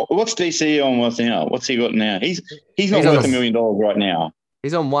DCE on worth now? What's he got now? He's not worth $1 million right now.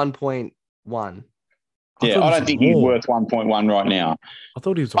 He's on 1.1. Yeah, I don't think he's worth 1.1 right now. I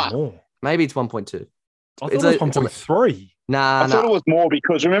thought he was on more. Maybe it's 1.2. I thought it was 1.3. I thought it was more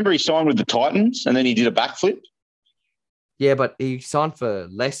because remember he signed with the Titans and then he did a backflip. Yeah, but he signed for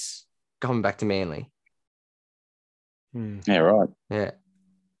less coming back to Manly. Yeah, right. Yeah.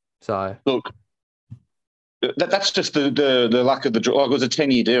 So look, that's just the luck of the draw. Like, it was a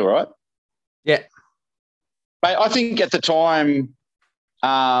 10-year deal, right? Yeah. Mate, I think at the time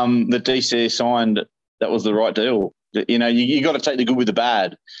the DC signed, that was the right deal. You know, you got to take the good with the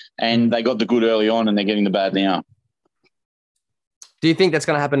bad, and they got the good early on, and they're getting the bad now. Do you think that's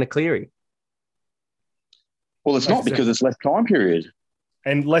going to happen to Cleary? Well, it's not because it's less time period.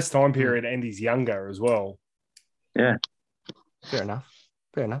 And less time period, and he's younger as well. Yeah. Fair enough.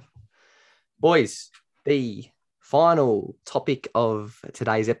 Boys, the final topic of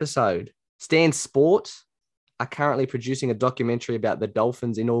today's episode. Stan Sport are currently producing a documentary about the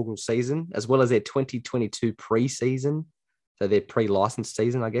Dolphins' inaugural season, as well as their 2022 pre-season. So their pre-licensed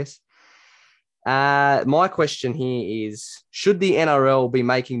season, I guess. My question here is, should the NRL be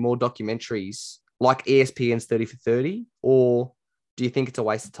making more documentaries like ESPN's 30 for 30, or do you think it's a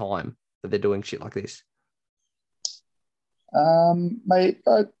waste of time that they're doing shit like this? Mate,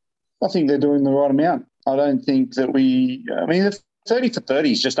 I think they're doing the right amount. I don't think that the 30 for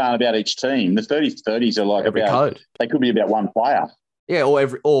 30s just aren't about each team. The 30 for 30s are like every about code. They could be about one player. Yeah,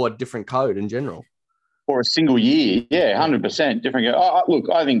 or a different code in general. Or a single year. Yeah, 100% different. Look,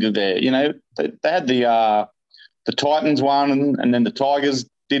 I think that they had the Titans one and then the Tigers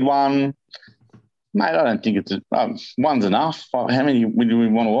did one. Mate, I don't think one's enough. How many do we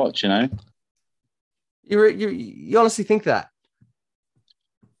want to watch, you know? You honestly think that?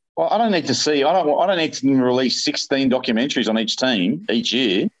 Well, I don't need to see. I don't need to release 16 documentaries on each team each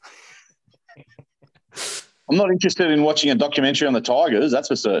year. I'm not interested in watching a documentary on the Tigers. That's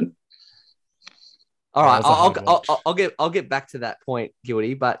for certain. All right, that's a hard watch. I'll get back to that point,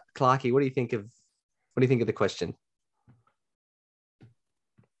 Gildy. But Clarkey, what do you think of the question?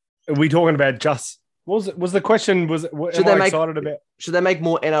 Are we talking about just? Was the question? Should they make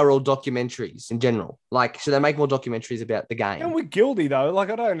more NRL documentaries in general? Like, should they make more documentaries about the game? And we're guilty though. Like,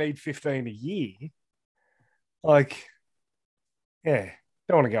 I don't need 15 a year. Like, yeah,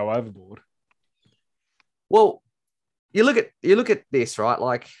 don't want to go overboard. Well, you look at this, right?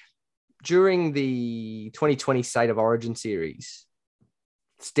 Like, during the 2020 State of Origin series,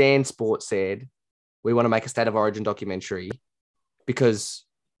 Stan Sport said, we want to make a State of Origin documentary because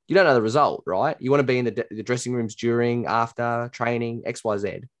you don't know the result, right? You want to be in the dressing rooms during, after, training, X, Y,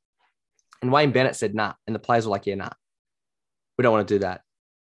 Z. And Wayne Bennett said, nah. And the players were like, yeah, nah. We don't want to do that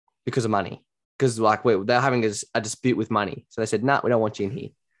because of money. Because like they're having a dispute with money. So they said, nah, we don't want you in here.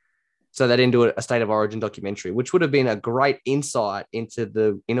 So they didn't do a State of Origin documentary, which would have been a great insight into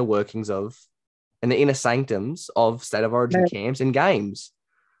the inner workings of and the inner sanctums of State of Origin camps and games.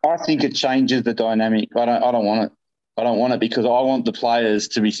 I think it changes the dynamic. I don't want it. I don't want it because I want the players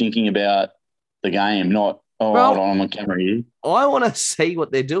to be thinking about the game, not, hold on, I'm on camera here. I want to see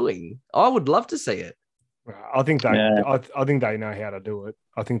what they're doing. I would love to see it. I think I think they know how to do it.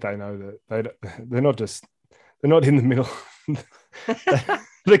 I think they know that they're not in the middle.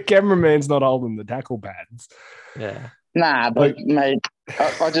 The cameraman's not holding the tackle pads. Yeah. Nah, but mate,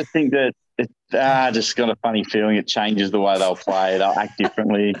 I just think that I just got a funny feeling it changes the way they'll play. They'll act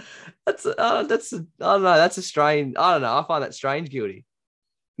differently. I don't know. That's a strange. I don't know. I find that strange, Gildy.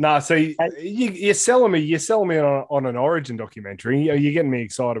 No, so you're selling me on an Origin documentary. You're getting me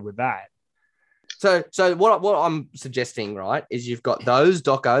excited with that. So what I'm suggesting, right, is you've got those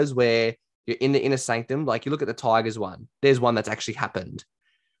docos where you're in the inner sanctum. Like, you look at the Tigers one. There's one that's actually happened.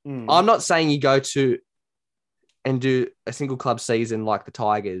 I'm not saying you go to and do a single club season like the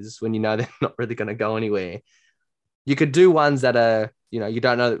Tigers when you know they're not really going to go anywhere. You could do ones that are, you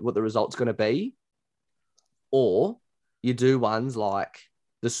don't know what the result's going to be. Or you do ones like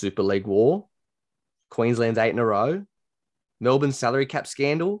the Super League War, Queensland's 8 in a row, Melbourne's salary cap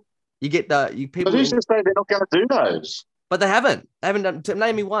scandal. You get people. But who's to say they're not going to do those? But they haven't. They haven't done.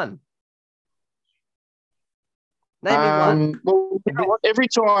 Name me one. Name me one. Well, you know what? Every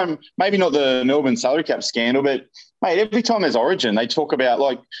time, maybe not the Melbourne salary cap scandal, but mate, every time there's Origin, they talk about,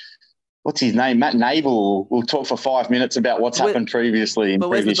 like, what's his name? Matt Navel will talk for 5 minutes about what's happened previously in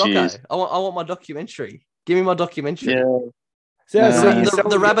previous years. I want my documentary. Give me my documentary. Yeah.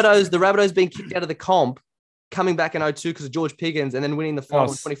 The Rabbitohs being kicked out of the comp, coming back in 2002 because of George Piggins, and then winning the final in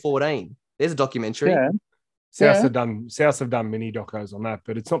 2014. There's a documentary. Yeah. Souths have done mini docos on that,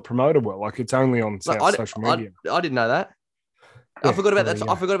 but it's not promoted well. Like, it's only on South social media. I didn't know that. Yeah, I forgot about that.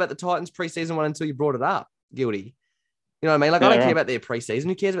 I forgot about the Titans preseason one until you brought it up. Guilty. You know what I mean? Like, I don't care about their preseason.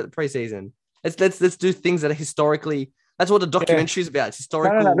 Who cares about the preseason? Let's do things that are historically. That's what the documentary is about. It's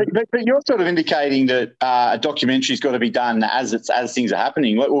historical. No. But you're sort of indicating that a documentary's got to be done as things are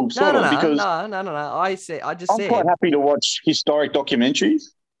happening. Well, No. I'm quite happy to watch historic documentaries.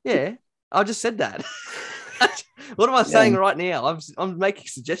 Yeah, I just said that. What am I saying right now? I'm making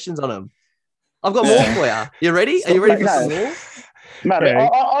suggestions on them. I've got more for you. You ready? Are you ready for some more? Mate,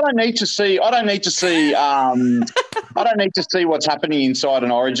 I don't need to see. I don't need to see. I don't need to see what's happening inside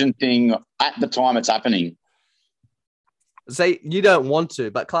an Origin thing at the time it's happening. See, you don't want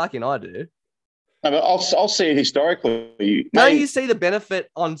to, but Clark and I do. No, but I'll see it historically. Don't you see the benefit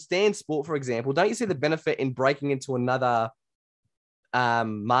on Stan Sport, for example? Don't you see the benefit in breaking into another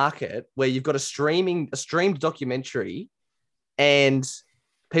market where you've got a streamed documentary, and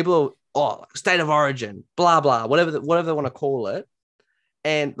people are, State of Origin, blah blah, whatever they want to call it,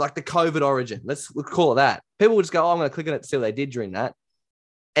 and like the COVID Origin, let's call it that. People will just go, I'm going to click on it to see what they did during that,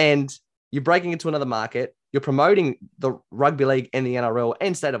 and you're breaking into another market. You're promoting the rugby league and the NRL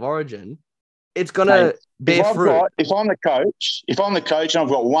and State of Origin. It's going to bear fruit. If I'm the coach and I've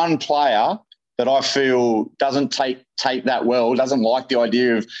got one player that I feel doesn't take that well, doesn't like the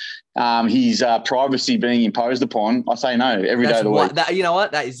idea of his privacy being imposed upon, I say no every day of the week. You know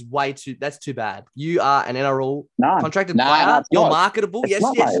what? That's too bad. You are an NRL contracted player. You're marketable. Yes,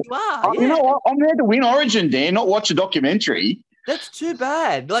 you are. You know what? I'm there to win Origin, Dan, not watch a documentary. That's too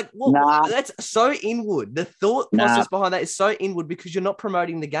bad. Like, that's so inward. The thought process behind that is so inward because you're not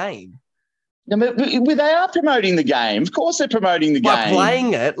promoting the game. No, but they are promoting the game. Of course, they're promoting the game by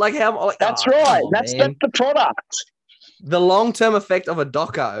playing it. Like how? Like, that's right. That's the product. The long-term effect of a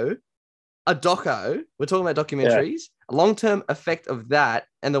doco. We're talking about documentaries long-term effect of that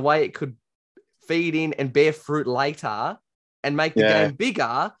and the way it could feed in and bear fruit later and make the game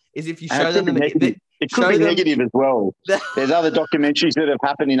bigger is if you show them it could be negative as well. There's other documentaries that have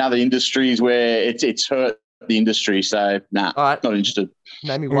happened in other industries where it's hurt the industry. So, all right, not interested.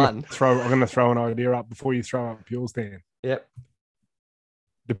 Name me one. I'm going to throw an idea up before you throw up yours, Dan. Yep.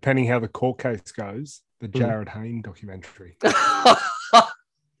 Depending how the court case goes, the Jared Hayne documentary.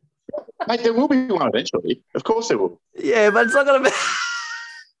 Mate, there will be one eventually. Of course there will. Yeah, but it's not going to be...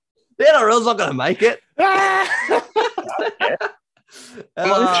 The NRL's not going to make it. I'm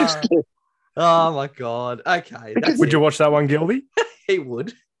not interested. Oh, my God. Okay. Would you watch that one, Gildy? He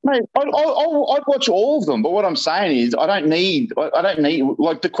would. Mate, I'd watch all of them, but what I'm saying is I don't need,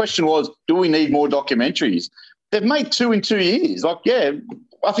 like the question was, do we need more documentaries? They've made 2 in 2 years. Like, yeah,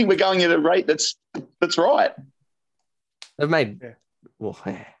 I think we're going at a rate that's right. They've made,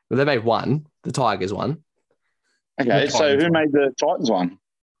 they made one, the Tigers one. Okay, so who made the Titans one?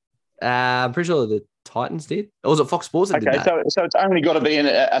 I'm pretty sure the Titans did. Or was it Fox Sports that did that? So it's only got to be in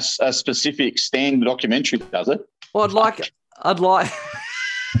a specific standard documentary, does it? Well, I'd like.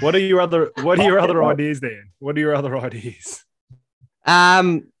 What are your other ideas, Dan? What are your other ideas?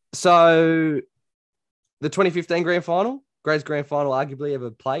 So the 2015 grand final, greatest grand final arguably ever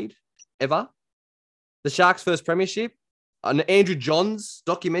played, ever. The Sharks' first premiership, an Andrew Johns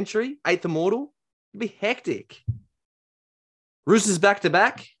documentary, Eighth Immortal. It'd be hectic. Roosters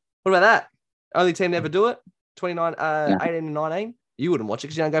back-to-back. What about that? Only team to ever do it. 18 and 19. You wouldn't watch it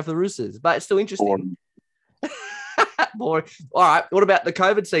because you don't go for the Roosters, but it's still interesting. Boring. All right. What about the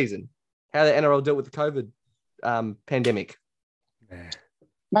COVID season? How the NRL dealt with the COVID pandemic?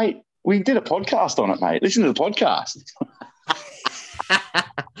 Mate, we did a podcast on it, mate. Listen to the podcast.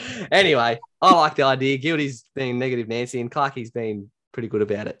 Anyway, I like the idea. Gildy's been negative Nancy and Clarkie's been pretty good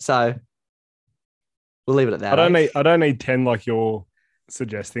about it. So we'll leave it at that. I don't need 10 like you're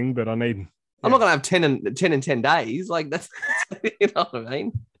suggesting, but I need... Yeah. I'm not going to have 10 in 10 days. Like, that's... You know what I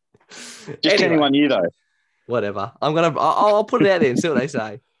mean? Just anyway, 1 year, though. Whatever. I'll put it out there and see what they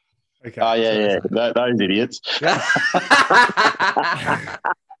say. Okay. Oh, yeah. Those idiots.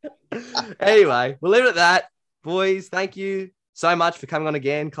 Anyway, we'll leave it at that. Boys, thank you so much for coming on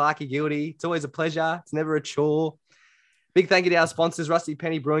again. Clarkie, Gildy. It's always a pleasure. It's never a chore. Big thank you to our sponsors, Rusty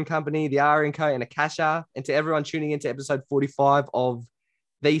Penny Brewing Company, the R & Co, and Akasha, and to everyone tuning into episode 45 of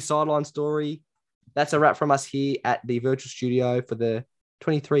The Sideline Story. That's a wrap from us here at the virtual studio for the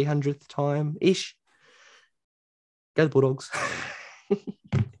 2300th time-ish. Go the Bulldogs.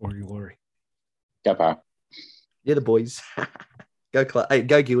 Glory. Go, Power. Yeah, the boys. Go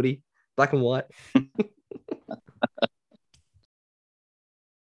Gildy. Black and white.